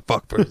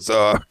fuck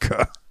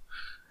berserker?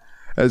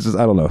 It's just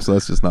I don't know. So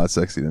that's just not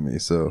sexy to me.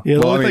 So yeah,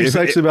 the only thing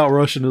sexy about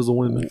Russian is the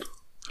women.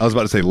 I was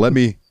about to say, let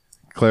me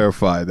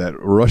clarify that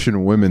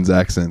Russian women's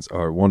accents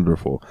are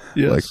wonderful.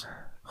 Yes. Like,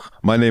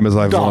 my name is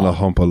Ivana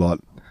Humpalot.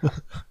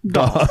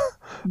 Da.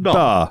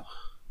 Da.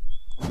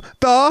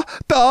 Da.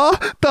 Da.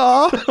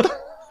 Da.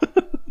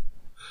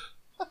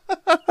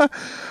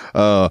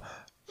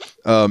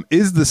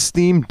 Is the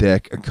Steam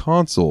Deck a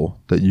console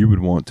that you would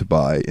want to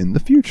buy in the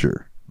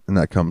future? And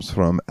that comes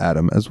from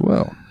Adam as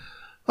well.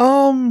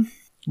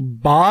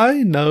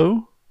 Buy?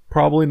 No,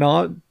 probably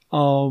not.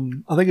 I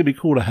think it'd be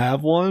cool to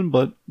have one,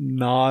 but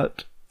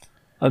not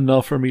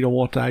enough for me to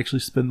want to actually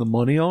spend the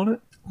money on it.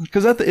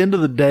 Because at the end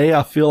of the day,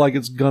 I feel like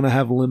it's going to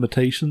have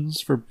limitations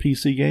for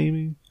PC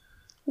gaming.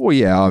 Well,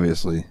 yeah,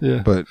 obviously.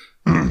 Yeah. But,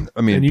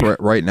 I mean,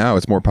 right now,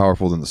 it's more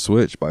powerful than the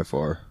Switch by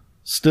far.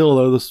 Still,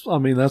 though,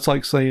 that's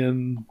like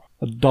saying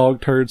a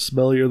dog turd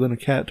smellier than a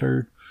cat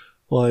turd.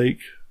 Like,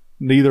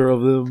 neither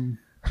of them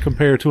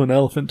compare to an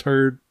elephant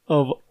turd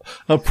of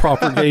a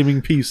proper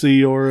gaming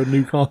PC or a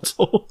new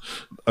console.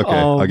 Okay,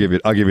 I'll give you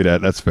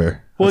that. That's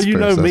fair. Well, you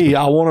know me,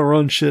 I want to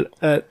run shit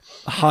at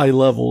high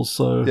levels,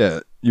 so yeah,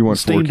 you want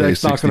Steam 4K Deck's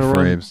 60 not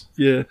frames.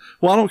 Yeah,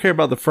 well, I don't care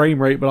about the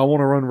frame rate, but I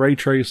want to run ray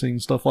tracing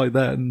stuff like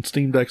that, and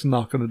Steam Deck's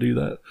not going to do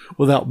that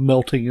without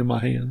melting in my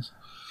hands.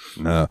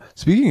 No.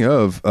 Speaking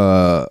of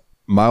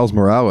Miles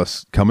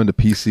Morales coming to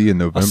PC in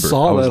November, I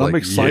saw that. I'm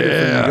excited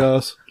for you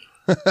guys.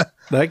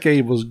 That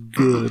game was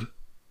good.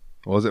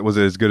 Was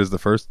it as good as the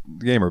first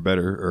game or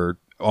better or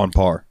on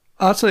par?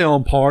 I'd say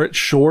on par. It's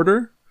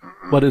shorter,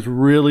 but it's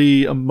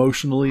really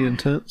emotionally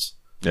intense.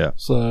 Yeah.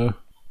 So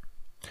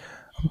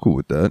I'm cool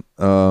with that.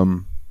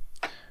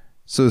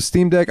 So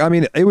Steam Deck, I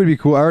mean, it would be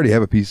cool. I already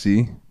have a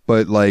PC,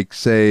 but like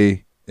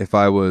say if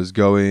I was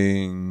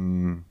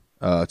going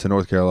to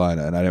North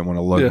Carolina and I didn't want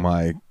to lug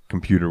my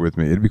computer with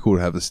me, it'd be cool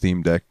to have the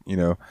Steam Deck,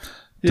 to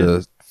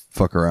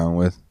fuck around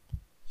with.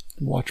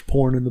 Watch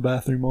porn in the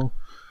bathroom all.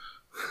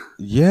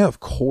 Yeah, of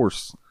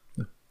course.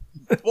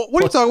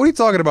 What are you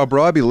talking about,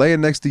 bro? I'd be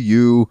laying next to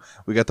you.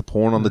 We got the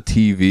porn on the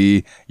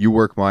TV. You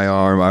work my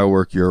arm. I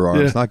work your arm.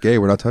 Yeah. It's not gay.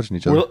 We're not touching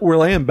each other. We're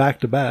laying back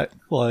to back.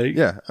 Like,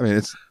 yeah, I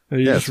mean,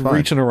 you're just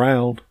reaching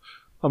around.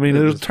 I mean,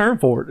 there's a term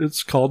for it.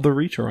 It's called the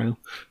reach around.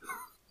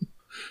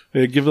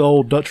 Yeah, give the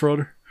old Dutch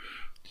rudder.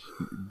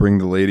 Bring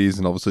the ladies,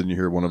 and all of a sudden you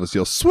hear one of us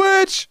yell,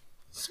 "Switch!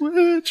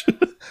 Switch!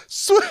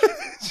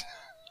 Switch!"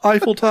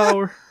 Eiffel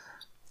Tower.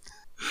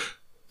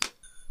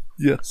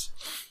 Yes.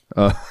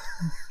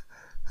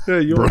 Yeah,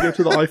 you want to go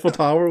to the Eiffel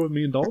Tower with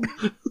me and Dalton?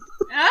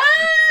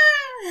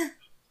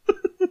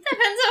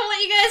 Depends on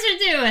what you guys are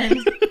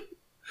doing.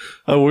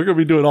 Oh, we're going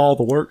to be doing all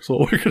the work, so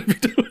we're going to be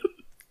doing.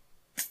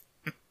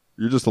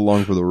 You're just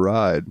along for the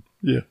ride.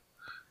 Yeah.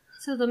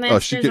 So the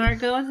masters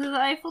aren't going to the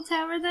Eiffel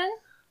Tower then?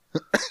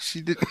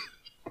 She did.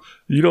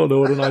 You don't know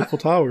what an Eiffel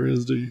Tower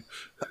is, do you?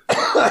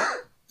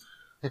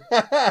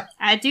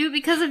 I do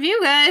because of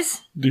you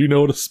guys. Do you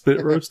know what a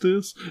spit roast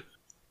is?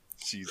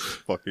 Jesus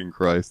fucking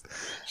Christ.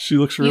 She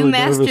looks really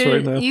nervous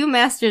right now. You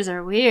masters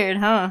are weird,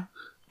 huh?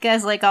 You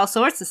guys like all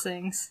sorts of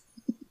things.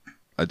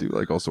 I do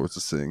like all sorts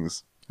of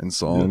things and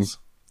songs.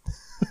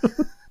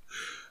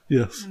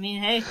 Yes. I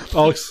mean, hey,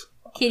 Alex,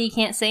 Kitty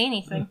can't say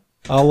anything.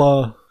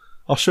 I'll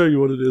show you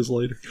what it is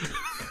later.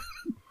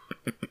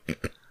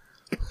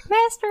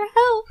 Master,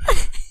 help!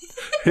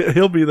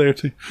 He'll be there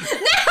too.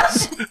 No!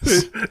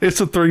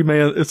 It's a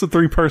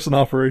 3-person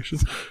operation.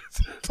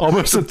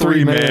 Almost a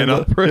 3-man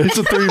operation. It's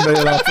a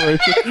 3-man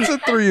operation. It's a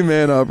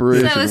 3-man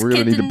operation. So we're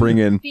gonna need to bring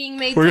in.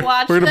 We're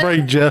gonna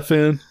bring Jeff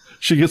in.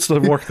 She gets to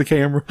work the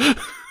camera.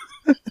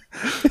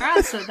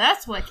 Oh, so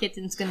that's what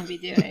Kitten's gonna be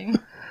doing.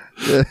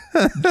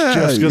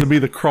 Jeff's gonna be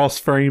the cross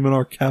frame in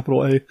our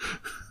capital A.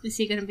 Is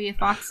he gonna be a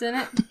fox in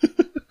it?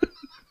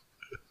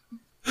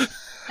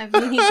 I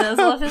mean, he does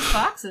love his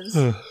foxes.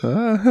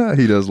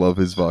 He does love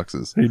his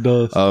foxes. He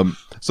does.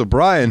 So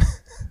Brian,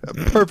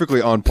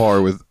 perfectly on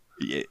par with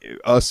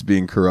us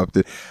being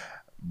corrupted.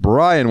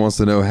 Brian wants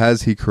to know,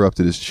 has he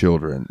corrupted his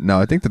children?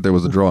 Now, I think that there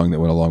was a drawing that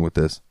went along with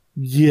this.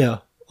 Yeah.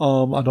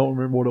 I don't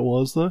remember what it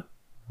was, though.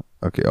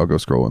 Okay, I'll go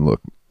scroll and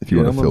look if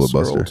you want to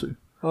filibuster.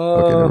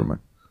 Okay, never mind.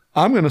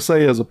 I'm going to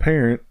say as a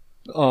parent,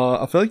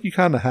 I feel like you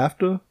kind of have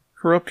to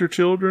corrupt your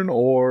children,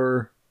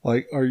 or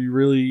like, are you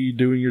really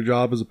doing your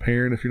job as a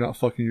parent if you're not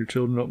fucking your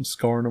children up and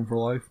scarring them for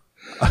life?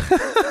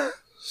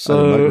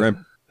 So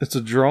it's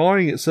a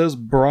drawing. It says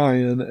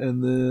Brian,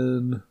 and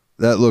then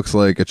that looks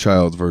like a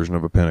child's version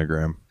of a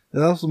pentagram.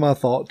 That was my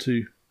thought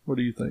too. What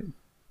do you think?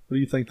 What do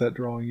you think that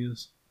drawing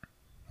is?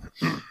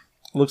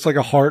 Looks like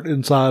a heart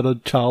inside a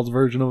child's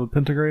version of a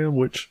pentagram,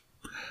 which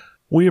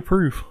we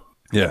approve.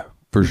 Yeah,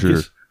 for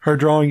sure. Her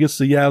drawing gets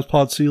the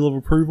Yabspod seal of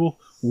approval.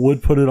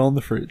 Would put it on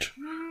the fridge.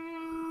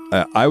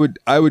 I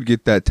would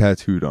get that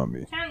tattooed on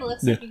me. Kind of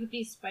looks like it could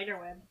be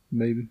spiderweb.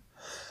 Maybe.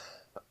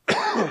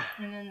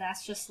 And then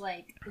that's just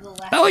like the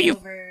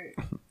leftover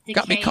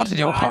got me caught in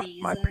your heart,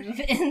 of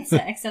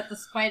insects that the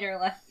spider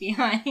left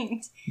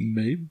behind.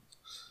 Maybe.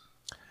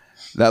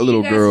 That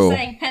little girl. You guys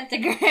are saying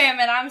pentagram,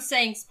 and I'm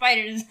saying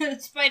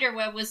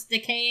spiderweb was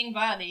decaying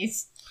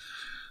bodies.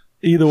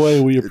 Either way,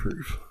 we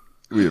approve.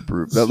 We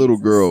approve. That little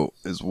girl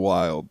is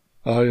wild.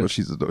 Oh yeah, well,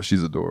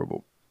 she's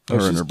adorable.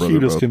 Her and her brother,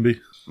 cute as can be.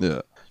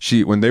 Yeah.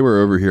 When they were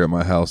over here at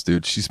my house,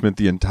 dude, she spent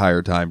the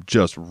entire time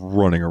just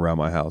running around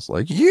my house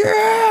like,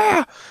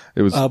 yeah!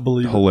 It was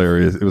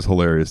hilarious. It was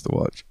hilarious to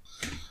watch.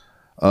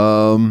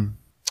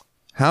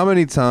 How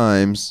many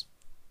times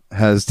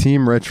has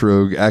Team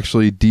Retro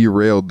actually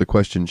derailed the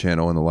question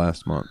channel in the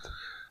last month?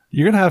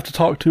 You're going to have to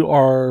talk to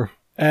our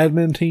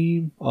admin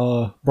team,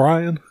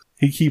 Brian.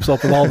 He keeps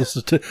up with all the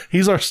statistics.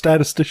 He's our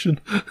statistician.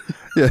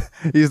 Yeah,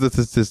 he's the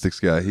statistics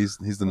guy. He's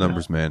the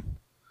numbers man.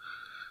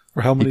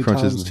 Or how many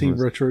times Team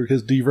Retro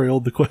has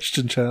derailed the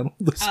question channel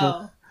this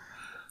month.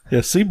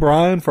 Yeah, see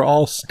Brian for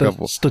all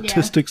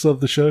statistics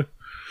of the show.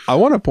 I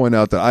want to point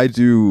out that I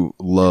do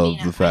love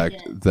the fact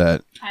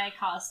that I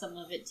caused some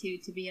of it too,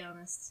 to be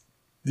honest.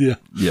 Yeah.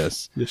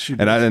 Yes. Yes, you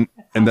and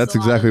that's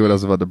exactly what I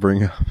was about to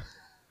bring up.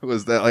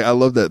 Was that like I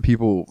love that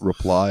people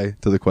reply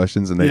to the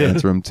questions and they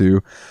answer them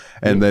too,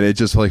 and then it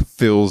just like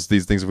fills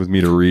these things with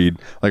me to read.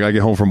 Like I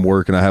get home from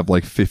work and I have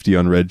like 50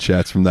 unread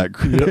chats from that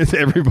group. Yep.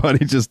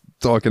 Everybody just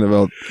talking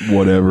about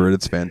whatever, and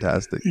it's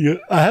fantastic. Yeah,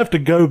 I have to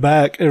go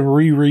back and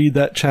reread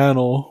that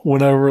channel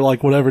whenever,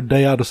 like whatever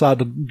day I decide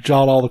to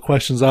jot all the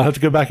questions. I have to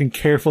go back and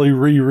carefully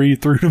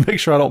reread through to make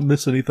sure I don't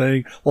miss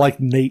anything. Like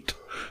Nate.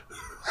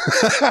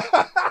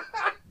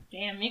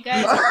 Damn, you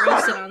guys are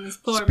roasted on this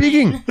poor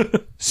man.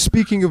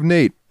 Speaking of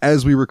Nate,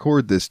 as we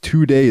record this,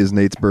 today is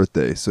Nate's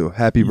birthday, so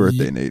happy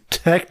birthday, Nate.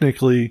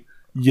 Technically,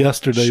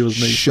 yesterday was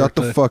Nate's birthday. Shut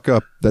the fuck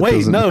up. That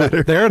doesn't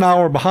matter. They're an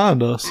hour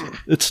behind us.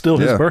 It's still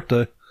his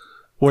birthday,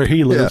 where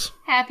he lives.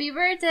 Yeah. Happy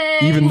birthday!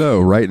 Even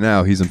though right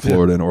now he's in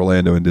Florida in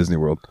Orlando in Disney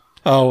World.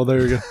 Oh, well,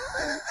 there you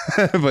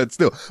go. but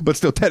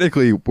still,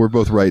 technically, we're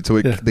both right,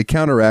 so they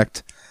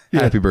counteract.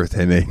 Happy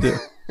birthday, Nate. Yeah.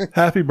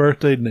 Happy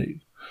birthday,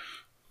 Nate.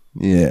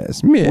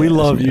 Yes. We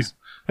love you,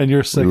 and you're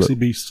a sexy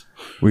beast.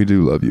 We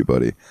do love you,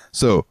 buddy.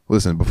 So,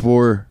 listen,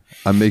 before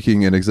I'm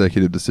making an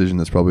executive decision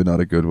that's probably not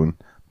a good one,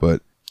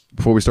 but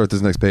before we start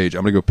this next page,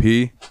 I'm going to go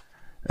pee,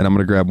 and I'm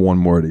going to grab one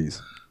more of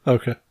these.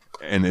 Okay.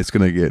 And it's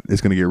going to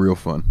get real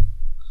fun.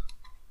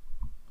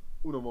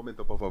 Uno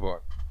momento, por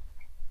favor.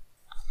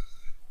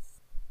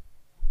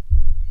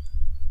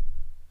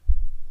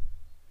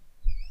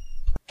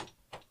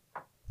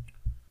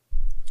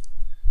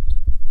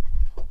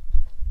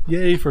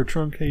 Yay for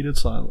truncated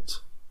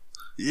silence.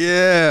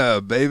 Yeah,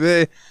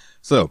 baby.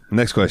 So,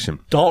 next question.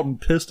 Dalton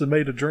pissed and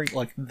made a drink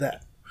like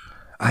that.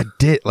 I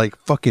did, like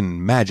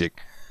fucking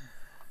magic.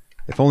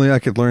 If only I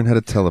could learn how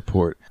to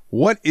teleport.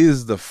 What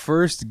is the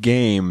first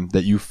game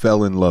that you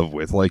fell in love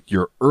with? Like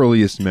your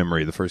earliest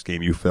memory, the first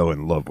game you fell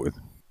in love with?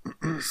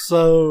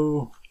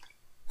 So,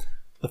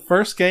 the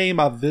first game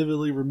I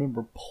vividly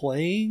remember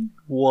playing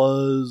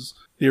was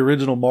the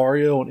original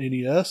Mario on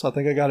NES. I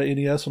think I got an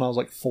NES when I was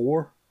like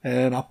 4,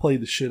 and I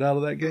played the shit out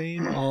of that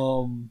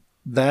game.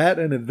 That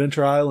and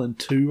Adventure Island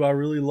 2 I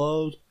really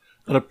loved.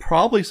 But I'd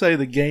probably say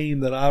the game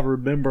that I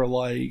remember,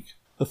 like,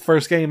 the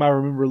first game I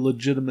remember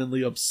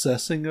legitimately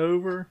obsessing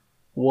over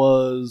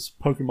was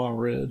Pokemon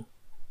Red.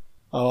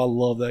 Oh, I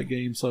love that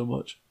game so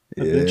much.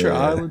 Adventure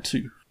Island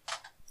 2.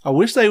 I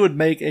wish they would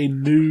make a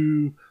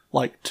new,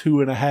 like,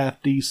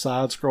 2.5D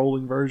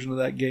side-scrolling version of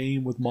that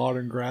game with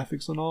modern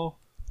graphics and all.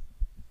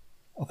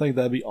 I think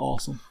that'd be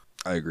awesome.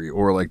 I agree.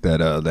 Or like that,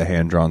 the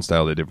hand-drawn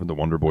style they did for the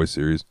Wonder Boy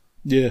series.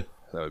 Yeah.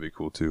 That would be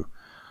cool, too.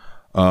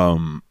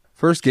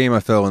 First game I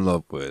fell in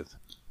love with,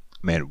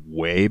 man,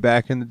 way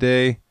back in the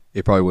day,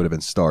 it probably would have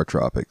been Star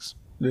Tropics.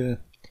 Yeah.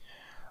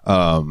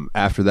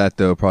 After that,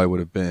 though, probably would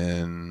have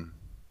been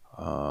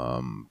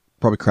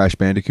probably Crash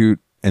Bandicoot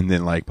and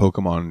then like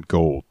Pokemon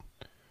Gold.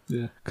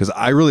 Yeah. Because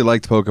I really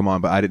liked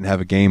Pokemon, but I didn't have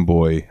a Game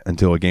Boy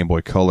until a Game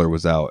Boy Color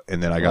was out.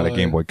 And then I got a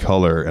Game Boy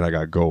Color and I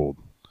got Gold.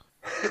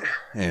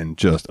 And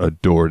just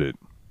adored it.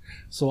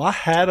 So I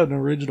had an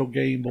original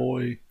Game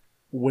Boy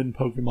when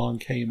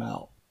Pokemon came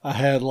out.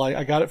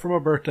 I got it for my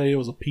birthday. It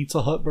was a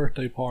Pizza Hut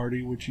birthday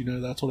party, which, you know,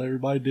 that's what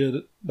everybody did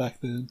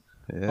back then.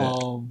 Yeah.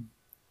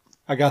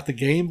 I got the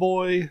Game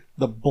Boy,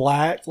 the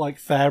black, like,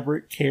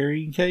 fabric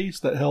carrying case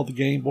that held the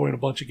Game Boy and a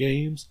bunch of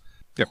games.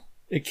 Yep.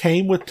 It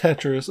came with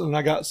Tetris, and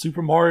I got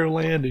Super Mario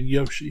Land and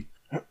Yoshi.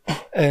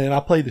 And I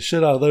played the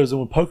shit out of those.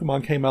 And when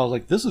Pokemon came out, I was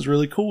like, this is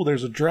really cool.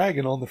 There's a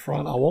dragon on the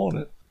front. I want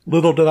it.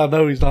 Little did I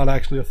know he's not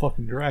actually a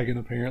fucking dragon,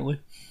 apparently.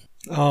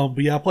 But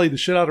yeah, I played the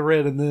shit out of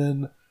Red, and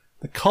then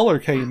the Color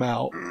came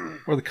out,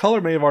 or the Color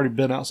may have already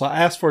been out. So I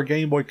asked for a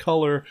Game Boy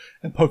Color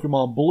and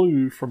Pokemon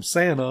Blue from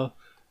Santa,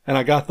 and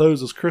I got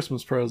those as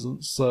Christmas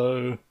presents.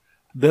 So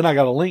then I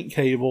got a link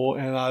cable,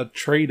 and I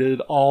traded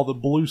all the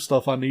blue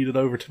stuff I needed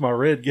over to my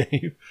Red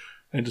game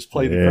and just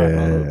played the crap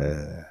out of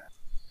it.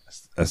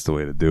 That's the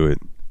way to do it.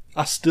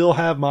 I still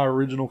have my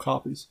original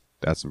copies.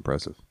 That's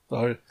impressive.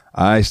 So,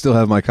 I still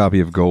have my copy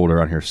of Gold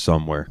around here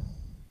somewhere.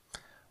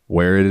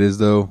 Where it is,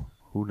 though,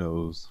 who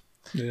knows?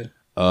 Yeah.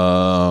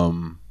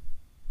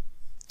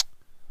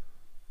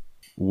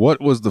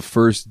 What was the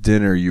first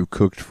dinner you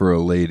cooked for a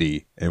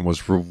lady and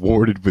was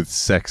rewarded with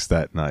sex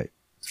that night?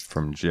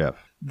 From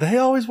Jeff. They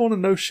always want to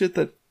know shit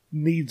that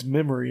needs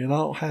memory, and I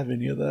don't have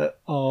any of that.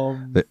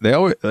 They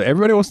always,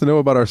 everybody wants to know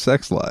about our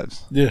sex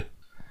lives. Yeah.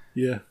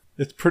 Yeah.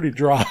 It's pretty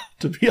dry,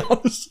 to be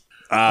honest.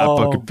 I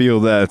fucking feel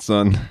that,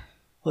 son.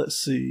 Let's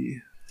see.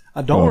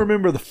 I don't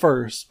remember the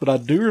first, but I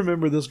do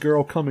remember this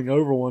girl coming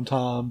over one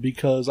time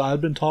because I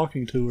had been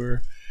talking to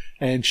her,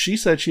 and she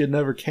said she had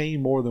never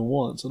came more than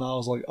once. And I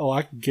was like, oh,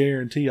 I can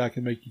guarantee I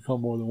can make you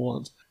come more than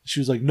once. She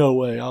was like, no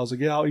way. I was like,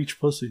 yeah, I'll eat your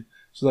pussy.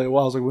 She's like,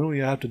 well, I was like, when do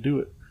you have to do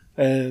it?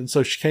 And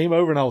so she came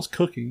over and I was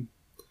cooking,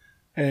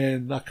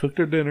 and I cooked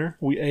her dinner.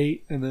 We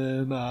ate, and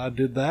then I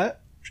did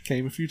that. She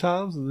came a few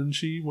times, and then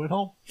she went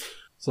home.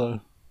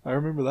 So I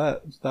remember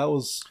that. That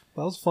was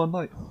a fun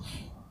night.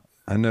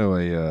 I know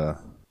a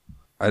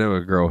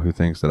girl who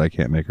thinks that I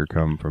can't make her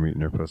come from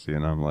eating her pussy,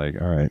 and I'm like,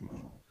 all right,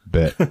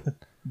 bet.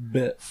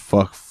 Bet.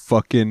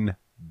 Fucking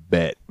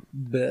bet.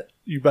 Bet.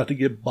 You about to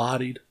get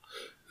bodied.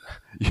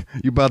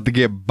 You about to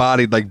get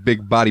bodied like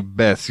Big Body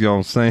Bess, you know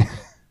what I'm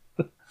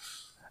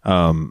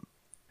saying?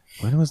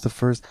 When was the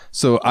first?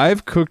 So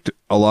I've cooked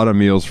a lot of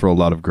meals for a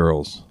lot of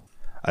girls.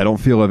 I don't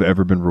feel I've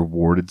ever been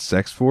rewarded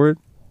sex for it.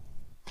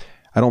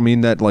 I don't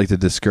mean that like to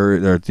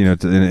discourage or, you know,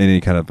 in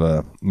any kind of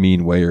a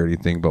mean way or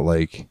anything, but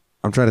like,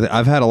 I'm trying to think.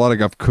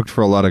 I've cooked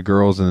for a lot of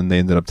girls, and then they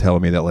ended up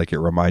telling me that like it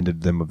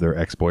reminded them of their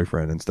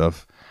ex-boyfriend and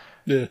stuff.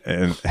 Yeah.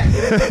 And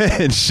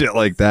and shit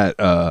like that.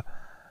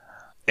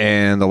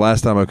 And the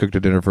last time I cooked a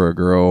dinner for a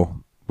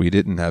girl, we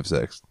didn't have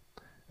sex,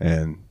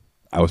 and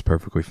I was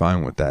perfectly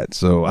fine with that.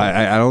 So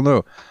I don't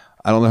know.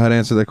 I don't know how to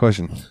answer that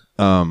question.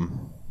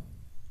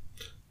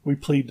 We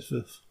plead the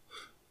fifth.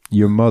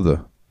 Your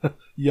mother.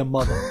 Your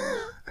mother.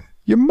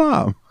 Your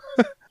mom.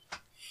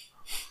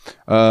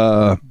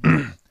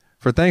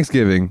 For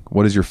Thanksgiving,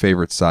 what is your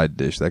favorite side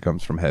dish? That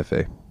comes from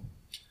Hefe.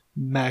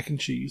 Mac and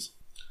cheese.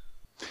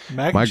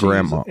 My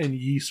grandma and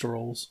yeast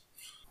rolls.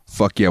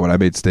 Fuck yeah! When I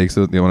made steaks,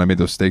 when I made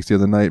those steaks the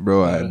other night,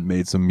 bro, I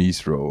made some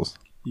yeast rolls.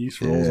 Yeast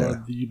rolls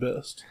are the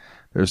best.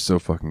 They're so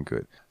fucking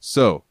good.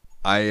 So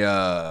I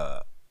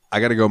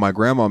gotta go. My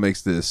grandma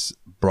makes this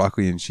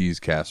broccoli and cheese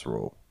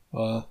casserole.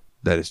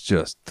 That is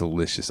just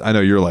delicious. I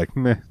know you're like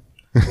meh,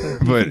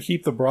 but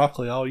keep the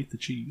broccoli. I'll eat the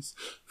cheese.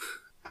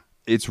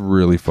 It's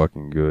really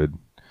fucking good.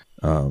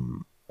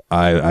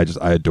 I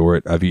adore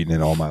it. I've eaten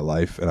it all my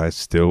life, and I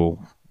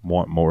still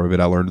want more of it.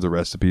 I learned the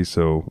recipe,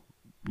 so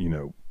you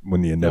know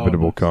when the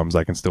inevitable comes,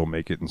 I can still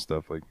make it and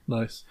stuff like.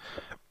 Nice.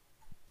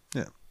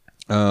 Yeah.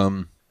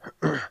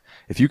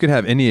 If you could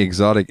have any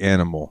exotic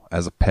animal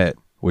as a pet,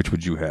 which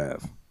would you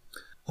have?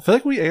 I feel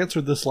like we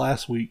answered this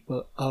last week,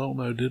 but I don't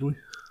know, did we?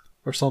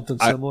 Or something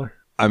similar?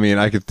 I mean,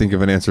 I could think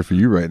of an answer for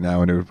you right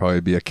now, and it would probably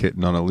be a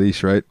kitten on a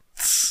leash, right?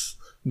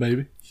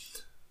 Maybe.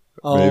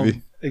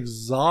 Maybe.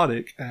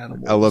 Exotic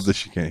animals. I love that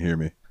she can't hear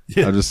me.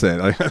 Yeah. I'm just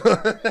saying.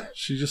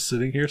 She's just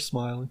sitting here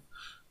smiling,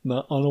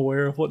 not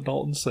unaware of what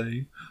Dalton's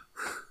saying.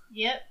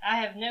 Yep, I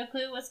have no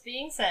clue what's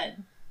being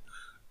said.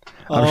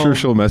 I'm sure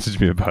she'll message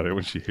me about it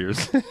when she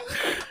hears.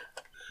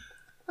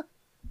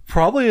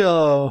 Probably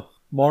a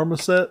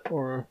marmoset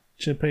or a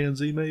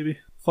chimpanzee, maybe.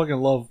 Fucking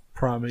love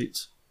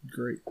primates.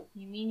 Great.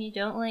 You mean you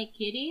don't like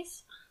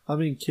kitties? I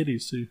mean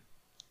kitties too.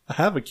 I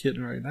have a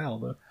kitten right now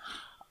though.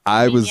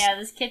 Yeah,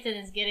 this kitten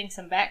is getting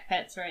some back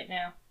pets right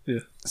now.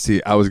 Yeah.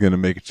 See, I was gonna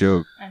make a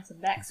joke, And some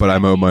back but I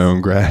mow my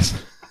own grass.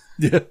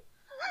 Yeah.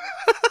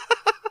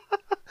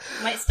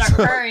 Might start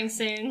purring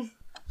soon.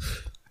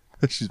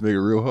 She's making it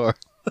real hard.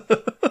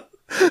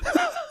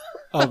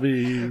 I'll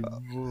be.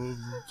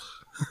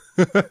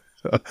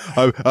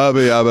 I'll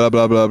be blah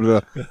blah blah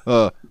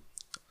blah.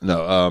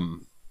 No.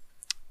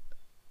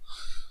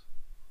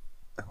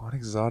 What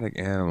exotic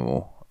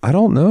animal? I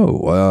don't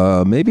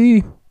know.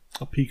 Maybe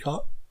A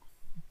peacock.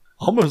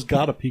 Almost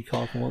got a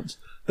peacock once.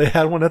 They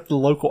had one at the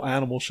local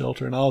animal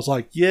shelter, and I was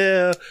like,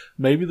 yeah,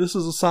 maybe this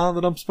is a sign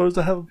that I'm supposed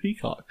to have a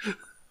peacock.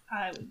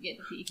 I would get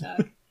a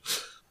peacock.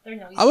 They're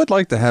noisy. I would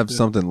like to have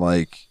something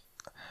like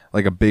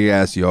a big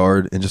ass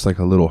yard and just like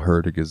a little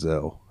herd of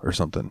gazelle or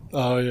something.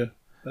 Oh, yeah.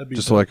 That'd be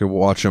Just so I could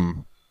watch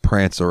them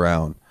prance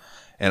around.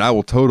 And I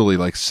will totally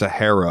like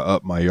Sahara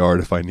up my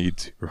yard if I need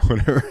to or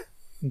whatever.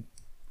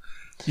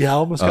 Yeah, I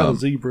almost got a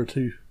zebra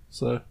too.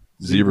 So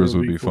Zebras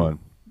would be cool. fun.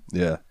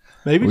 Yeah.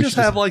 Maybe We just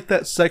should have like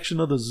that section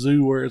of the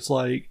zoo where it's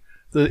like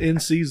the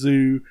NC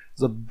Zoo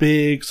is a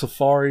big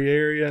safari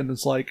area, and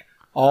it's like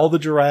all the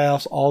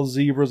giraffes, all the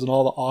zebras, and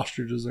all the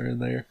ostriches are in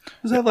there.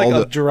 Just have like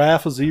a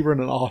giraffe, a zebra,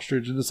 and an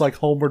ostrich, and it's like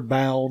Homeward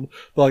Bound,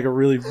 but like a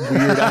really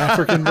weird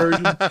African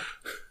version.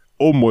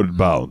 Homeward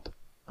bound.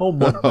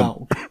 Homeward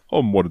Bound.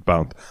 Homeward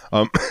bound.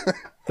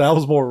 That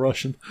was more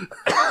Russian.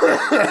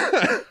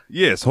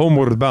 Yes,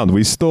 homeward bound.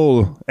 We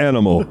stole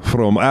animal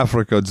from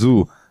Africa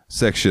Zoo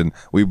section.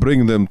 We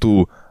bring them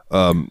to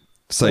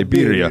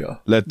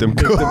Siberia. Let them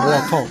Make go. them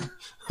walk home.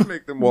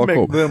 Make them walk Make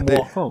home. them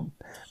walk home.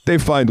 They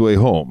find way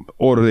home,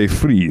 or they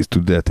freeze to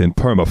death in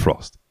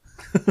permafrost.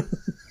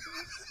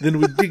 Then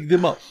we dig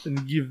them up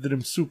and give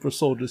them super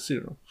soldier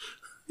serum.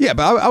 Yeah,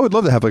 but I would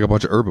love to have like a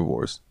bunch of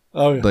herbivores.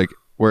 Oh yeah. Like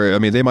where, I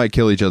mean, they might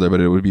kill each other, but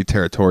it would be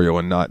territorial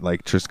and not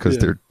like just because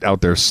they're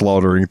out there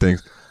slaughtering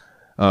things.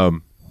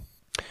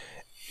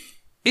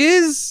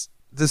 Is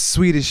the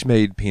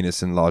Swedish-made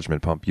penis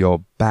enlargement pump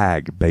your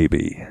bag,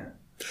 baby?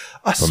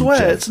 I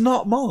swear it's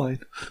not mine.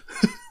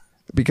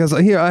 Because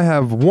here I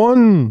have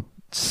one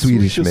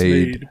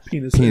Swedish-made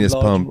penis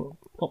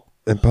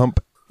pump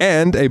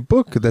and a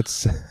book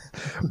that's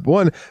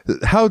one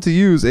how to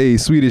use a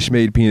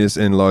Swedish-made penis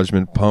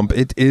enlargement pump.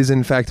 It is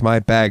in fact my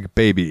bag,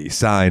 baby,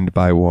 signed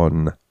by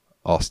one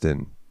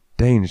Austin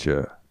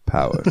Danger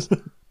Powers.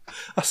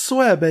 I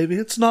swear, baby,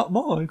 it's not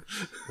mine.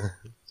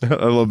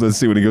 I love to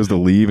see when he goes to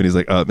leave and he's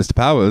like, Mr.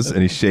 Powers,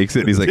 and he shakes it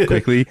and he's like,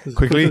 quickly.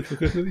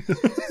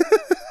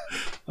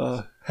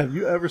 Have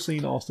you ever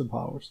seen Austin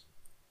Powers?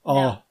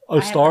 No,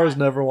 Star's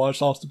never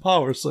watched Austin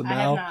Powers, so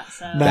now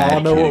so. now I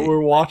know kitty. what we're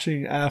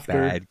watching after.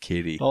 Bad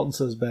kitty. Dalton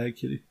says bad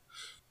kitty.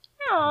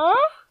 Aww,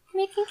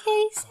 making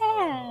Kitty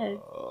sad.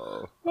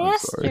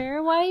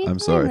 Master, why are you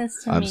doing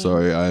this to me? I'm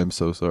sorry. I am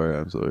so sorry.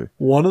 I'm sorry.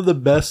 One of the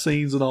best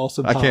scenes in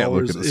Austin Powers I can't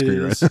look at the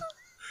screen right now.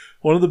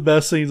 One of the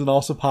best scenes in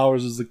Austin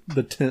Powers is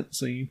the tent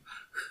scene.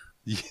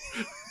 Yeah.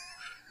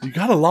 You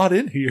got a lot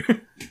in here.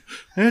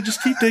 Man,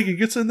 just keep digging.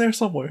 It's in there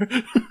somewhere.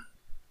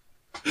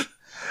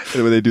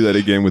 And when they do that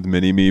again with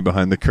Mini-Me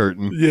behind the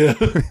curtain. Yeah.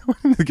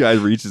 The guy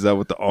reaches out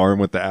with the arm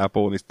with the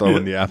apple and he's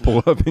throwing the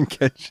apple up and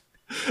catch.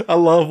 I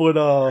love when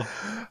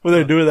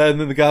they're doing that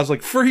and then the guy's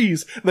like,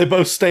 freeze! And they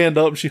both stand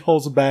up and she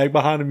holds a bag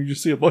behind him and you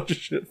see a bunch of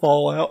shit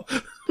fall out.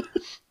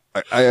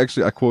 I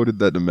quoted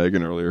that to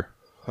Megan earlier.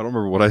 I don't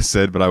remember what I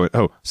said, but I went,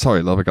 oh,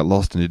 sorry, love, I got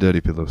lost in your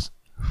dirty pillows.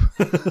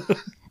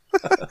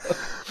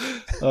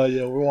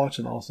 Yeah, we're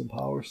watching Austin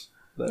Powers.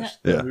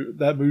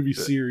 That movie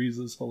series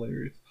is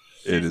hilarious.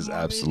 It is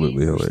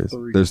absolutely hilarious.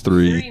 Three. There's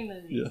three. 3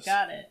 movies. Yes.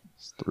 Got it.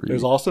 Three.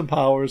 There's Austin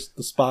Powers,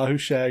 The Spy Who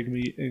Shagged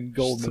Me, and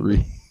Goldman.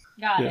 Three.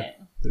 Got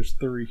it. There's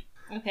 3.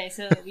 Okay,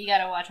 so we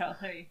gotta watch all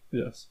 3.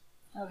 Yes.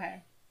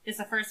 Okay. Is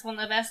the first one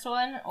the best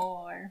one,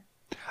 or?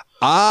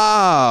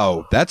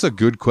 Oh, that's a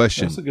good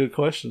question. That's a good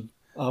question.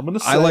 I'm gonna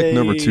say I like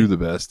number 2 the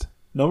best.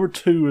 Number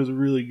 2 is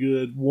really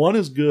good. 1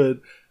 is good.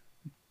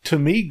 To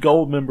me,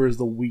 Goldmember is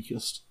the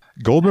weakest.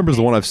 Goldmember is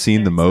the one I've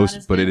seen the It's not most,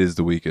 as but good. it is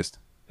the weakest.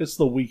 It's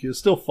the weakest.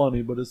 Still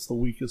funny, but it's the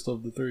weakest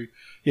of the 3.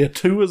 Yeah,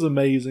 2 is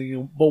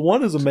amazing, but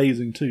 1 is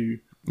amazing too.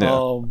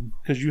 Yeah.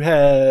 Because you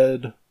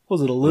had,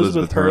 was it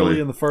Elizabeth Hurley. Hurley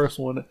in the first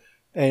one,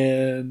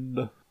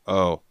 and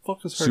Oh,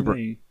 fuck is her super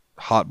name?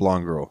 hot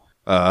blonde girl.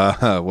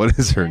 What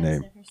is her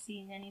name?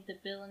 seen any of the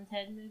Bill and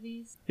Ted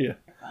movies. Yeah.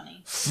 They're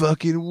funny.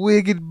 Fucking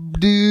wicked,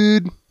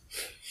 dude.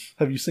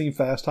 Have you seen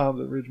Fast Times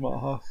at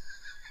Ridgemont High?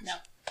 No.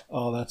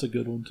 Oh, that's a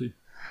good one too.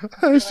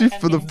 I feel like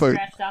for the fight.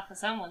 scratched off of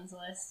someone's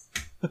list.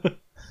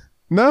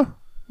 No.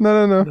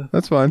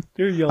 That's fine.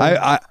 You're young.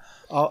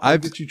 I'll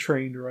get you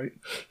trained right.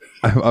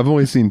 I've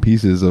only seen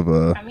pieces of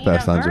Fast Times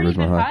at I've already Ridgemont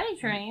been High. potty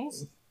trained.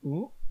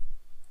 I'm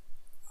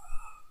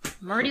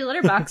already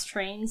litter box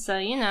trained, so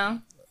you know.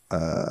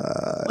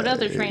 What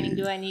other training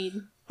do I need?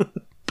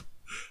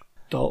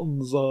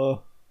 Dalton's a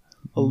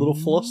little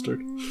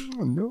flustered.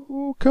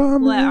 No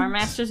comment. What, our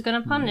master's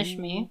gonna punish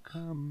me?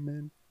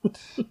 Comment.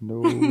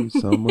 No,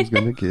 someone's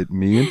gonna get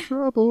me in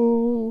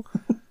trouble.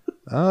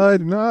 I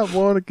do not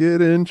want to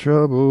get in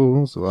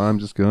trouble, so I'm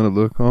just gonna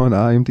look on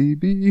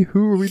IMDb.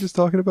 Who were we just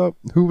talking about?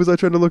 Who was I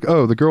trying to look?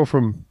 Oh, the girl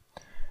from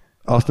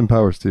Austin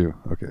Powers 2.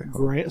 Okay.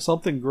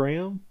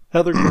 Graham?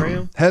 Heather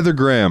Graham? Heather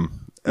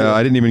Graham.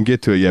 I didn't even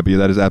get to it yet, but yeah,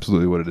 that is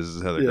absolutely what it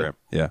is Heather Graham.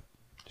 Yeah.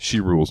 She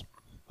rules.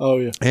 Oh,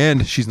 yeah.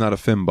 And she's not a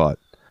fembot.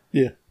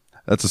 Yeah.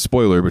 That's a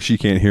spoiler, but she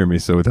can't hear me,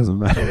 so it doesn't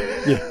matter.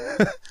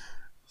 Yeah.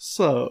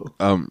 So.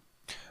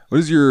 What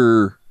is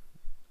your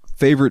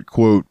favorite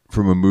quote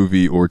from a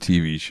movie or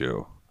TV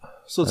show?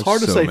 So it's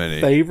hard to say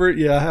favorite.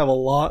 Yeah, I have a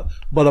lot.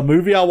 But a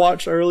movie I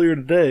watched earlier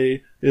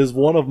today is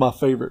one of my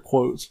favorite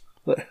quotes.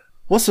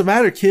 What's the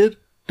matter, kid?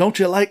 Don't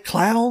you like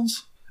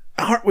clowns?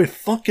 Aren't we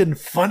fucking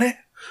funny?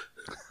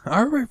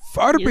 Aren't we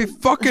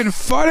fucking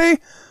funny?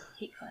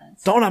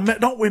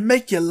 Don't we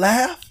make you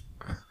laugh?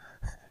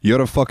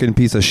 You're a fucking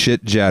piece of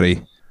shit,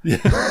 Jerry. Yeah.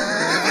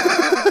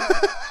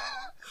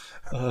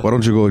 Why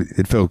don't you go?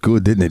 It felt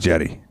good, didn't it,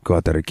 Jerry? Go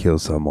out there and kill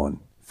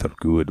someone. Felt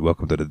good.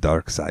 Welcome to the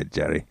dark side,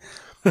 Jerry.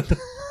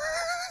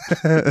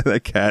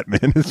 That cat,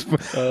 man. Is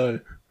I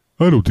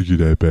don't think you're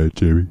that bad,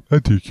 Jerry. I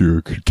think you're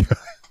a good guy.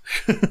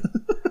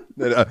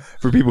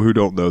 For people who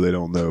don't know, they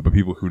don't know. But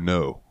people who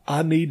know.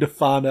 I need to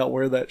find out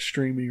where that's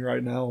streaming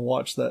right now and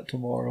watch that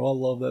tomorrow. I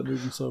love that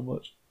movie so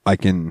much. I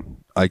can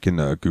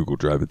Google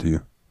Drive it to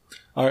you.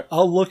 All right,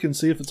 I'll look and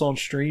see if it's on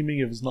streaming.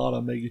 If it's not, I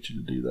may get you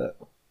to do that.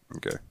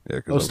 Okay. Yeah.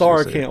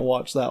 Stara can't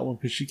watch that one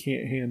because she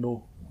can't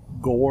handle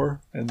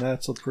gore, and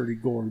that's a pretty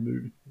gory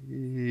movie.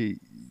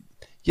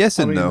 Yes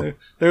and no.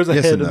 There's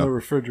a head in the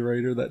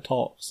refrigerator that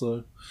talks.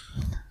 So,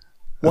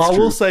 I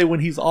will say when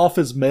he's off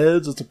his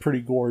meds, it's a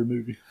pretty gory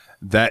movie.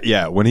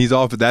 When he's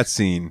off that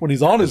scene. When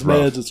he's on his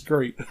meds, it's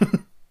great.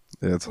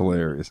 Yeah, it's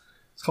hilarious.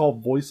 It's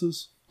called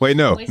Voices. Wait,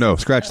 no,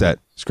 scratch that.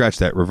 Scratch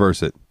that.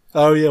 Reverse it.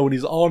 Oh yeah, when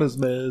he's on his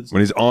meds. When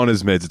he's on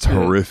his meds, it's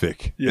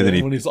horrific. Yeah, and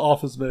then when he's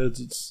off his meds,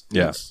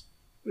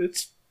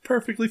 it's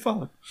perfectly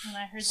fine. When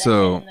I heard that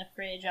head in the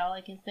fridge, all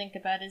I can think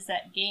about is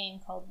that game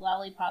called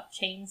Lollipop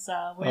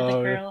Chainsaw, where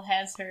the girl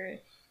has her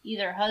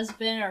either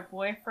husband or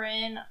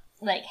boyfriend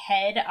like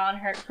head on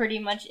her, pretty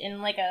much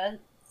in like a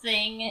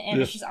thing,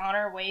 and she's on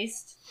her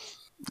waist.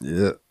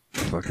 Yeah,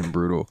 fucking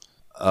brutal.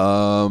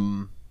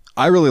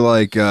 I really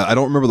like. I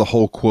don't remember the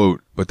whole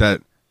quote, but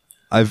that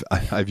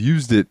I've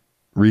used it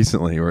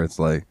recently, where it's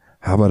like,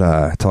 "How about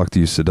I talk to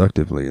you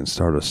seductively and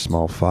start a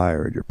small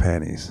fire in your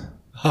panties?"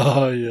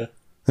 Oh yeah.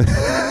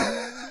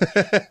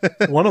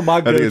 One of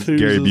my go-tos is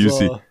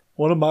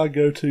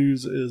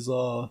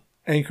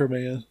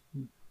Anchorman.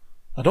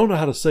 I don't know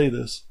how to say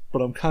this,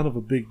 but I'm kind of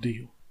a big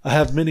deal. I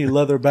have many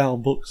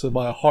leather-bound books, and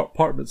my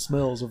apartment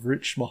smells of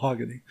rich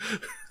mahogany.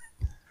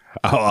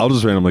 I'll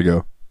just randomly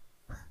go,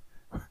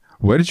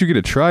 where did you get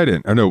a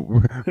trident? Oh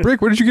no,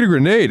 Brick, where did you get a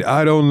grenade?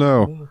 I don't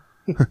know.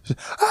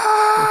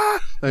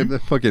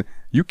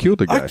 You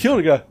killed a guy. I killed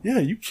a guy. Yeah,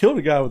 you killed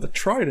a guy with a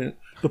trident.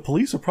 The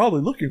police are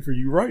probably looking for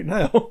you right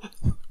now.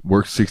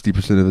 Works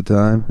 60% of the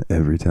time,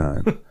 every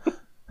time.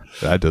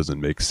 That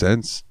doesn't make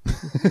sense.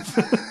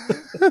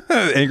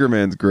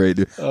 Anchorman's great,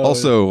 dude.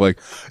 Also, like,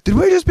 did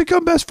we just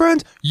become best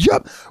friends?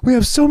 Yup. We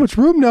have so much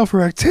room now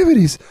for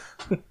activities.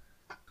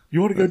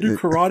 You want to go do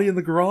karate in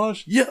the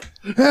garage? Yep.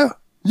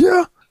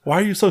 Yeah.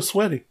 Why are you so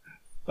sweaty?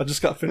 I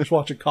just got finished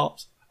watching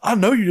Cops. I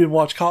know you didn't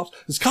watch Cops.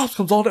 This Cops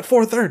comes on at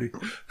 4:30.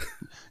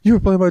 You were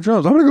playing my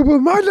drums. I'm going to go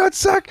put my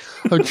nutsack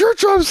on your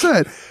drum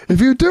set. If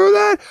you do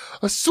that,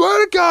 I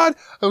swear to God,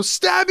 I will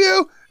stab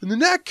you in the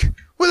neck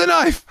with a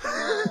knife.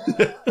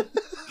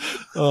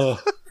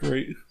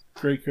 Great.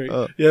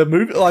 Yeah,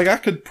 movie. Like, I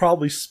could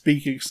probably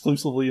speak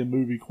exclusively in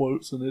movie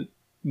quotes and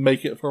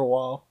make it for a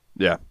while.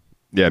 Yeah,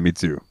 me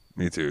too.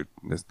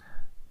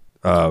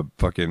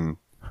 Fucking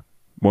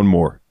one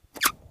more.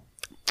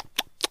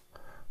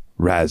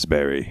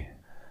 Raspberry.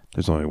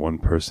 There's only one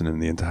person in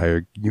the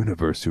entire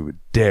universe who would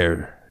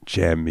dare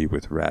jam me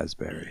with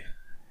raspberry.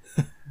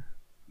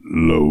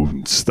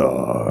 Lone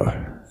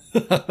Star.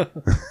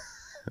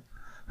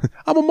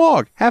 I'm a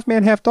Mog, half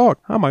man, half dog.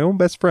 I'm my own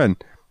best friend.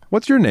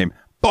 What's your name?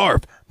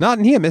 Barf. Not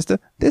in here, mister.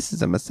 This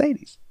is a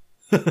Mercedes.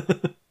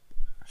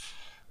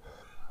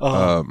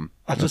 I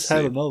just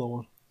had another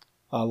one.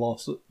 I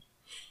lost it.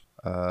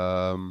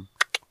 Well,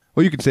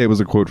 you could say it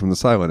was a quote from the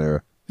silent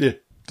era. Yeah.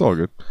 It's all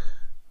good.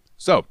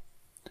 So,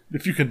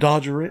 if you can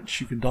dodge a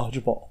wrench, you can dodge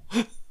a ball.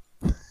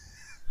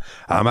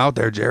 I'm out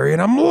there, Jerry,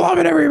 and I'm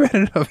loving every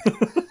minute of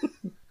it.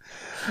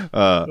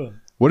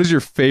 What is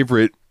your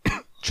favorite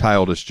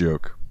childish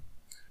joke?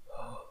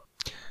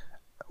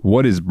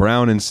 What is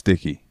brown and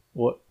sticky?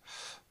 What?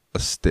 A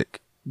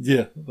stick.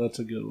 Yeah, that's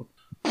a good one.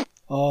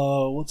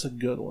 What's a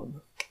good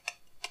one?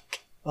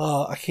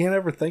 I can't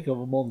ever think of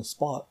them on the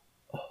spot.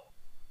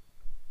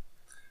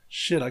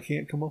 Shit, I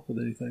can't come up with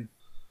anything.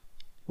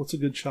 What's a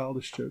good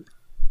childish joke?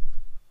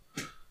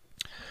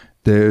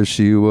 There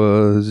she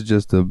was,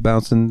 just a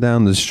bouncing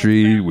down the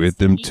street with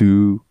them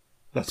two.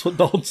 That's what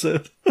Dalton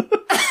said.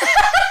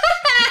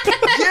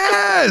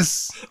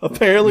 Yes!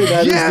 Apparently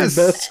that is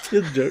the best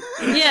kid joke.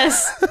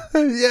 Yes.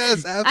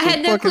 Yes, absolutely. I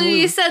had no clue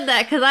you said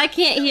that because I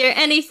can't hear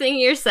anything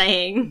you're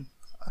saying.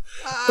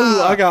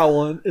 Ooh, I got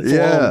one. It's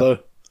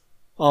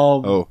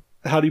long though.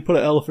 How do you put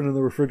an elephant in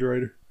the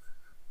refrigerator?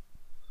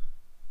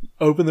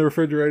 Open the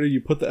refrigerator, you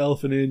put the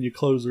elephant in, you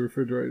close the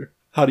refrigerator.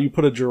 How do you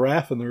put a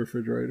giraffe in the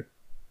refrigerator?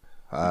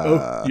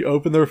 You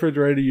open the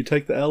refrigerator, you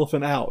take the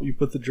elephant out, you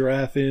put the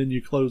giraffe in,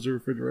 you close the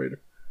refrigerator.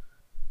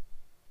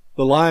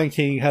 The Lion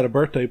King had a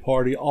birthday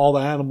party. All the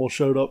animals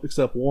showed up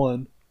except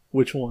one.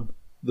 Which one?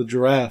 The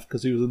giraffe,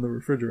 because he was in the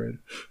refrigerator.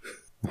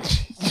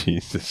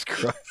 Jesus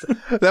Christ.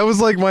 That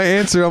was like my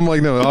answer. I'm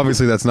like, no,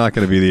 obviously that's not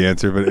going to be the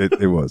answer,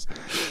 but it was.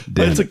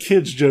 It's a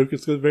kid's joke.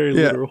 It's very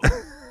literal.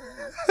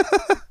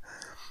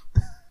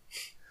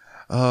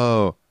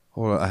 Oh,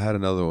 hold on. I had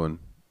another one.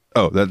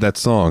 Oh, that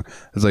song.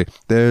 It's like,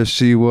 there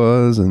she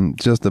was, and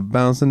just a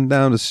bouncing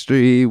down the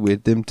street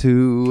with them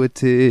two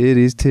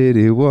titties,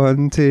 titty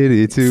one,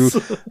 titty two.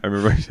 I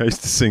remember I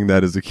used to sing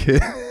that as a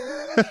kid.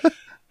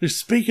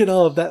 Speaking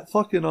of that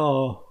fucking,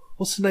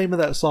 what's the name of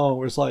that song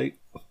where it's like,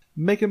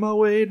 making my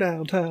way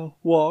downtown,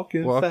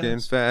 walking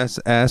fast,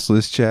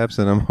 assless chaps,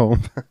 and I'm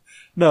home.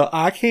 No,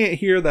 I can't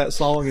hear that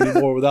song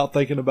anymore without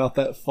thinking about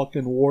that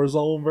fucking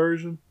Warzone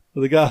version.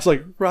 The guy's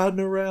like,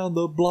 riding around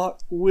the block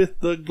with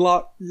the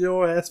Glock,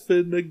 your ass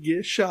finna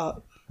get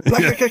shot. No,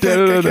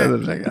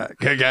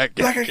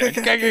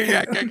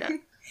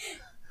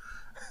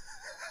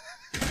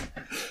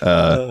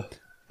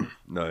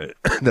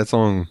 that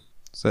song,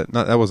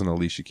 that wasn't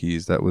Alicia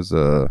Keys. That was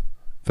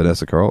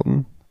Vanessa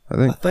Carlton, I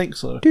think. I think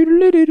so.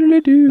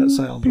 That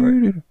sounds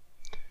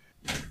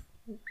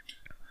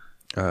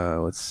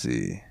right. Let's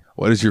see.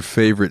 What is your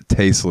favorite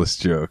tasteless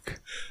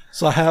joke?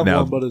 So I have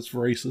one, but it's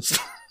racist.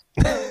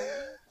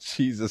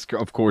 Jesus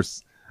Christ, of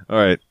course. All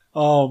right.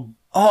 And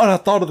I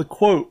thought of the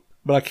quote,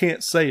 but I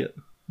can't say it.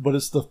 But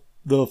it's the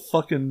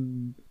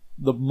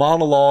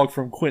monologue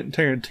from Quentin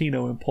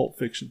Tarantino in Pulp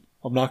Fiction.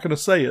 I'm not going to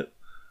say it,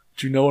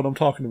 but you know what I'm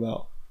talking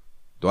about.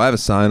 Do I have a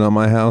sign on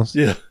my house?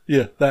 Yeah,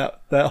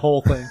 that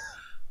whole thing.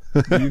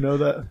 Do you know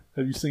that?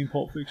 Have you seen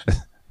Pulp Fiction?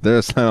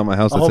 There's a sign on my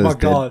house that says, "Oh my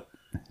god,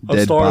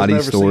 dead body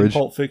never storage."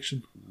 Seen Pulp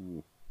Fiction.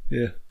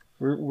 Yeah,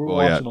 we're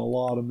watching a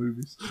lot of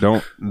movies.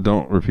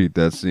 Don't repeat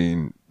that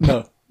scene.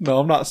 No,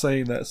 I'm not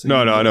saying that scene. No,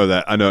 I know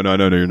that. I know,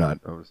 you're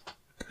not.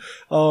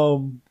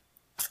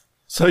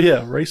 So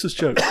yeah, racist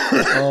joke.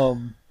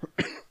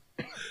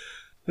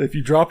 If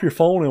you drop your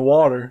phone in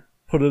water,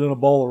 put it in a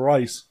bowl of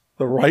rice,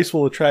 the rice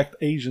will attract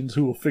Asians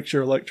who will fix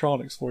your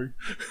electronics for you.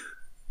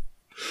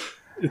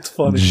 It's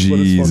funny.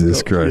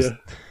 Jesus Christ.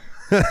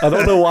 Yeah. I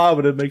don't know why,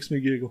 but it makes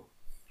me giggle.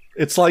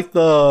 It's like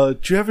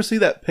did you ever see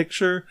that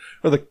picture?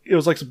 It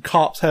was like some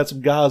cops had some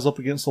guys up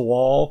against the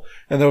wall,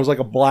 and there was like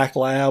a black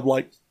lab,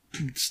 like,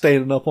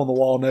 standing up on the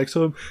wall next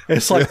to him. And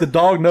it's like the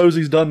dog knows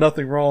he's done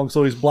nothing wrong,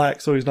 so he's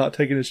black, so he's not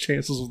taking his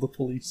chances with the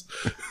police.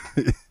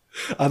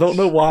 I don't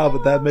know why,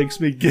 but that makes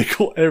me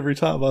giggle every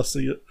time I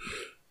see it.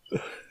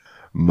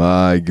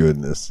 My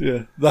goodness.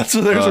 Yeah, there's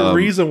a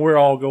reason we're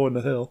all going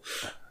to hell.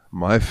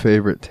 My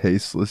favorite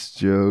tasteless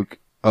joke.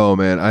 Oh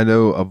man, I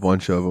know a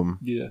bunch of them.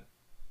 Yeah.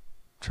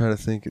 Trying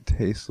to think of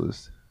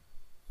tasteless.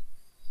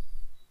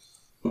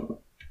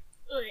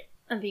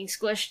 I'm being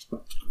squished.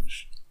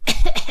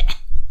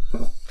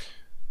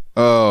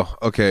 Oh,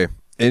 okay.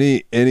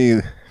 Any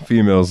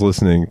females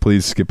listening,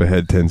 please skip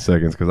ahead 10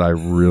 seconds because I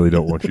really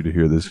don't want you to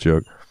hear this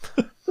joke.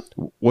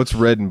 What's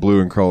red and blue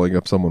and crawling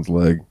up someone's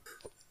leg?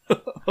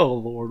 Oh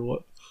Lord,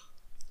 what?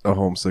 A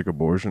homesick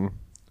abortion.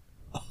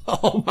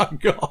 Oh my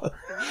god.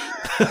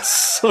 That's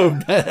so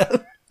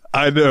bad.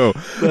 I know.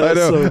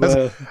 So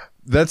bad.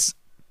 That's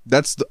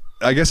the,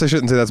 I guess I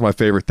shouldn't say that's my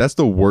favorite. That's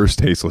the worst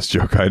tasteless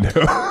joke I know.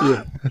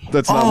 Yeah.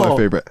 That's not my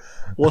favorite.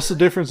 What's the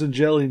difference in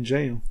jelly and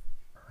jam?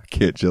 I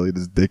can't jelly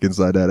this dick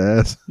inside that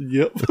ass.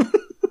 Yep.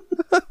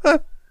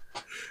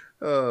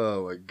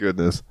 Oh my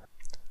goodness.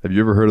 Have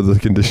you ever heard of the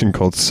condition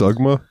called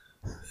SUGMA?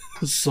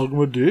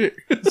 SUGMA dick.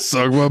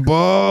 SUGMA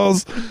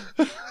balls.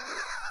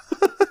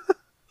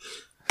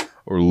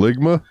 Or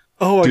ligma.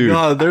 Oh my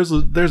god, there's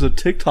a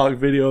TikTok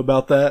video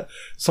about that.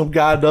 Some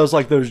guy does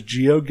like those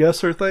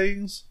GeoGuessr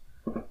things,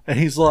 and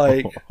he's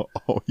like,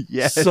 "Oh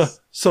yes."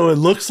 So it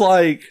looks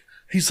like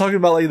he's talking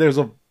about like there's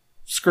a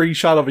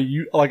screenshot of a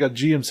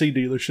GMC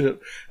dealership,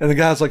 and the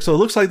guy's like, "So it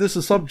looks like this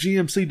is some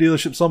GMC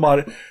dealership,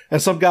 somebody,"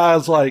 and some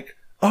guy's like,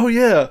 "Oh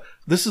yeah,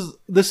 this is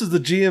the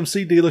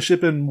GMC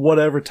dealership in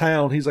whatever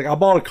town." He's like, "I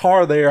bought a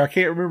car there. I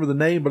can't remember the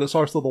name, but it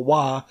starts with a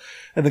Y."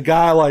 And the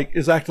guy like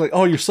is acting like,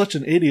 "Oh, you're such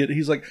an idiot."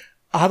 He's like,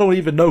 I don't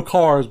even know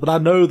cars, but I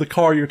know the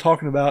car you're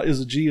talking about is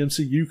a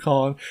GMC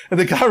Yukon. And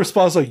the guy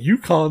responds like,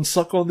 Yukon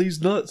suck on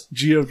these nuts,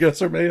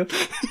 GeoGuessr man.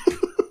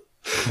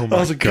 Oh I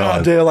was like,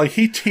 God damn, like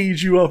he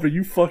teed you up and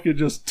you fucking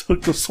just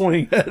took the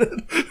swing at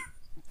it.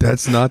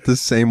 That's not the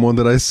same one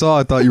that I saw.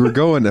 I thought you were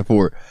going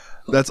for.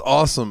 That's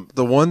awesome.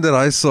 The one that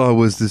I saw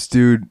was this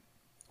dude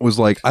was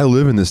like, I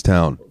live in this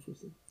town.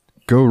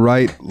 Go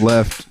right,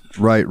 left,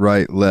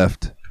 right,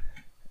 left.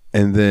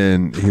 And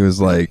then he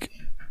was like,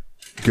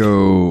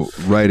 go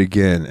right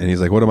again. And he's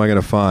like, what am I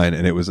going to find?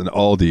 And it was an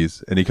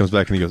Aldi's. And he comes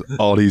back and he goes,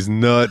 Aldi's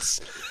nuts.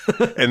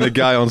 And the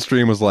guy on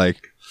stream was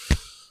like,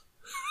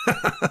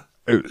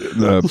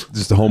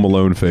 just a Home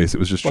Alone face. It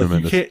was just like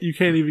tremendous. You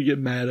can't even get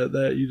mad at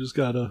that. You just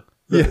gotta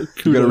you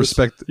gotta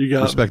respect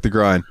the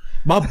grind.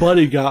 My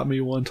buddy got me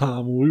one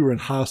time when we were in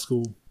high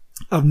school.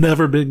 I've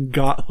never been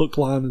got hook,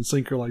 line, and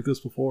sinker like this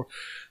before.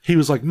 He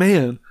was like,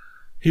 I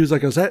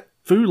was at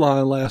Food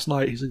Line last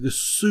night. He's like, this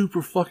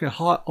super fucking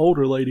hot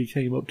older lady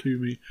came up to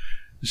me.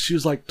 She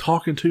was like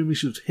talking to me.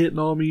 She was hitting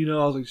on me,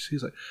 I was like,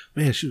 she's like,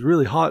 man, she was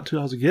really hot too.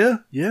 I was like, yeah,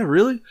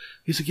 really?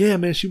 He's like, yeah,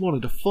 man, she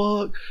wanted to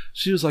fuck.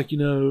 She was like,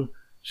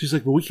 she's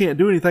like, but we can't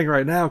do anything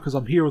right now because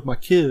I'm here with my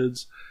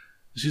kids.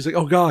 She's like,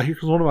 oh God, here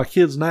comes one of my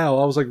kids now.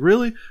 I was like,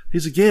 really?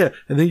 He's like, yeah.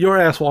 And then your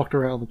ass walked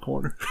around the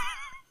corner.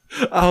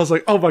 I was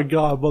like, oh my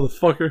God,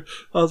 motherfucker.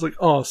 I was like,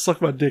 oh,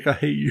 suck my dick. I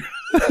hate you.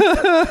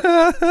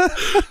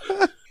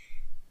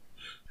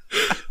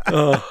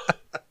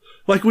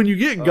 Like when you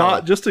get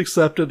got, just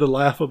accept it and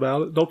laugh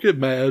about it. Don't get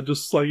mad.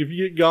 Just like if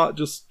you get got,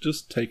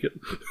 just take it.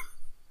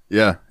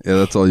 Yeah,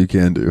 that's all you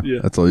can do. Yeah.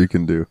 That's all you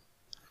can do.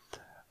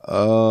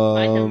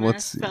 I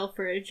fell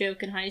for a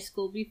joke in high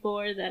school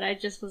before that I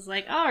just was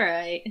like, all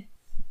right.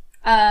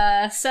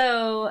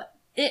 So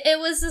it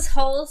was this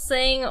whole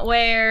thing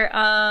where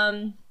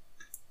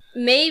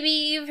maybe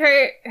you've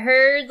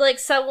heard like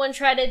someone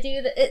try to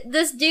do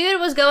this dude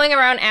was going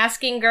around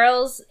asking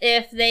girls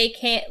if they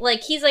can't,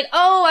 like, he's like,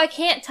 oh, I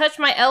can't touch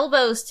my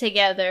elbows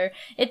together,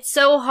 it's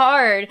so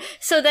hard.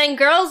 So then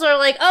girls are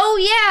like, oh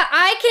yeah,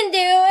 I can do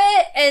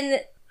it.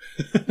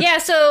 And yeah,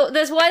 so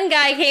this one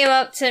guy came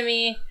up to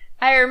me.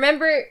 I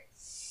remember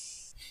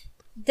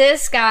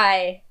this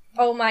guy.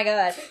 Oh my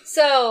God.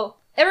 So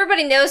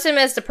everybody knows him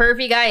as the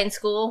pervy guy in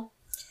school.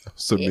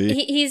 So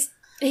me.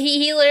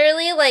 He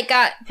literally like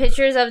got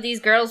pictures of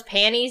these girls'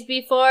 panties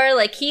before.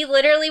 Like he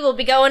literally will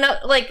be going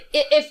up, like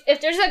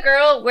if there's a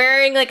girl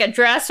wearing like a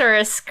dress or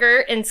a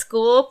skirt in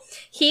school,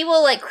 he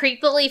will like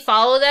creepily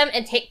follow them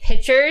and take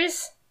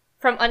pictures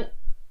from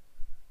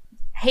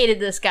hated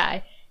this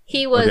guy.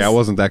 He was I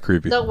wasn't that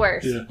creepy. The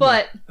worst. Yeah.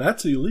 But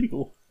that's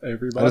illegal,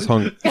 everybody. I just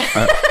hung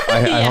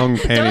I hung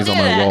panties on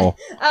my wall.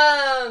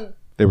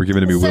 They were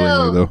given to me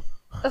willingly though.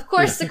 Of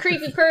course, the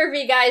creepy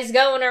pervy guy's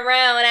going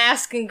around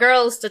asking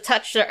girls to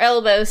touch their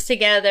elbows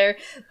together,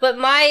 but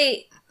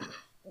my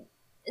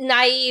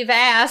naive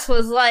ass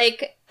was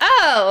like,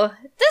 oh,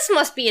 this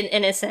must be an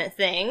innocent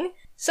thing.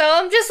 So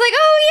I'm just like,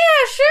 oh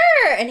yeah,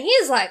 sure. And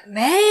he's like,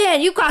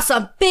 man, you got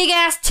some big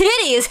ass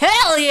titties,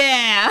 hell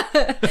yeah.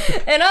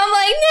 And I'm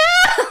like,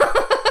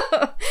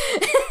 no.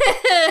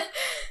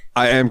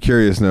 I am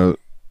curious now,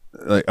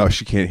 like, oh,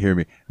 she can't hear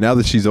me. Now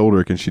that she's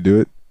older, can she do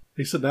it?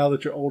 He said, now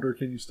that you're older,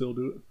 can you still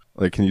do it?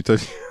 Like, can you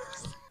touch?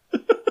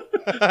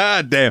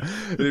 Damn,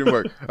 it didn't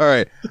work. All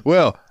right.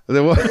 Well,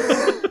 then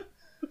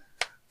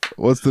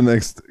what's the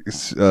next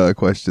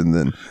question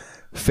then?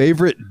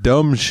 Favorite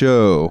dumb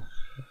show?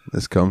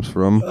 This comes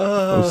from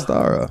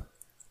Ostara.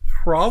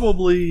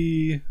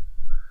 Probably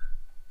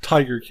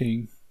Tiger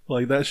King.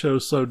 Like, that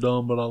show's so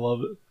dumb, but I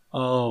love it.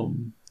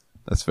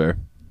 That's fair.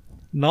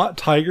 Not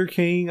Tiger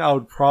King. I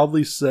would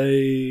probably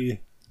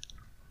say...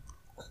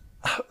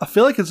 I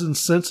feel like it's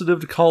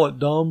insensitive to call it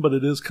dumb, but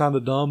it is kind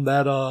of dumb.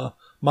 That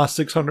My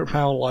 600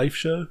 Pound Life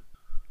show.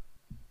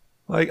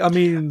 Like, I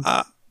mean,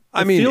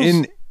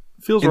 it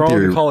feels wrong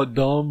to call it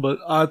dumb, but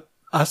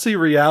I see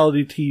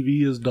reality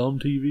TV as dumb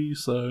TV.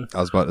 So I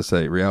was about to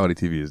say reality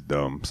TV is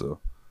dumb. So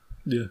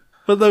yeah,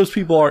 but those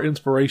people are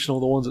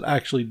inspirational. The ones that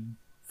actually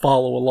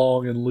follow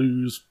along and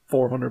lose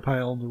 400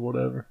 pounds or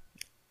whatever.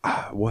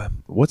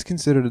 What's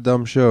considered a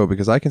dumb show?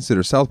 Because I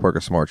consider South Park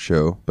a smart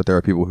show, but there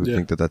are people who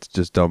think that that's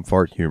just dumb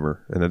fart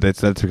humor, and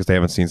that's because they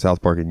haven't seen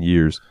South Park in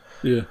years.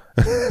 Yeah,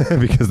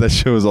 because that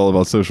show is all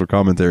about social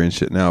commentary and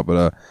shit now.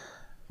 But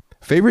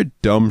favorite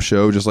dumb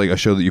show, just like a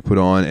show that you put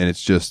on and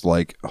it's just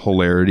like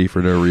hilarity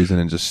for no reason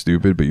and just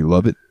stupid, but you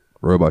love it.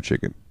 Robot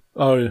Chicken.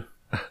 Oh yeah,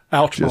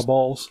 ouch my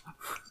balls.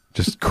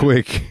 Just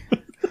quick.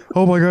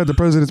 Oh my God, the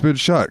president's been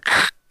shot.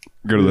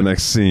 Go to the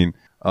next scene.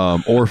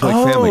 Or for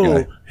like Family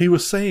Guy. He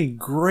was saying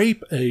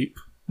grape ape.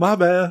 My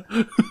bad.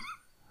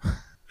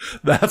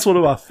 That's one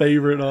of my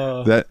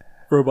favorite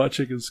Robot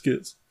Chicken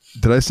skits.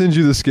 Did I send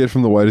you the skit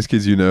from The Whitest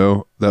Kids You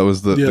Know? That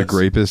was the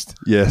grapist?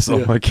 Yes.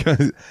 Oh my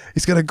God.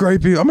 He's going to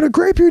grape you. I'm going to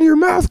grape you in your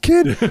mouth,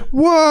 kid.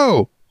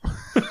 Whoa.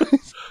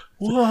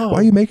 Whoa. Why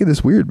are you making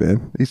this weird,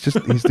 man? He's the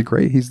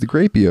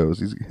grapios.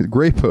 He's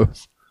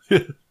grapos.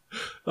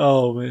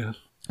 Oh man.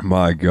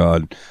 My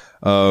God.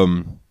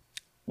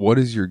 What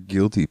is your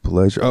guilty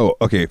pleasure? Oh,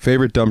 okay.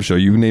 Favorite dumb show.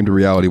 You named a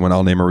reality one.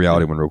 I'll name a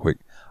reality one real quick.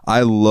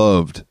 I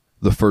loved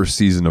the first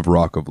season of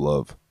Rock of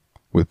Love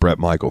with Bret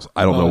Michaels.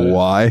 I don't know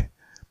why.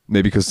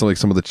 Maybe because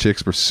some of the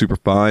chicks were super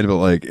fine, but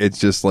like it's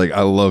just like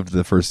I loved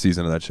the first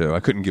season of that show. I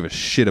couldn't give a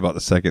shit about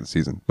the second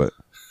season, but.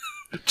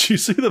 Did you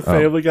see the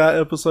Family Guy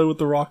episode with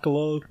the Rock of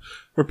Love?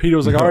 Where Peter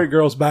was like, all right,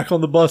 girls, back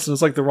on the bus. And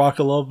it's like the Rock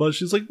of Love bus.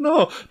 She's like,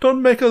 no,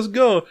 don't make us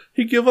go.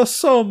 He give us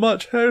so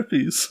much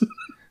herpes.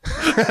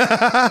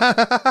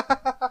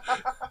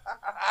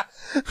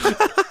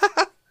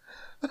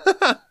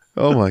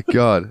 Oh, my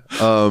God.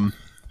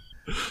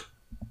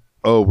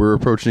 Oh, we're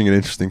approaching an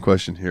interesting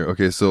question here.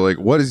 Okay, so, like,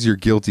 what is your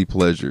guilty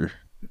pleasure?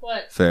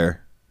 What?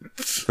 Fair.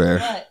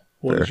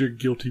 What is your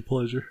guilty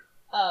pleasure?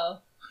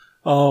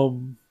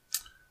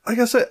 Like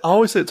I said, I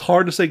always say it's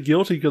hard to say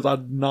guilty because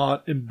I'm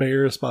not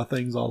embarrassed by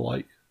things I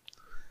like.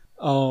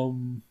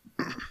 The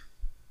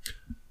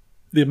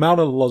amount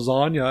of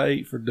lasagna I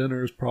ate for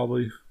dinner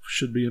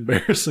should be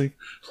embarrassing.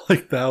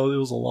 Like that, it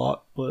was a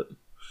lot, but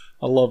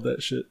I love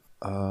that shit.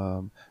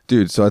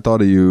 Dude, so I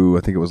thought of you,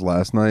 I think it was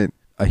last night.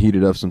 I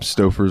heated up some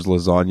Stouffer's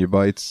lasagna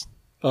bites.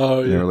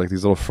 Oh, yeah. They were like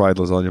these little fried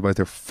lasagna bites.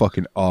 They're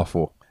fucking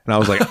awful. And I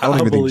was like, I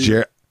don't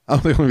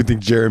even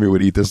think Jeremy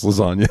would eat this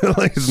lasagna.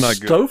 Like, it's not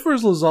good.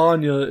 Stouffer's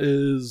lasagna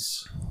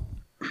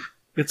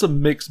it's a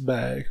mixed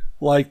bag.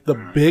 Like, the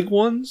big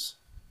ones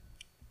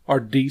are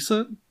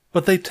decent,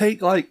 but they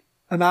take, like,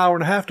 an hour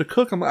and a half to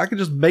cook them. I could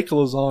just make a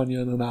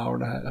lasagna in an hour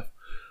and a half.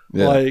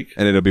 Yeah, like,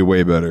 and it'll be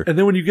way better. And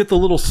then when you get the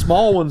little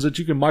small ones that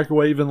you can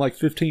microwave in, like,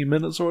 15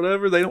 minutes or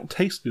whatever, they don't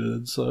taste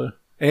good, so...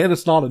 And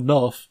it's not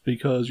enough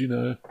because, you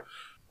know...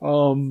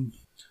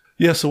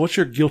 Yeah, so what's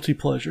your guilty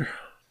pleasure?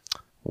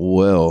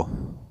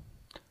 Well...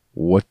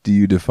 What do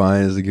you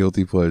define as a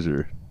guilty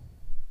pleasure?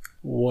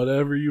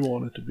 Whatever you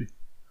want it to be.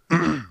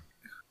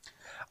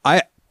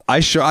 I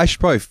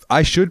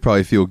should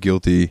probably feel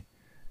guilty,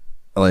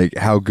 like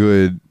how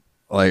good,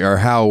 like or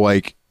how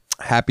like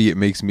happy it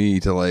makes me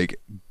to like.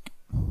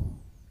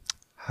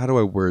 How do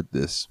I word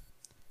this?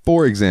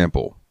 For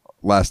example,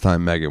 last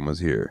time Megan was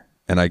here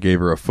and I gave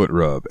her a foot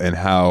rub, and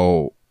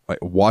how like,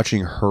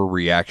 watching her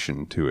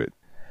reaction to it.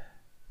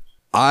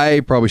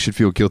 I probably should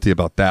feel guilty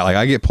about that. Like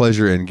I get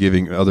pleasure in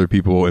giving other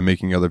people and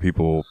making other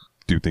people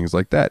do things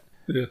like that.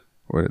 Yeah.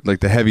 Or like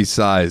the heavy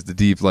sighs, the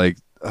deep like,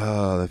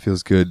 oh, that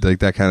feels good. Like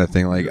that kind of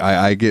thing. Like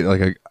I get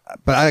like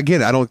I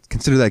don't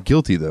consider that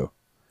guilty though.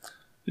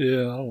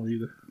 Yeah, I don't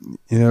either.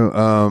 You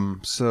know,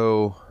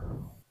 so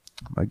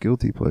my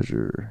guilty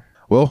pleasure.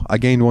 Well, I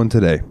gained one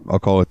today. I'll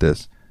call it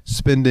this.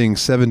 Spending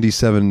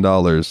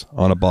 $77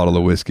 on a bottle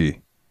of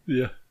whiskey.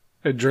 Yeah.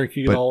 And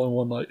drinking it all in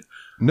one night.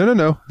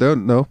 No.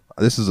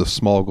 This is a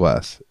small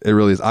glass. It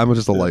really is. I'm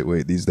just a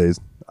lightweight these days.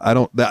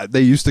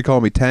 They used to call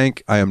me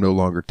Tank. I am no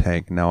longer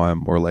Tank. Now I'm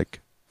more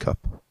like Cup.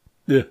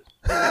 Yeah.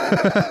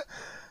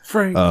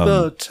 Frank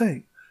the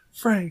Tank.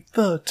 Frank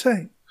the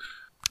Tank.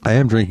 I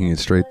am drinking it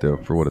straight though,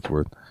 for what it's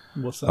worth.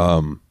 What's that?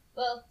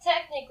 Well,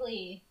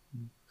 technically.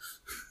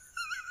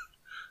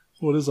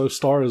 What is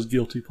Ostara's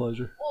guilty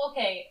pleasure? Well,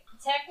 okay.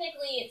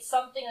 Technically, it's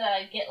something that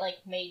I get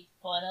like made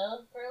fun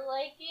of for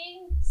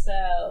liking.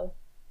 So.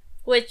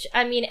 Which,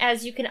 I mean,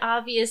 as you can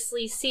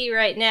obviously see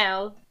right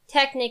now,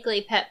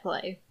 technically pet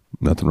play.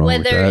 Nothing wrong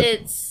with that. Whether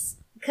it's...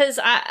 Because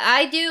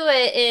I do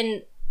it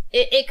in...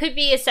 It could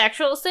be a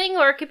sexual thing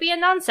or it could be a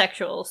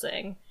non-sexual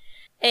thing.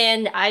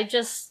 And I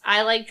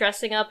like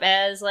dressing up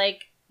as,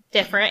 like,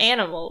 different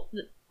animals.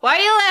 Why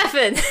are you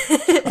laughing?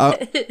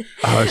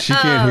 She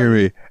can't hear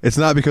me. It's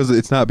not because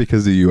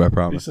of you, I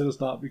promise. He said it's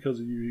not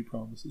because of you, he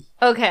promises.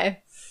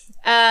 Okay.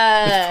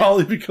 It's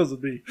probably because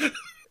of me.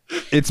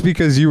 It's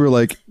because you were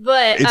like...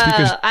 But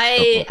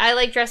I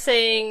like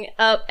dressing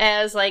up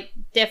as, like,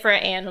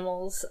 different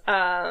animals.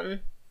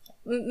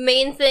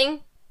 Main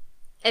thing,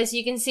 as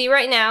you can see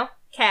right now,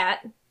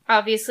 cat.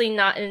 Obviously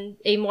not in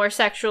a more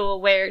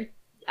sexual where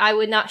I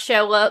would not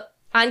show up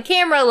on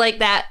camera like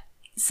that.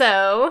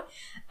 So,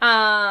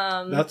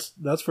 That's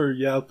for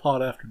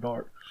Yabspod After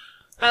Dark.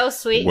 Oh,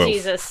 sweet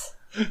Jesus.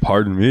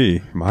 Pardon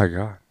me. My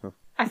God.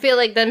 I feel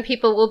like then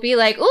people will be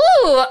like,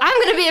 ooh,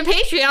 I'm going to be a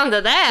Patreon to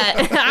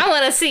that. I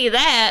want to see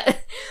that.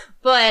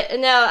 But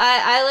no,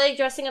 I like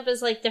dressing up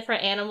as like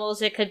different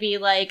animals. It could be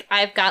like,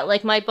 I've got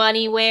like my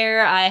bunny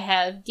wear. I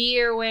have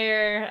deer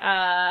wear.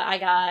 I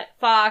got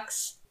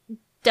fox.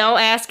 Don't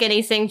ask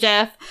anything,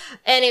 Jeff.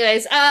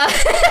 Anyways,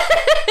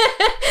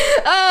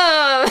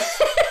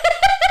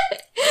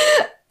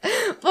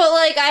 but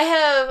like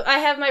I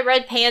have my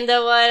red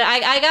panda one.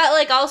 I got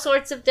like all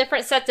sorts of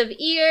different sets of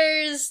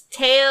ears,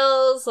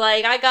 tails,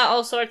 like I got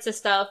all sorts of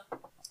stuff.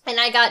 And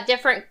I got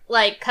different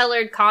like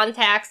colored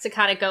contacts to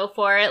kind of go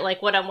for it,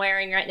 like what I'm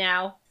wearing right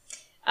now.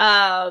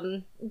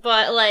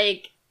 But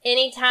like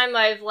anytime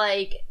I've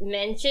like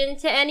mentioned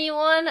to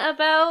anyone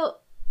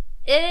about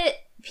it,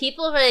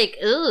 people are like,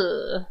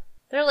 ooh.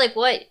 They're like,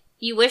 what?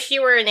 You wish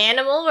you were an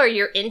animal or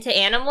you're into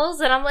animals?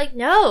 And I'm like,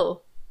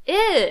 no.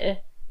 Ew.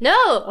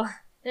 No.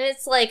 And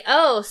it's like,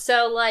 oh,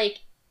 so,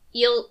 like,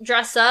 you'll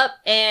dress up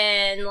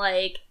and,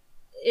 like,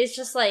 it's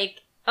just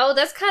like, oh,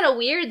 that's kind of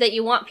weird that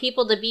you want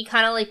people to be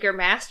kind of like your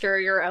master or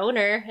your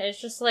owner.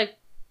 It's just like,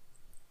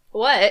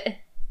 what?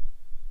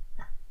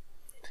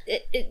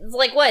 It's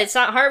like, what? It's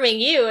not harming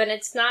you, and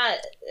it's not,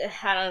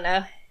 I don't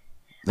know.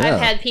 Yeah. I've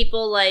had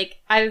people, like,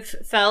 I've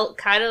felt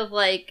kind of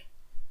like,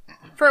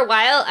 for a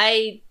while,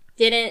 I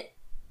didn't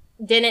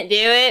do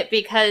it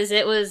because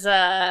it was,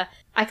 I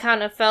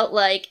kind of felt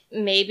like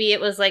maybe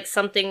it was like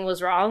something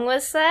was wrong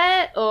with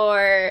that,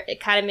 or it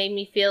kind of made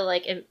me feel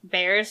like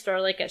embarrassed or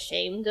like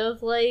ashamed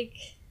of, like,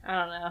 I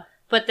don't know.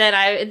 But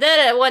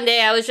then one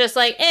day I was just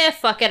like,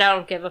 fuck it, I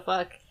don't give a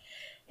fuck.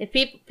 If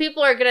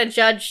people are gonna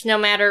judge no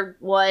matter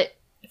what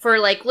for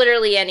like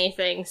literally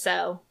anything,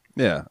 so.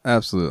 Yeah,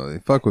 absolutely.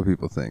 Fuck what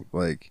people think.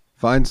 Like,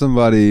 find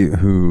somebody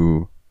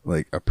who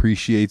like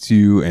appreciates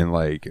you and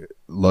like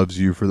loves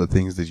you for the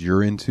things that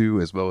you're into,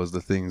 as well as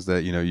the things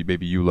that, you know,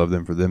 maybe you love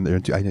them for them they're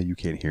into. I know you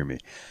can't hear me,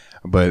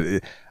 but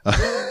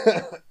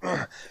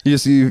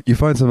you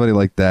find somebody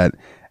like that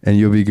and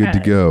you'll be good to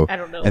go. I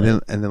don't know.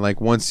 And then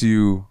like once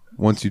you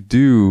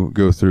do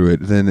go through it,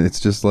 then it's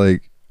just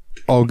like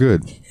all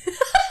good.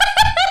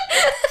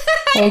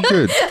 All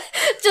good.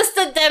 Just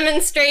a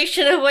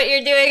demonstration of what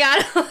you're doing.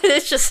 I don't know.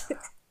 It's just.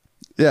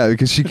 Yeah,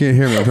 because she can't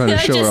hear me. I'm trying to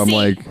show her. I'm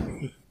like,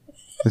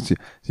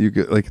 you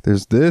get like,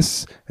 there's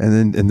this,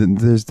 and then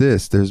there's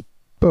this. There's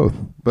both,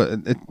 but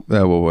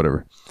well,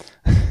 whatever.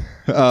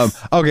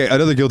 Okay,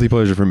 another guilty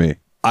pleasure for me.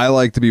 I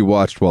like to be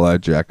watched while I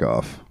jack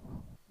off.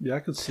 Yeah, I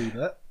could see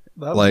that.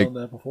 I've done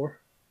that before.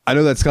 I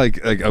know that's like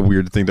a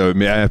weird thing to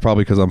admit.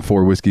 Probably because I'm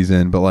 4 whiskeys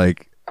in, but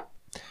like,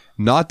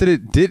 not that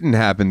it didn't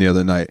happen the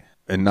other night,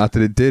 and not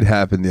that it did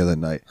happen the other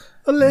night.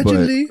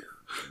 Allegedly.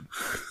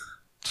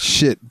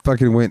 Shit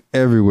fucking went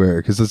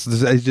everywhere because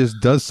it just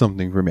does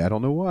something for me. I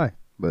don't know why,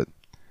 but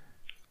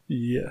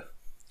yeah,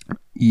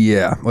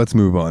 let's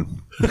move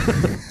on.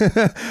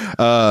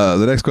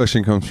 The next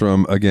question comes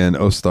from, again,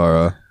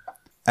 Ostara.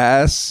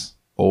 Ass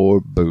or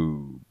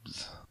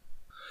boobs?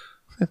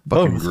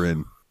 Fucking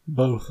grin.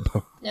 Both.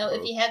 No,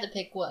 if you had to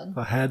pick one. If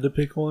I had to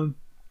pick one.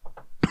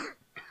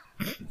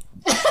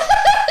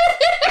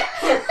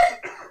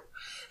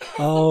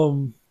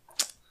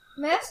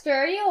 Master,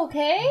 are you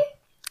okay?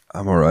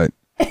 I'm all right.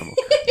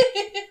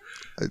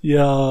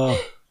 Yeah,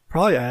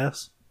 probably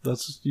ass.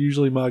 That's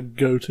usually my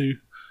go-to.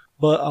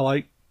 But I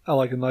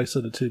like a nice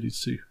set of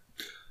titties too.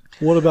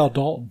 What about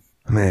Dalton?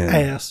 Man,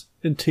 ass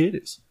and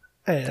titties.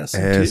 Ass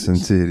and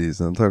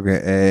titties. I'm talking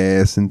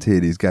ass and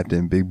titties. Got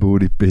them big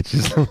booty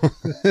bitches.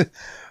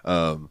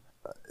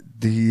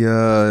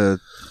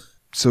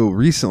 So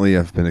recently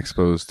I've been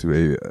exposed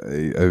to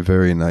a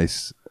very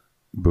nice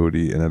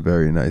booty and a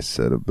very nice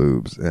set of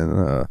boobs,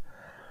 and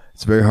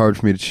it's very hard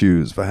for me to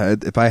choose.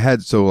 If I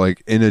had so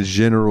like in a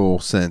general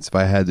sense, if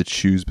I had to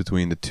choose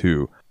between the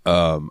two,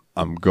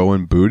 I'm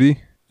going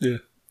booty. Yeah.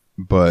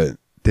 But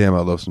damn, I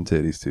love some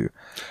titties too,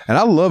 and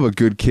I love a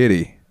good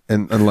kitty,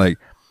 and like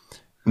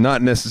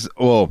not necessarily.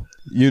 Well,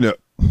 you know,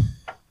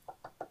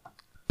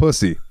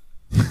 pussy.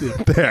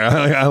 Yeah. There,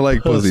 I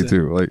like pussy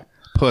too, like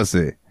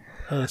pussy.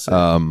 But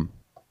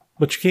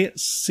you can't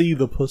see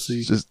the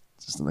pussy. Just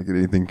not get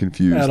anything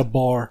confused at a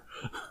bar,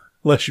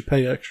 unless you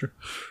pay extra.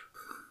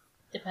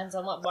 Depends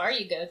on what bar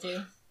you go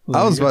to.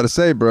 I was about to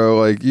say, bro,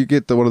 like you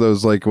get one of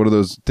those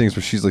things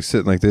where she's like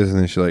sitting like this, and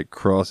then she like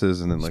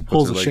crosses and then like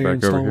puts her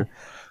leg back over here.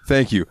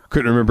 Thank you.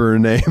 Couldn't remember her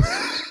name.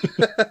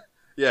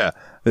 Yeah.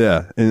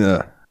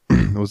 And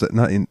was that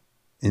not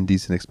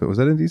indecent exposure? Was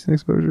that indecent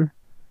exposure?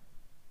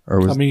 Or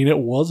was it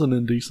was an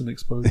indecent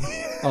exposure.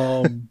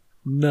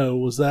 No,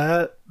 was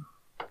that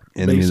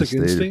Basic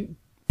Instinct?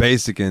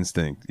 Basic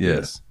Instinct.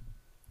 Yes.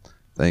 Yeah.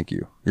 Thank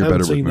you. You're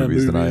better with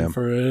movies than I am.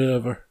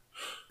 Forever.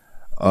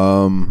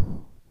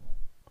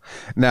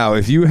 Now,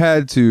 if you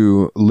had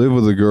to live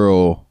with a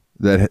girl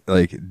that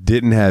like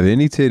didn't have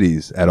any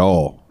titties at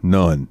all,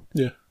 none,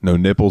 no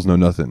nipples, no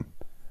nothing,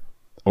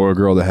 or a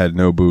girl that had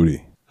no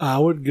booty, I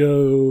would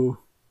go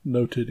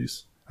no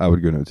titties. I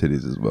would go no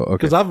titties as well. Okay,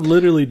 because I've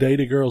literally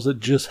dated girls that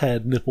just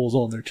had nipples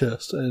on their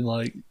chest, and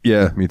like,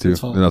 yeah, me too.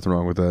 There's nothing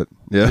wrong with that.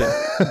 Yeah.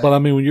 But I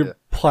mean, when you're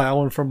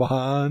plowing from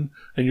behind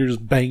and you're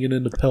just banging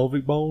into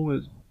pelvic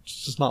bone,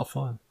 it's just not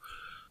fun.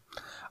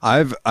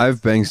 I've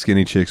banged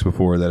skinny chicks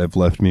before that have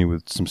left me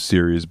with some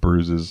serious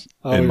bruises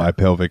in my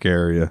pelvic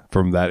area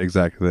from that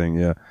exact thing.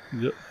 Yeah.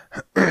 Yep.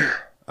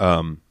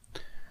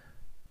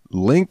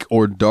 Link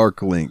or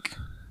Dark Link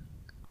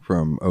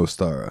from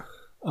Ostara?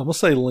 I'm gonna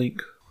say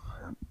Link.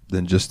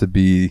 Then just to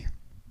be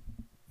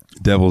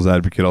devil's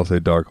advocate, I'll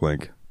say Dark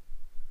Link.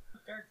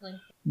 Dark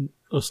Link.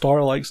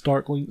 Ostara likes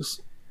Dark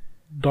Link's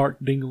Dark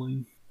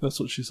Dingling. That's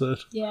what she said.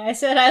 Yeah, I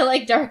said I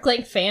like Dark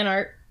Link fan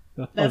art.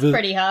 Yeah, that's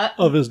pretty hot.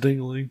 Of his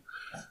dingling.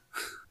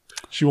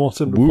 She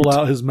wants him to pull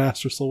out his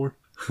master sword.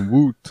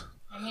 Woot.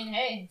 I mean,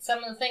 hey,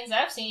 some of the things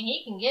I've seen,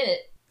 he can get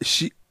it.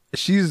 She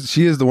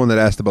is the one that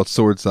asked about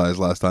sword size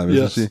last time,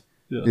 isn't she?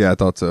 Yes. Yeah, I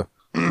thought so.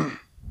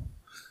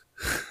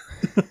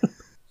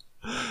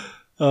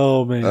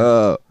 Oh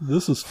man,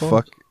 this is fun.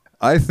 Fuck.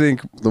 I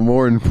think the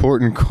more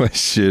important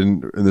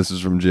question, and this is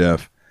from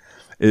Jeff,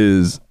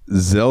 is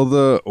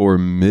Zelda or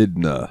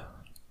Midna?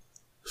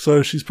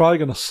 So she's probably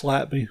going to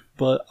slap me,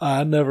 but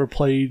I never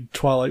played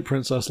Twilight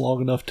Princess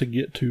long enough to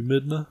get to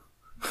Midna.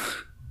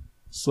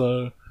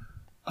 So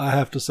I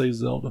have to say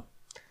Zelda.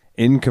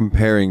 In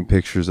comparing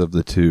pictures of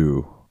the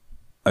two,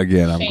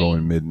 again, I'm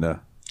going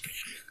Midna.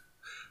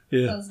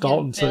 Yeah,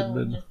 Dalton said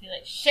Midna. Just be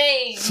like,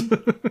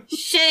 shame!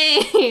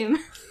 Shame!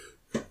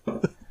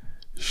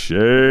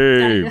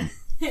 Shame!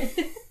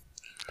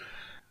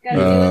 Gotta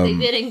do what they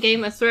did in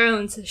Game of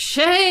Thrones.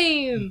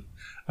 Shame!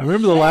 I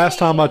remember the last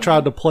time I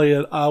tried to play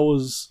it, I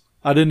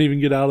didn't even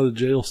get out of the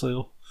jail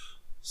cell.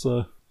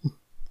 So,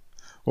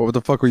 What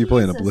the fuck were you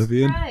playing? Jesus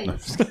Oblivion? Christ. No, I'm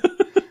just kidding.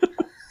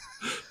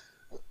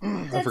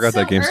 I forgot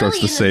that game starts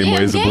the same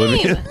way as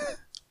Oblivion.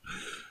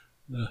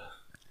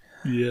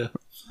 Yeah.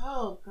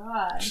 Oh,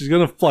 God. She's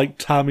gonna, like,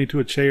 tie me to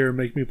a chair and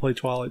make me play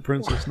Twilight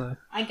Princess now.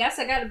 I guess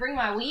I gotta bring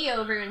my Wii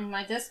over and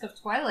my disc of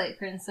Twilight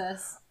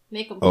Princess.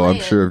 Make them play Oh, I'm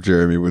it. sure if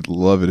Jeremy would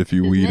love it if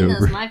you weed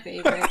Midna's over. my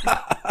favorite.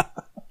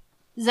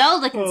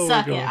 Zelda can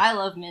suck it. God. I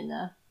love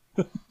Midna.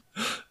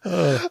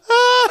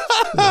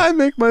 I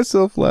make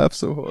myself laugh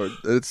so hard.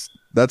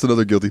 That's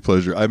another guilty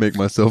pleasure. I make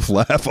myself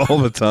laugh all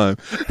the time.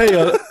 Hey,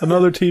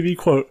 another TV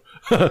quote.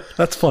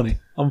 That's funny.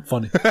 I'm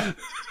funny.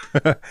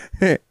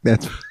 Hey,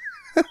 that's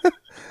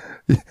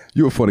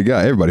you a funny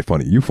guy. Everybody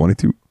funny. You funny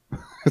too.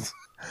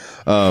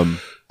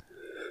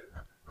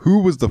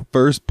 Who was the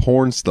first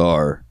porn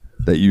star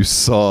that you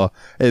saw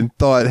and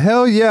thought,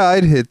 hell yeah,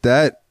 I'd hit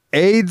that,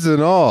 AIDS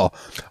and all?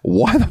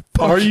 Why the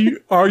fuck?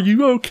 Are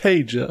you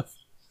okay, Jeff?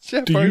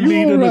 Jeff, Do are you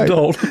need all an right?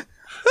 adult?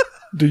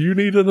 Do you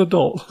need an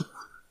adult?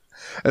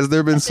 Has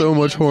there been so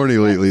much the horny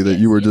answer is lately that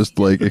yes, you were yes, just yes.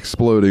 like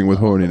exploding with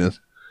horniness?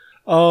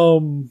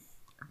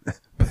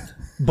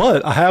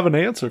 But I have an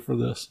answer for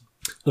this.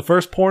 The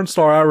first porn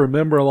star I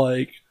remember,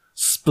 like,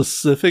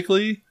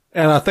 specifically,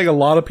 and I think a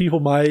lot of people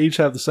my age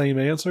have the same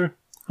answer,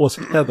 was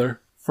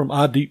Heather from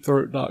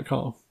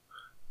iDeepthroat.com.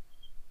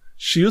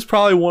 She was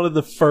probably one of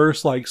the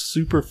first, like,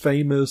 super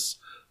famous,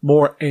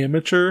 more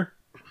amateur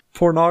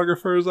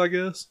pornographers, I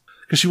guess.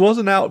 Because she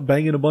wasn't out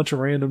banging a bunch of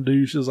random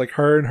dudes. She was like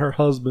her and her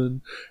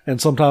husband,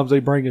 and sometimes they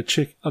bring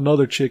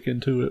another chick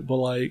into it. But,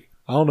 like,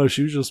 I don't know,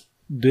 she just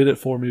did it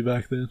for me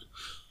back then.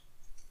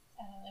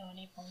 I don't know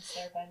any porn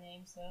star by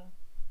name, so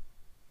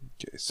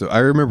Okay, so I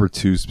remember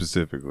two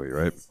specifically,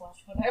 right? just watch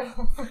what I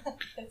want.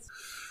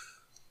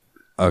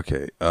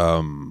 Okay,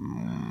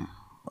 I'm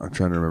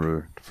trying to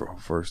remember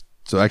first.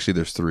 So actually,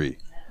 there's three.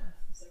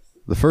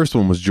 The first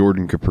one was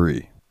Jordan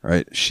Capri,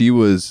 right? She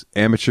was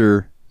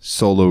amateur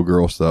solo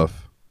girl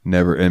stuff.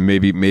 Never, and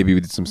maybe we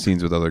did some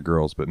scenes with other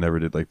girls, but never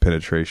did like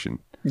penetration.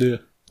 Yeah.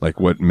 Like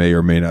what may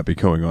or may not be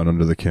going on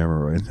under the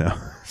camera right now.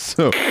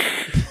 So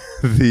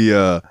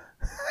then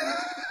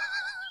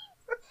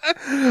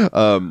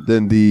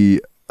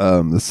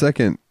the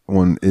second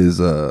one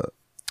is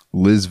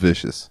Liz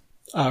Vicious.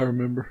 I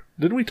remember.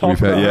 Didn't we talk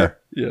about her?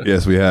 Yeah.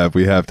 Yes, we have.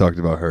 We have talked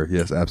about her.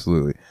 Yes,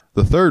 absolutely.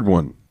 The third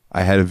one,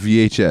 I had a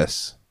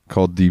VHS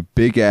called the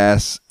Big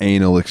Ass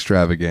Anal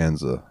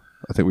Extravaganza.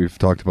 I think we've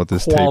talked about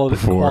this tape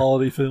before.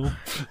 Quality film.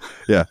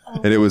 Yeah,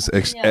 and it was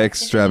Yeah,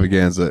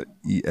 Extravaganza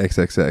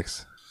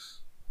XXX.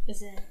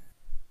 Is it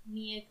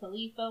Mia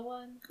Khalifa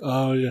one?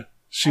 Oh, yeah.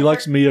 She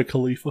likes Mia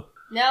Khalifa.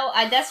 No,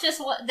 that's just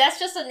a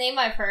name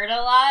I've heard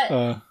a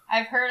lot.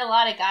 I've heard a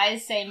lot of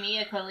guys say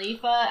Mia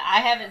Khalifa.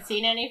 I haven't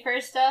seen any of her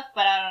stuff,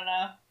 but I don't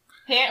know.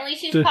 Apparently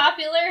she's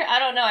popular. I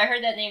don't know. I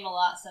heard that name a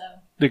lot, so.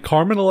 Did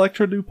Carmen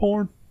Electra do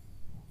porn?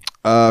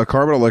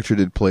 Carmen Electra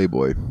did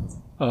Playboy.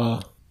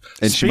 And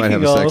she might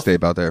have a sex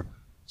tape out there.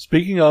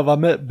 Speaking of, I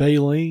met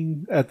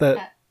Baleen at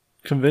that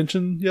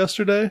convention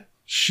yesterday.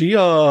 She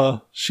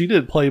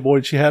did Playboy,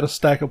 and she had a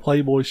stack of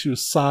Playboy she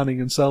was signing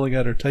and selling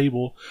at her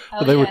table.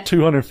 But they were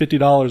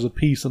 $250 a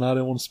piece, and I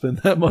didn't want to spend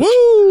that much.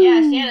 Woo!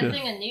 Yeah, she had a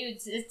thing of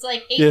nudes. It's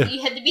like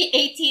you had to be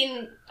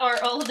 18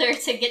 or older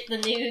to get the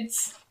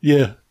nudes.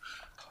 Yeah.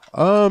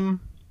 So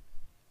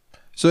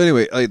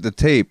anyway, like the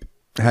tape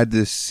had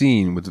this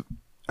scene with,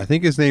 I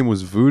think his name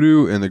was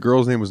Voodoo, and the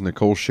girl's name was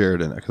Nicole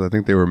Sheridan, because I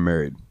think they were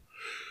married.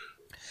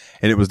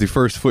 And it was the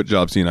first foot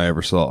job scene I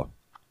ever saw,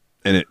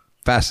 and it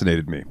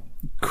fascinated me.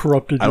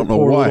 Corrupted I don't your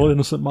know poor why. little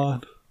innocent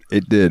mind.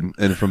 It did,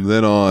 and from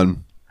then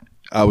on,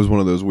 I was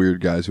one of those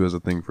weird guys who has a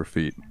thing for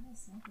feet.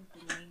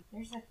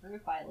 There's a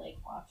group I like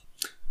watching.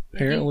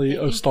 Apparently,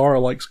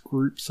 Ostara likes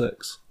group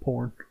sex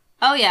porn.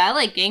 Oh yeah, I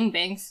like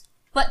gangbangs.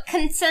 But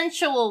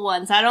consensual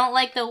ones. I don't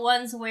like the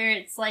ones where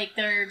it's like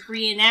they're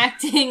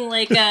reenacting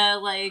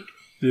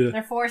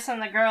they're forcing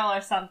the girl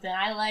or something.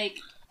 I like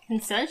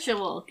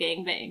consensual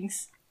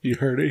gangbangs. You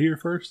heard it here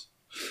first.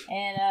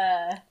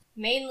 And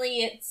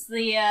mainly it's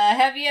the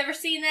have you ever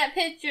seen that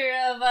picture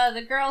of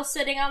the girl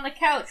sitting on the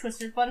couch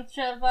with a bunch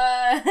of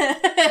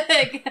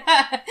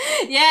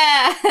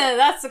yeah,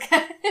 that's the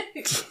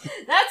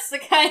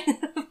kind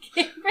of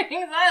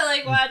gangbangs I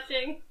like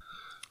watching.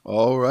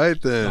 All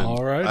right then.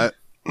 All right.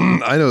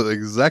 I know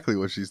exactly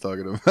what she's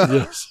talking about.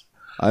 Yes.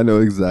 I know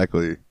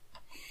exactly.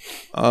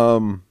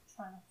 Trying to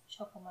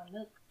choke on my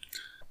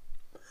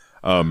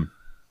milk.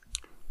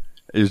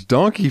 Is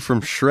Donkey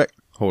from Shrek?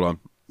 Hold on.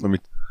 Let me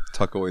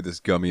tuck away this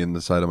gummy in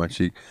the side of my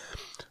cheek.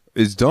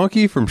 Is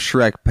Donkey from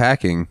Shrek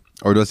packing,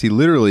 or does he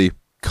literally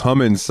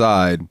come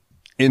inside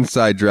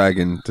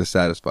Dragon to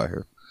satisfy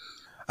her?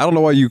 I don't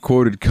know why you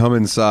quoted "come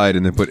inside"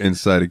 and then put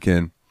 "inside"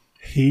 again.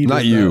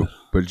 Not you,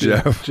 but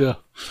Jeff.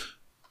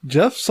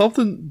 Jeff's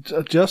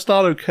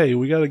not okay.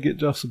 We got to get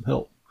Jeff some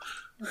help.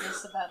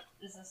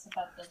 Is this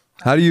about the...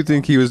 How do you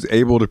think he was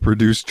able to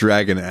produce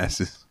dragon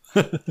asses?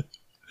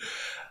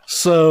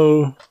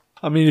 So,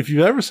 I mean, if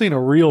you've ever seen a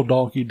real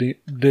donkey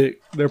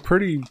dick, they're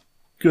pretty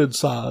good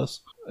size.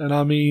 And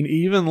I mean,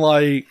 even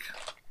like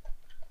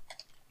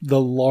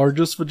the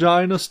largest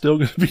vagina is still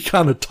going to be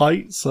kind of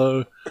tight.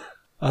 So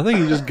I think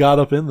he just got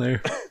up in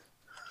there.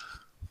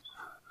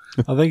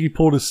 I think he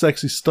pulled his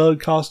sexy stud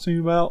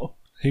costume out.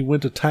 He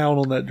went to town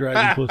on that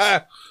dragon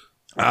puss.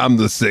 I'm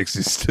the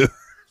sexy stud.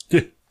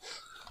 Yeah.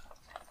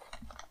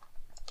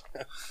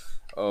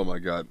 Oh my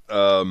god.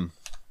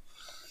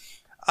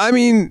 I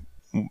mean,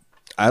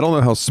 I don't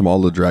know how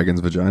small the dragon's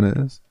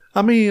vagina is.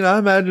 I mean, I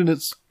imagine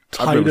it's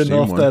tight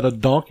enough that a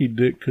donkey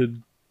dick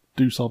could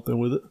do something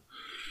with it.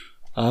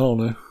 I don't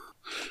know.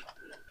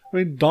 I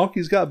mean,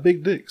 donkeys got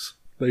big dicks.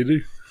 They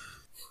do.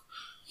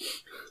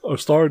 Oh,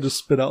 Star just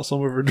spit out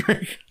some of her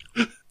drink.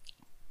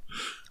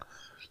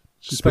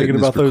 She's thinking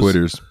about those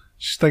quitters.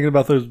 She's thinking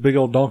about those big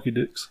old donkey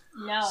dicks.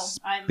 No,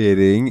 I'm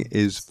spitting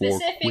is for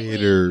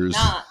quitters.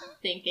 Not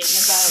thinking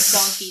about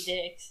donkey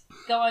dicks.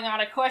 Going on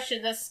a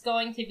question that's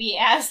going to be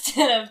asked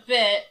in a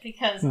bit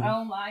because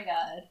oh my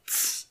god.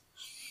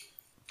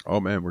 Oh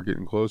man, we're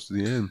getting close to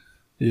the end.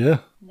 Yeah.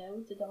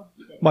 No to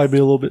donkey dicks. Might be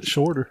a little bit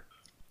shorter.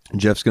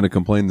 Jeff's gonna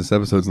complain this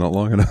episode's not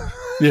long enough.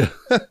 Yeah.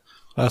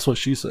 That's what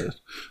she said.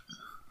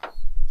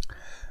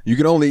 You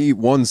can only eat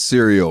one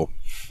cereal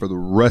for the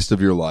rest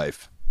of your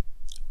life.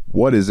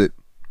 What is it?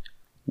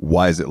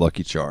 Why is it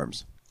Lucky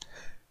Charms?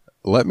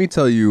 Let me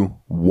tell you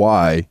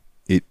why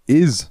it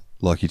is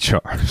Lucky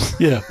Charms.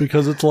 Yeah,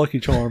 because it's Lucky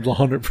Charms,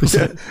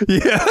 100%.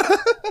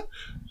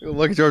 Yeah.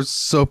 Lucky Charms is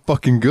so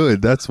fucking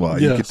good. That's why.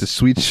 Yes. You get the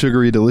sweet,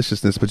 sugary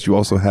deliciousness, but you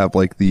also have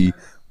like the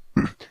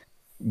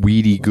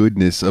weedy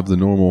goodness of the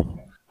normal.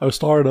 Oh,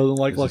 Star doesn't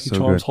like This Lucky is so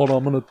Charms. good. Hold on,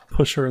 I'm going to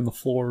push her in the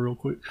floor real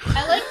quick.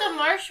 I like the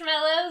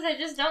marshmallows, I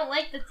just don't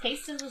like the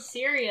taste of the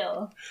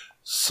cereal.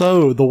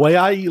 So, the way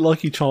I eat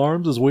Lucky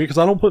Charms is weird because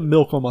I don't put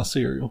milk on my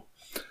cereal.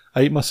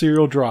 I eat my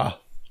cereal dry.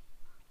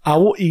 I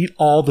will eat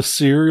all the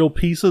cereal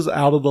pieces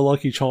out of the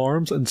Lucky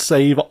Charms and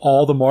save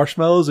all the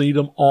marshmallows and eat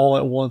them all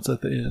at once at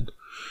the end.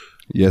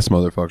 Yes,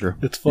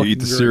 motherfucker. It's fucking You eat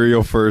the great.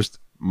 cereal first,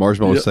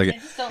 marshmallows second. I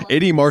just don't like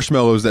Any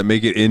marshmallows that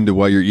make it into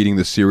while you're eating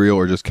the cereal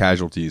are just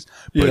casualties.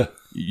 But Yeah.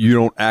 you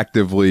don't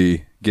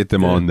actively get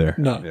them on there.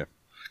 No. Yeah.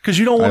 Because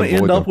you don't want I to end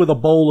avoid up them. with a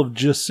bowl of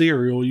just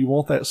cereal. You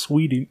want that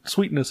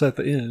sweetness at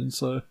the end.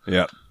 So,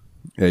 Yeah.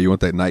 Yeah, you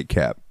want that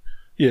nightcap.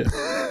 yeah.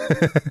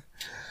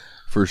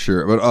 For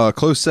sure. But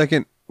close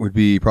second would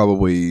be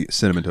probably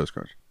Cinnamon Toast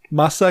Crunch.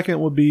 My second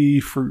would be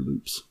Fruit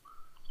Loops.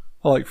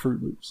 I like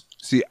Fruit Loops.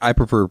 See, I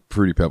prefer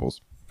Fruity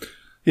Pebbles.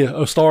 Yeah,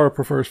 Ostara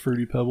prefers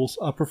Fruity Pebbles.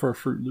 I prefer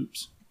Fruit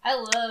Loops. I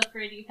love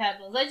Fruity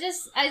Pebbles.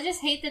 I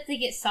just hate that they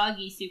get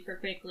soggy super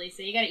quickly,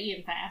 so you gotta eat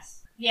them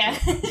fast. Yeah,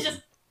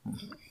 just...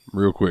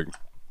 Real quick.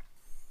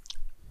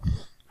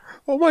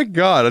 Oh my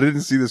god, I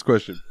didn't see this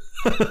question.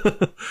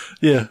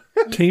 Yeah.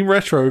 Team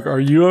Retro, are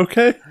you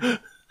okay?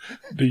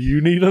 Do you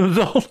need an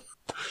adult?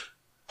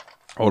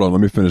 Hold on,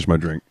 let me finish my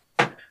drink.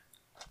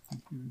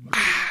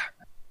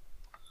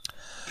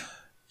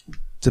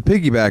 To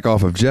piggyback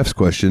off of Jeff's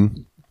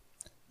question,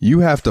 you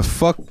have to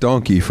fuck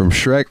Donkey from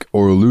Shrek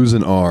or lose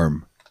an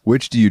arm.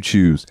 Which do you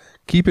choose?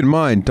 Keep in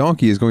mind,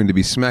 Donkey is going to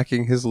be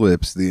smacking his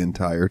lips the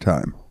entire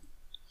time.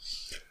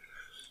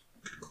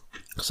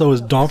 So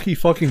is Donkey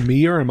fucking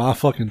me or am I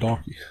fucking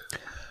Donkey?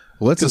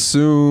 Let's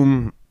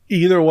assume...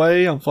 Either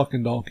way, I'm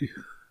fucking Donkey.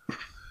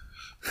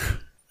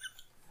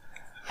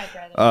 I'd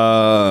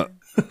rather...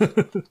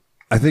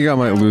 I think I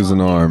might lose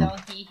an arm.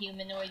 Donkey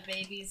humanoid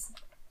babies.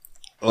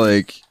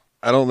 Like,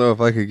 I don't know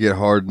if I could get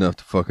hard enough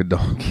to fuck a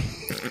donkey.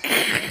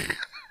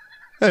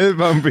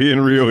 If I'm being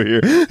real here.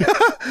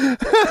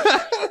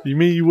 You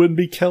mean you wouldn't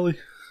be Kelly?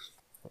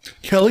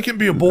 Kelly can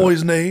be a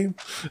boy's name.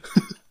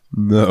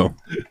 No.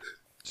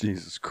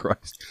 Jesus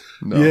Christ.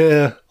 No.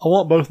 Yeah, I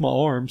want both my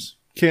arms.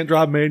 Can't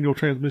drive manual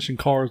transmission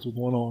cars with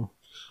one arm.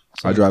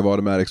 I drive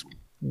automatics.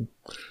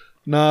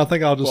 No, I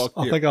think I'll just. Fuck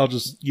I yeah. think I'll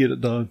just get it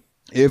done.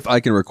 If I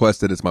can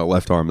request it, it's my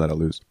left arm that I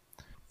lose.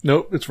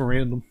 Nope, it's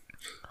random.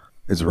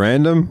 It's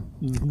random?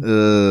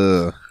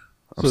 I'm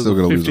still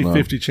going to lose an arm.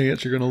 50-50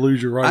 chance you're going to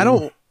lose your right. I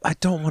arm.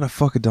 don't want to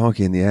fuck a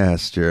donkey in the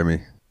ass,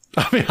 Jeremy.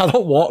 I mean, I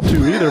don't want to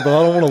either, but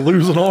I don't want to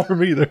lose an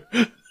arm either.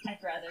 I'd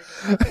rather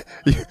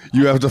go.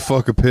 You have to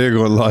fuck a pig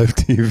on live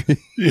TV.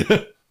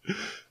 Yeah.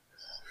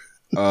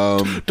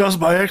 Does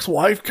my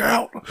ex-wife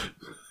count?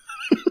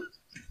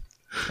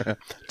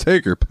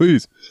 Take her,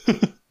 please.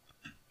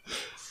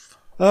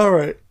 All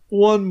right.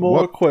 One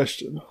more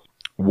question.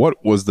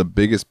 What was the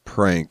biggest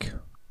prank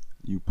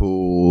you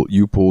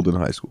pulled in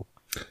high school?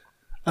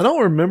 I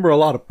don't remember a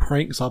lot of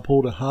pranks I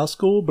pulled in high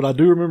school, but I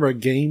do remember a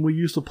game we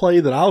used to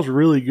play that I was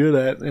really good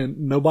at and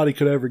nobody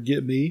could ever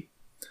get me.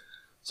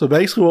 So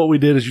basically what we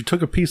did is you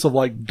took a piece of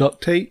like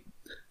duct tape,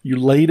 you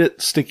laid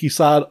it sticky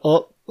side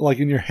up like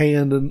in your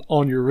hand and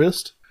on your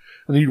wrist,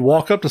 and you'd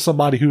walk up to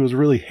somebody who was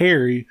really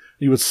hairy,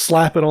 you would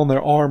slap it on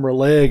their arm or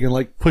leg and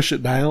like push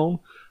it down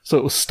so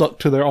it was stuck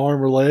to their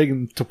arm or leg,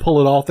 and to pull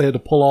it off they had to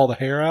pull all the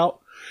hair out.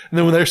 And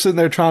then when they're sitting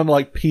there trying to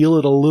like peel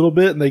it a little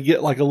bit and they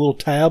get like a little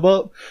tab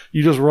up,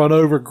 you just run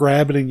over,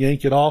 grab it and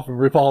yank it off and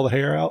rip all the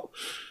hair out.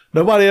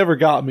 Nobody ever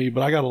got me,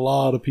 but I got a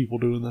lot of people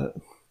doing that.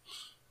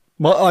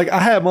 Like, I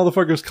had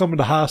motherfuckers coming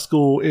to high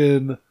school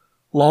in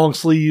long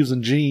sleeves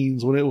and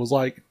jeans when it was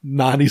like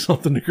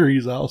 90-something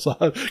degrees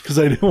outside because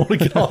they didn't want to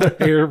get all their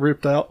hair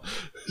ripped out.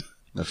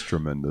 That's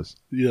tremendous.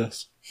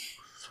 Yes.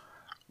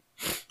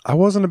 I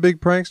wasn't a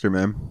big prankster,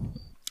 man.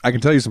 I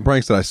can tell you some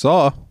pranks that I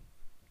saw.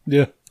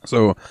 Yeah.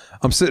 So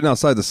I'm sitting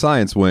outside the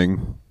science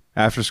wing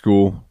after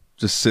school,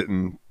 just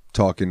sitting,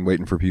 talking,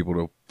 waiting for people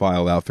to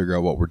file out, figure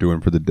out what we're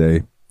doing for the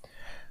day.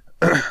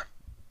 And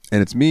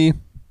it's me,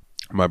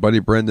 my buddy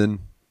Brendan,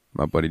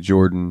 my buddy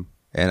Jordan,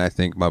 and I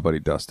think my buddy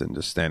Dustin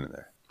just standing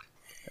there.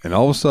 And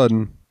all of a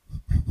sudden,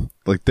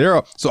 like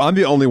so I'm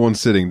the only one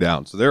sitting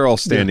down. So they're all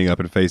standing up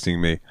and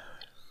facing me.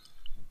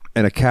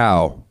 And a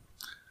cow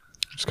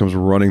just comes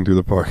running through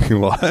the parking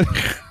lot. And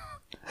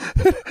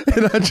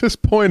I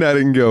just point at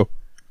it and go,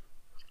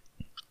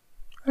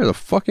 "There's a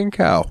fucking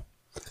cow."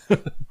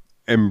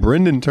 And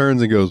Brendan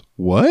turns and goes,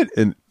 "What?"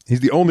 And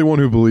he's the only one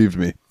who believed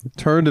me.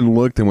 Turned and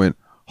looked and went,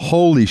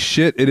 "Holy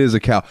shit, it is a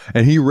cow."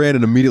 And he ran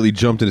and immediately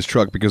jumped in his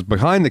truck because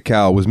behind the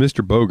cow was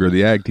Mr. Boger,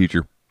 the ag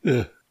teacher,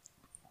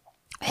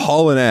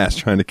 hauling ass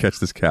trying to catch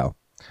this cow.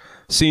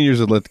 Seniors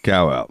had let the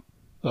cow out.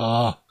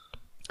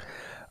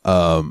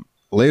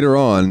 Later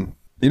on,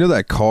 you know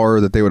that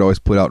car that they would always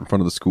put out in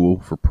front of the school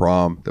for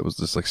prom that was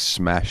just like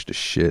smashed to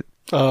shit?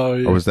 Oh,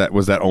 yeah. Or was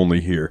that only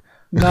here?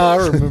 No, I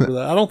remember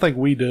that. I don't think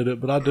we did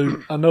it, but I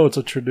know it's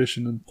a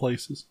tradition in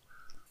places.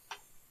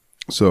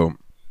 So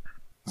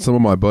some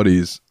of my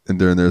buddies, and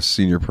during their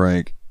senior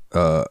prank,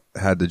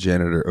 had the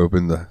janitor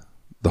open the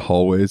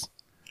hallways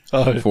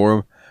for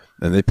them,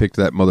 and they picked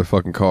that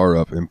motherfucking car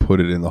up and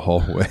put it in the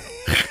hallway.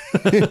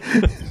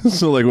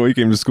 So like when we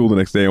came to school the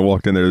next day and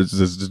walked in there, there's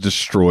this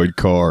destroyed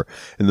car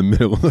in the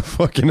middle of the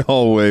fucking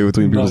hallway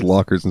between people's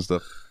lockers and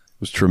stuff. It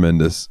was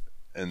tremendous.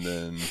 And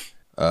then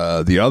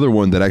the other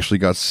one that actually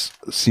got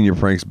senior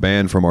pranks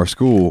banned from our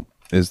school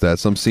is that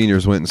some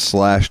seniors went and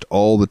slashed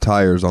all the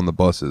tires on the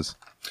buses.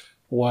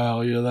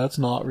 Wow, yeah, that's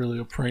not really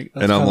a prank.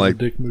 That's and I'm like, a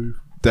dick move.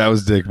 That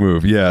was dick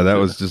move. Yeah, that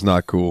was just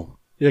not cool.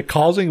 Yeah,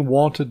 causing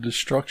wanted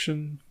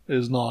destruction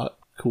is not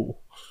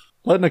cool.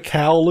 Letting a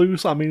cow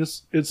loose, I mean,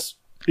 it's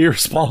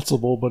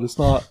irresponsible, but it's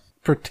not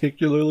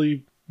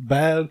particularly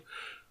bad.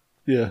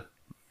 Yeah.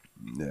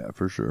 Yeah,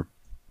 for sure.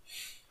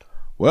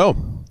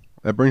 Well,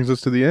 that brings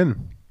us to the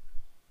end.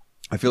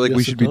 I feel like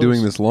we should be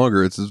doing this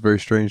longer. It's just very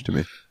strange to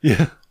me.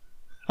 Yeah.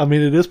 I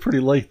mean, it is pretty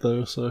late,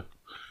 though, so.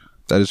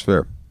 That is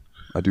fair.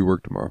 I do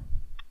work tomorrow.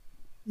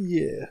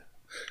 Yeah.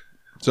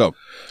 So,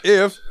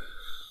 if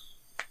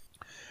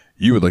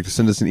you would like to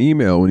send us an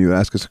email when you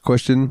ask us a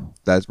question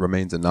that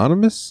remains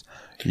anonymous,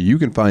 you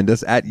can find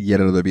us at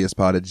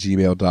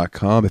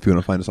yetanotherbspod@gmail.com. If you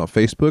want to find us on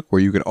Facebook,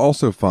 where you can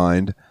also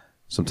find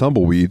some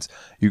tumbleweeds,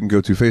 you can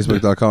go to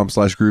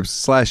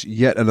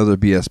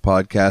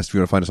facebook.com/groups/yetanotherbspodcast. If you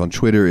want to find us on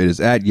Twitter, it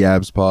is at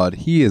Yabspod.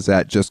 He is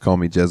at Just Call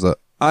Me Jezza.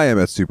 I am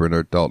at Super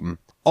Nerd Dalton.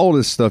 All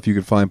this stuff you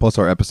can find, plus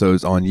our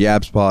episodes, on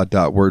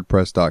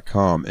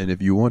yabspod.wordpress.com. And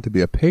if you want to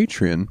be a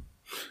patron,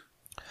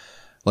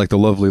 like the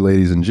lovely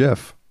ladies and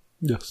Jeff,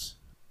 yes,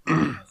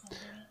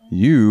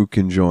 you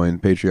can join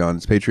Patreon.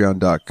 It's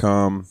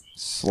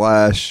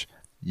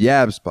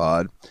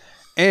patreon.com/Yabspod.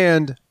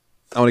 And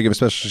I want to give a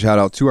special shout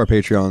out to our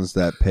Patreons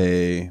that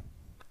pay,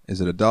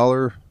 is it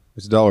 $1?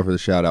 It's $1 for the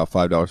shout out,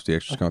 $5 for the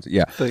extra content.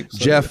 Yeah. So,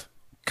 Jeff,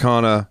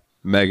 Kana,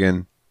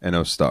 Megan, and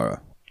Ostara.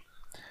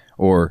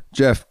 Or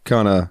Jeff,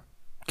 Kana,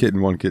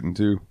 Kitten 1, Kitten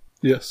 2.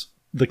 Yes.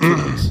 The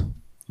kittens.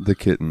 The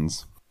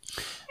kittens.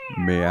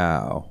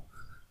 Meow.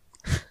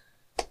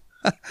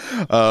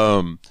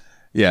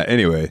 Yeah,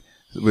 anyway.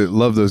 We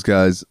love those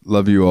guys.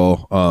 Love you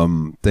all.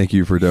 Thank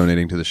you for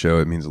donating to the show.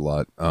 It means a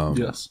lot.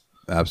 Yes.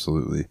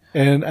 Absolutely.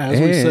 And as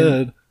we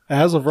said,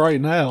 as of right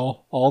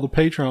now, all the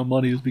Patreon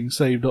money is being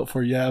saved up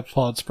for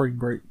Yabspod spring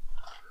break.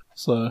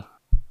 So,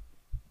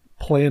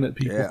 plan it,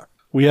 people. Yeah.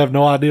 We have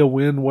no idea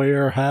when,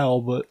 where, how,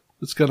 but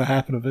it's going to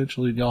happen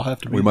eventually, and y'all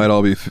have to be. We might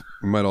all be 50,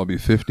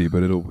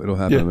 but it'll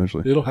happen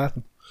eventually. It'll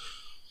happen.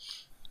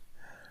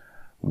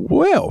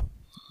 Well,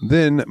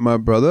 then, my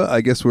brother,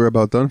 I guess we're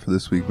about done for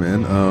this week,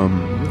 man.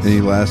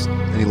 Any last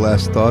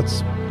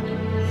thoughts?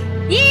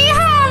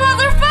 Yeehaw,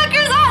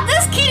 motherfuckers! Oh,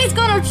 this kitty's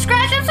gonna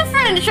scratch up some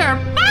furniture.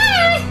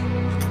 Bye!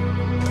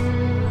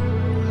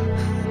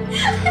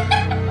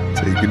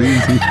 Take it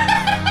easy.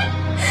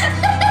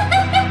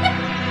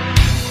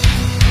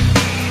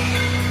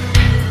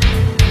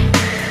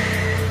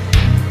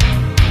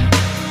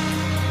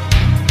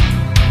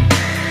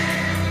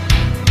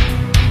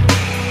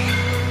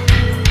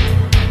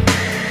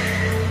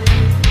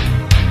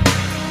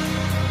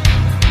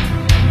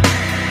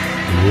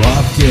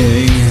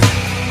 Walking,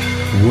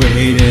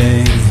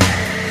 waiting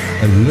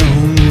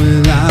alone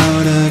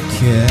without a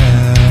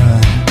care,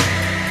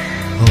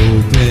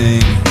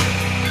 hoping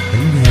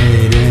and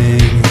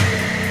hating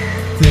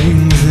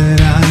things that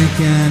I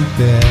can't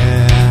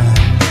bear.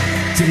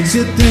 Did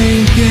you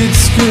think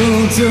it's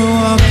cool to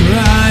walk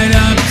right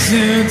up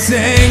to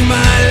take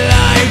my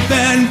life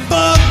and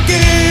fuck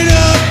it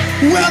up?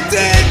 Well,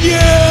 did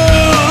you?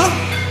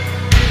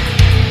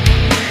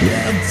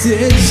 Well,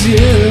 did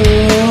you?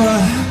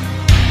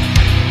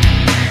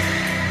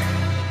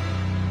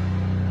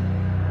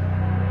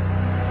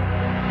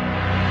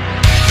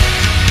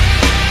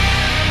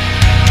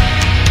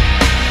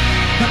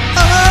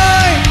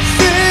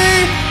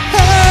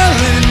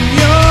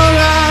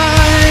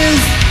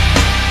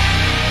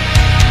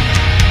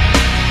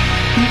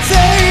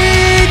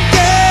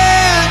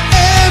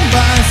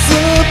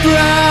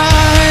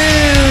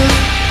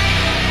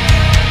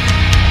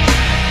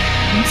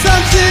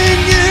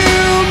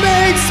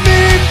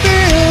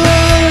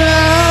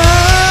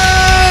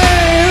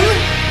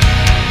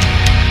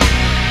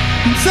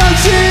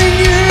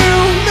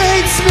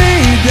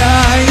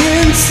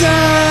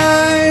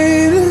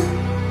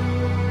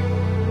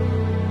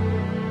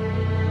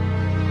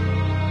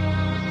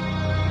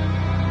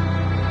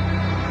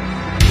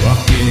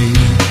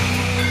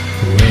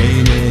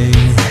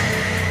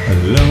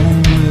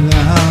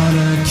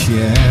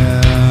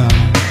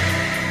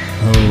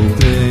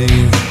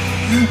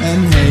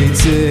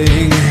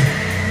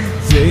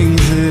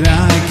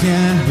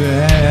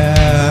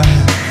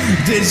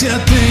 Did you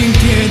think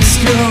it's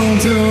cool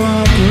to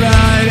walk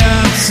right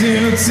up to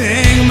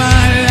take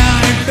my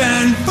life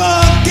and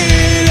fuck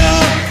it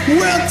up?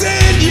 Well,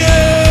 did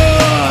you?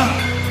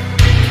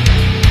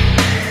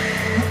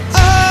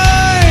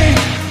 I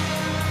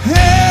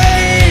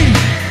hate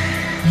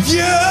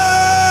you.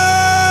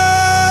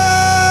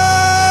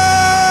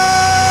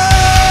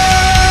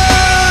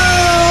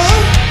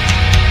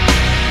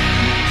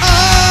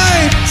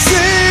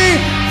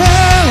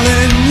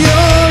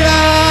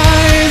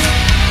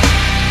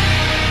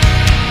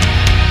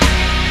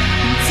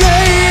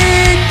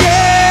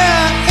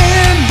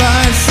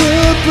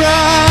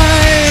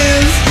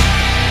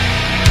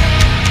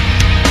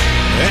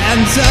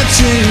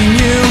 Touching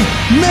you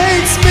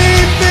makes me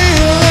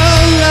feel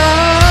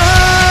alive,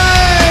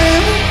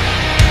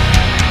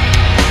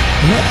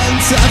 and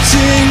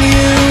touching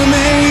you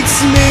makes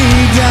me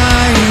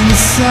die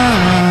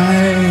inside.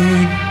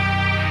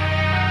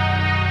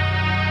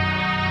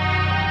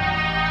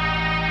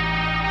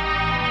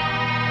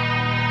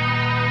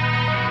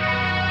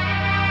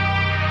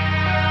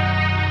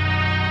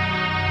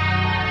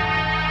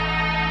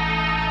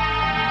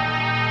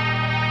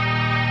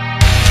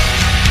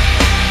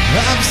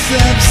 I've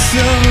slept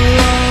so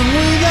long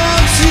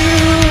without you,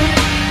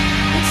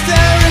 it's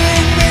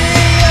tearing me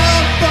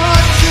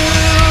apart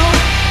too.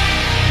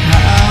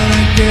 How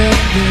to get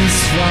this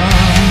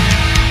far,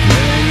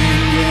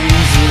 playing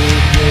games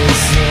with this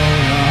so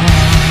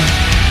long.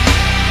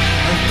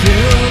 I've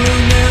killed a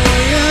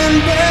million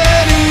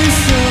petty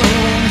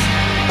souls,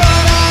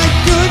 but I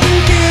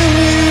couldn't kill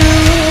you.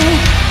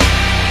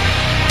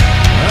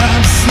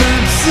 I've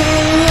slept so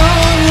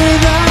long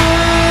without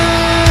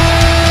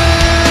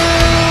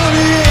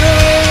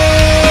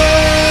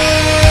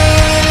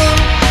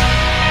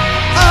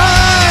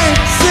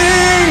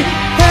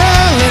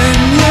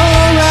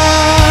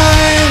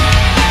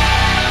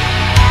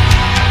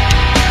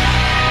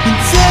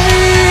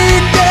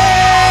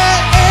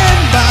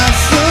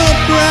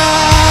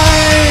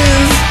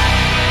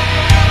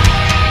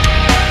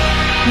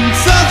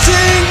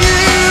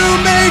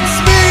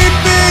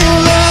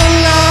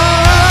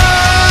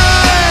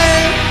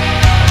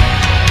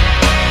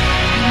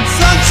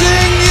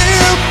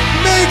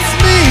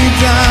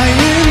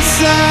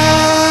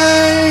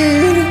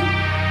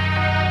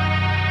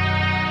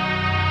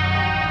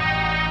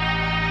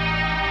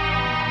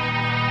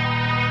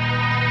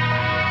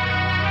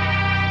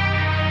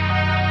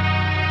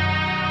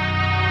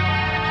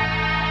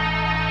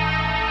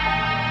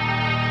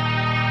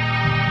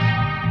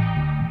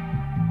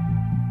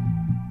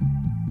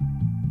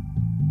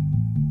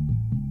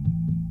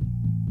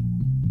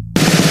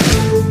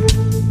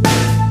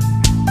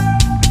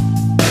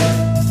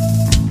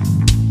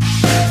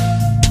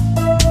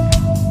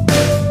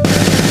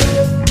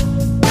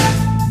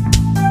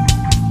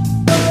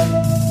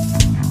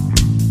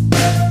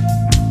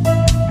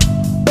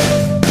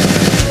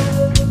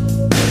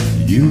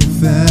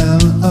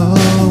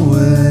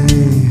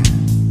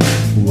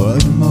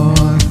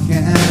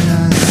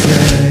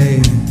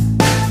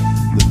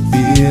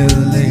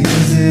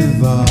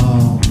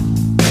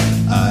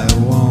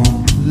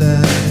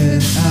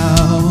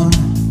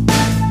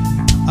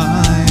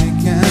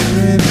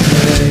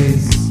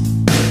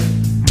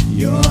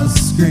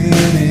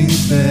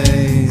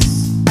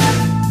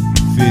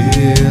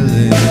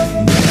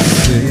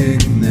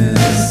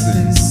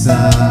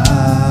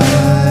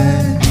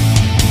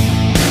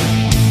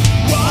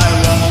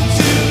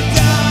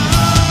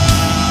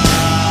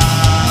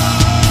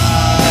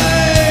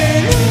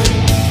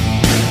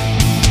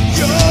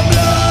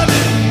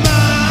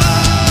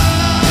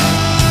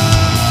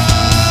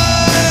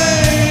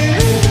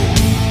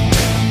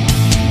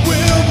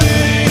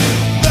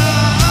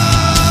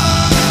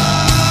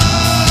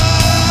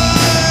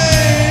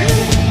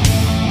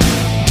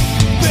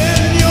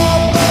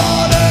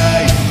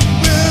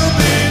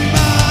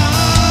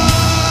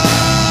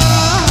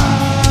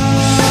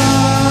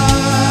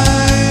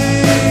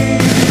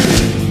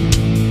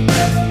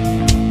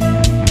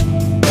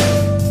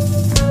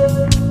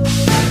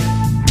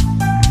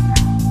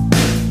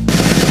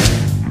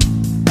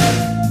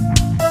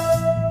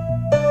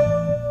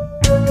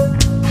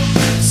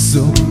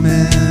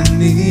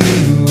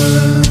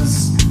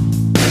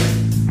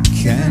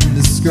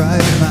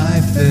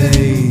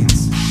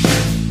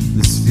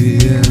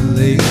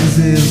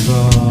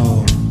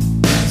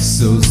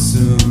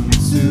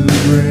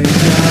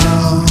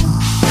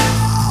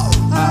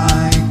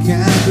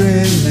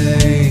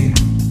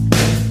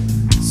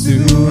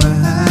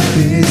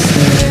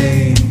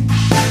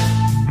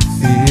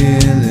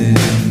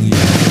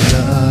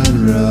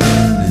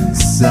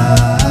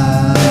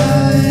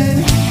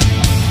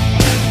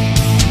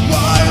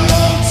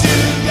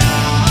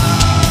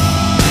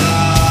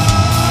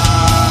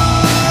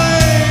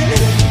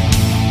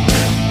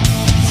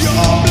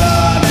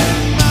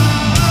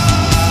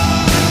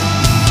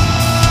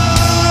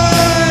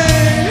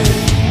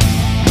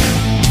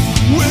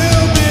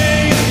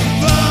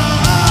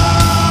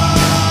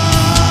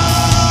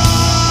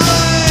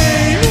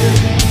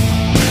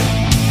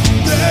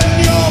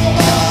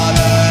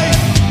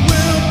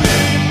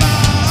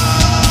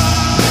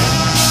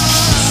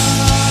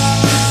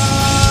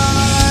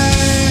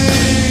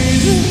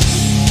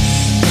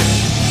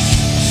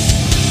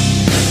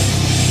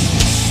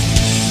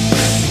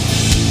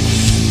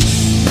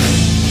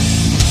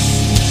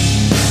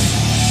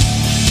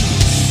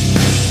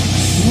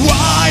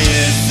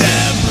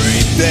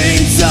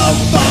so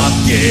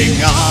fucking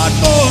hard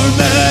for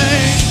me.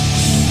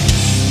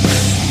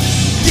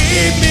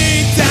 Keep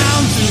me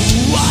down to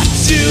what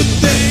you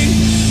think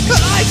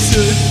I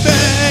should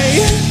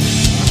be.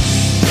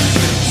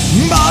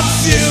 But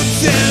you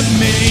tempt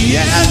me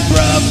and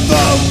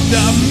provoke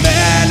the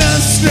man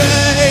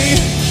astray.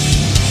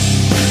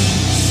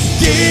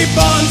 Keep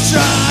on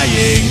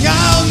trying,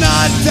 I'll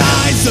not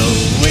die so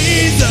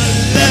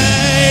easily.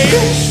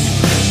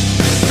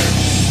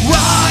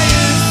 Why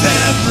is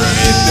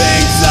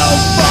everything so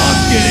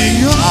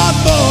fucking hard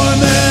for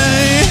me?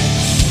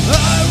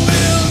 I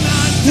will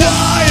not die.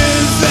 Why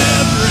is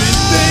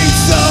everything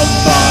so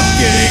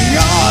fucking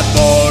hard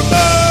for me?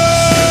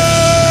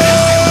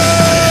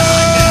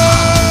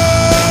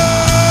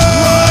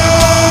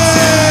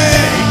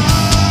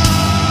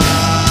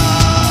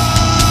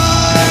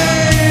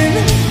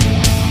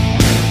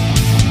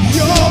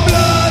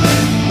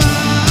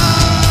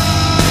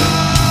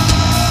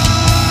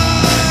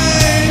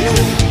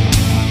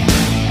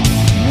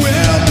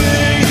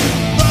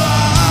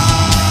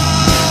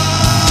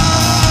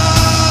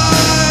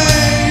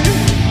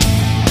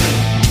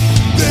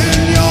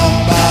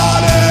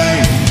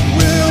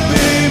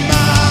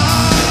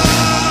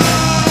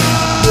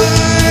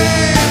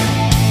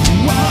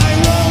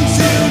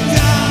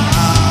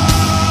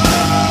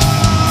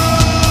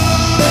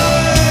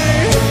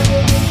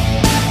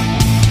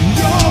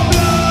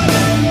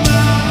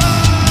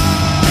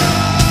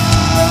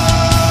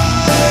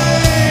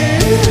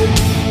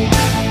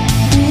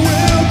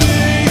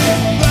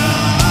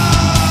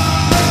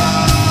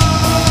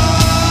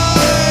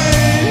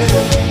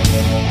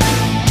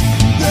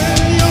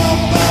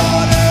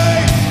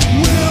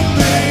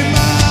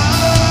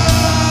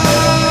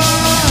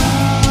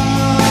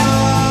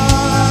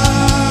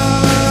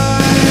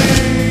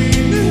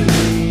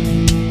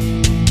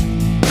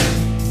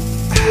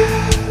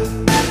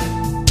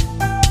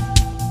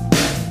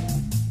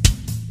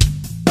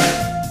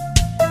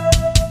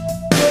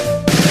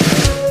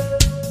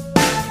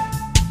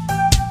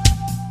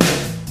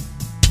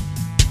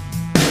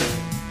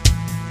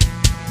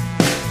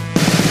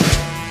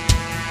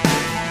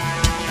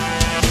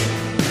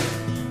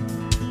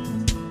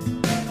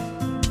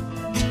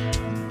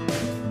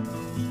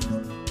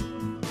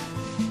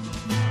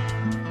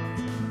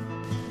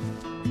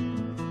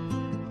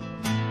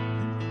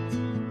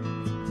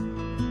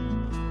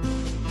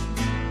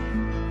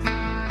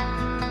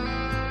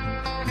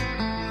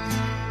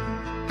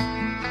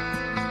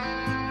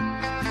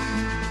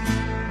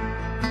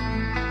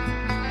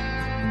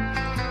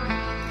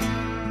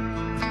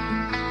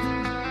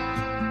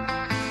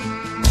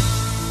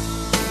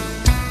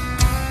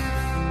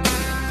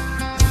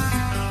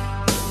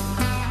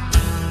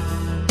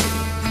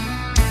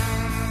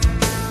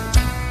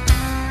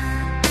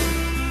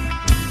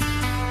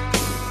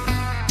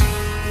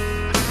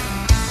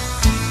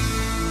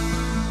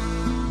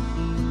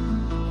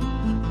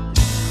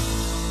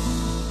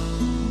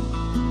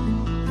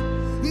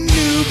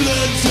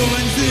 Blood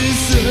joins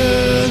this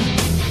earth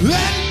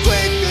and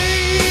quickly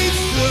is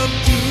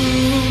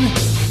subdued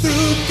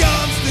through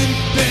constant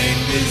pain,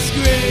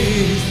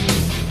 disgrace.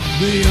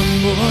 The young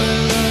boy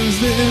learns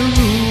their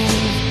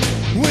rules.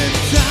 With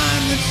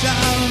time the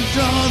child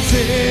draws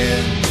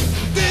in.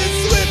 This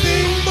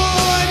whipping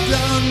boy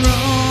done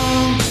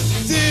wrong,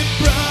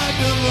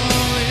 deprived of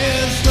all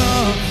his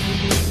thoughts.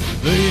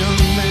 The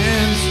young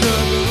man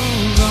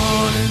struggles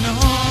on and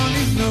on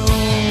his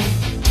own.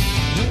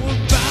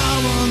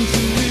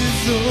 Unto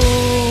his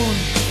own,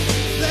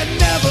 that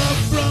never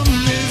from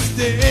this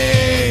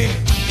day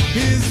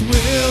his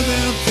will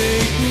they'll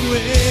take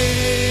away.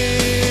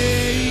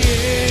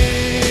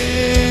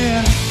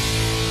 Yeah.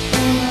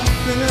 All I've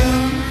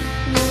felt,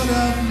 what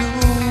I've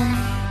known,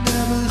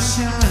 never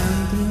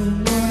shine through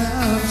what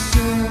I've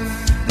shown.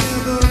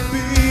 Never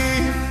be,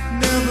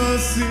 never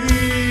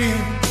see,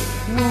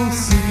 won't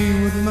see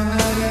what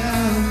might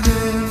have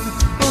been.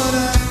 What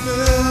I've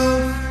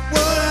felt,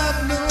 what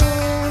I've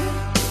known,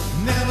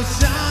 never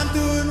shine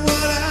doing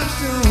what I've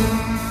shown.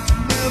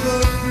 Never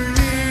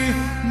free,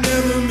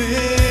 never me.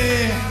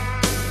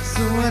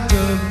 So I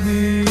love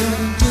the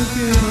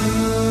unforgiven.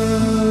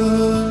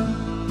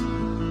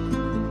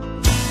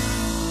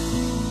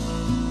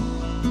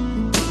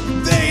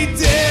 They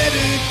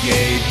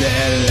dedicate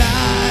their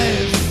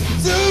lives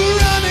to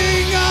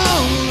running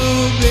all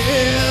of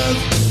this.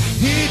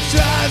 He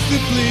tries to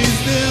please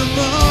them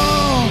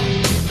all.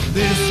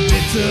 This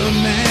bitter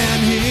man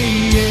he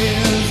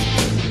is.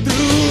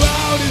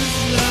 Throughout his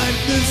life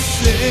the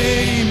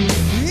same,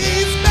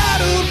 he's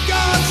battled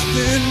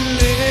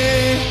constantly.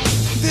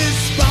 This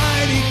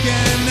fight he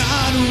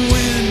cannot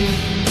win.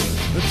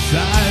 A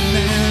tired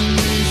man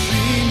may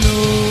see no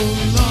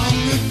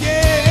longer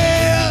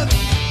again.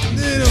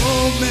 That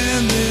old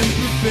man then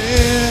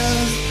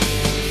prepares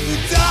to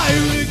die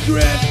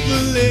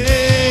regretfully.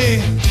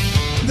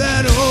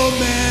 That old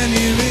man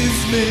here is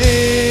me.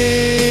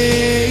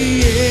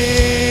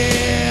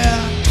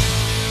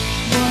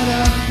 What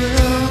I've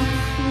felt,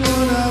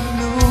 what I've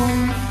known,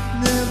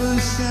 never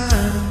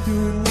shine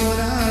doing what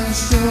I've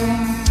shown.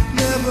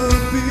 Never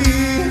be,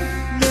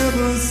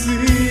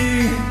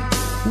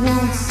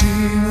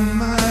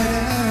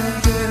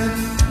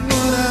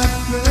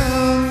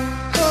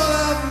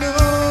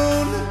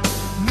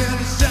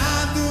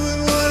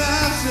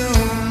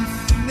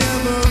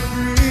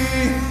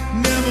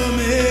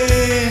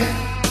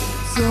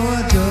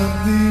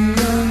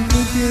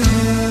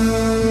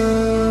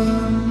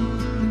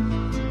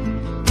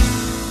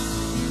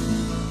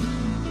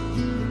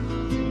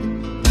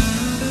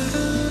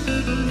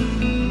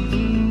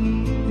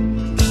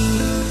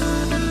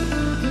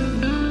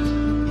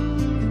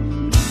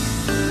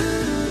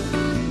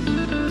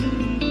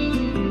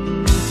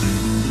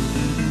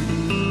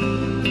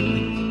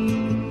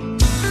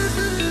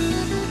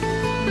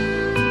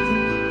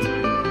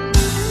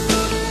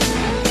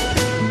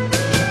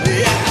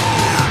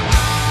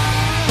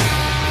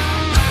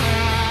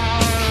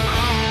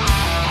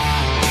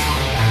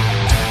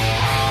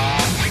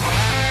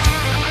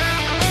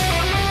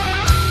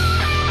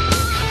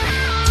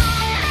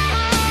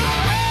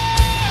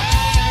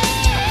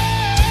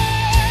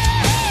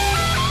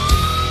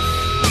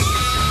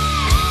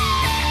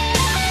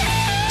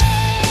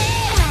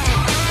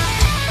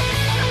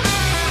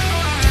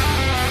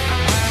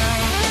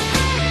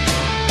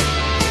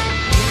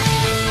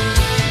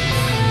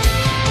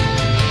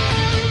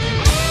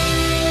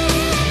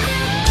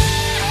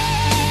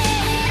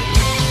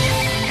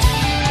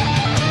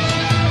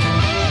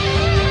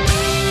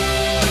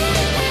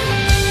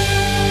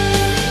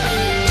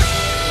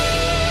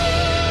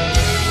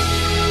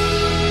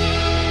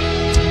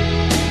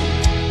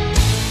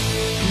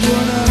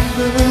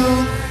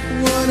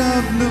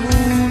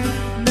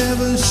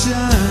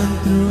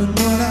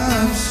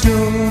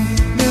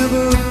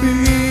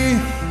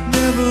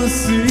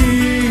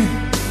 see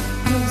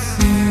what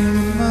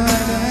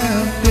might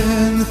have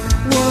been,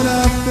 what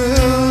I've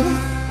felt,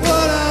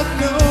 what I've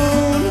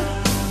known.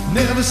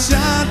 Never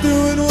shine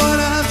through in what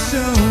I've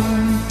shown.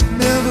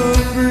 Never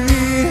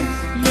free,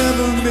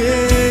 never me.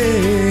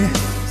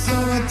 So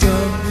I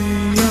don't the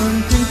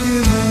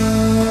unforgiven.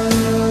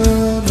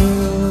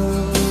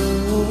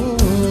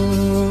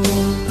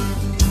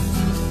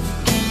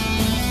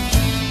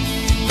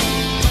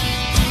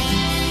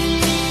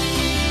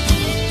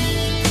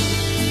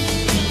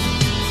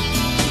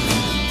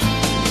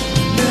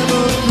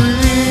 Never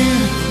free,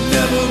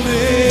 never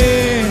me.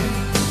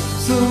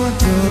 So I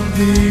don't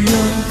the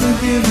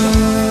unforgiven.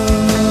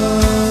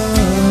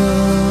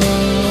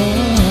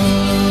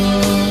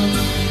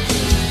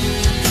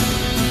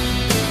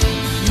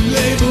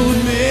 Labeled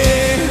me,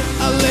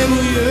 I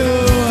label you.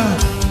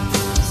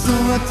 So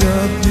I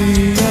doubt the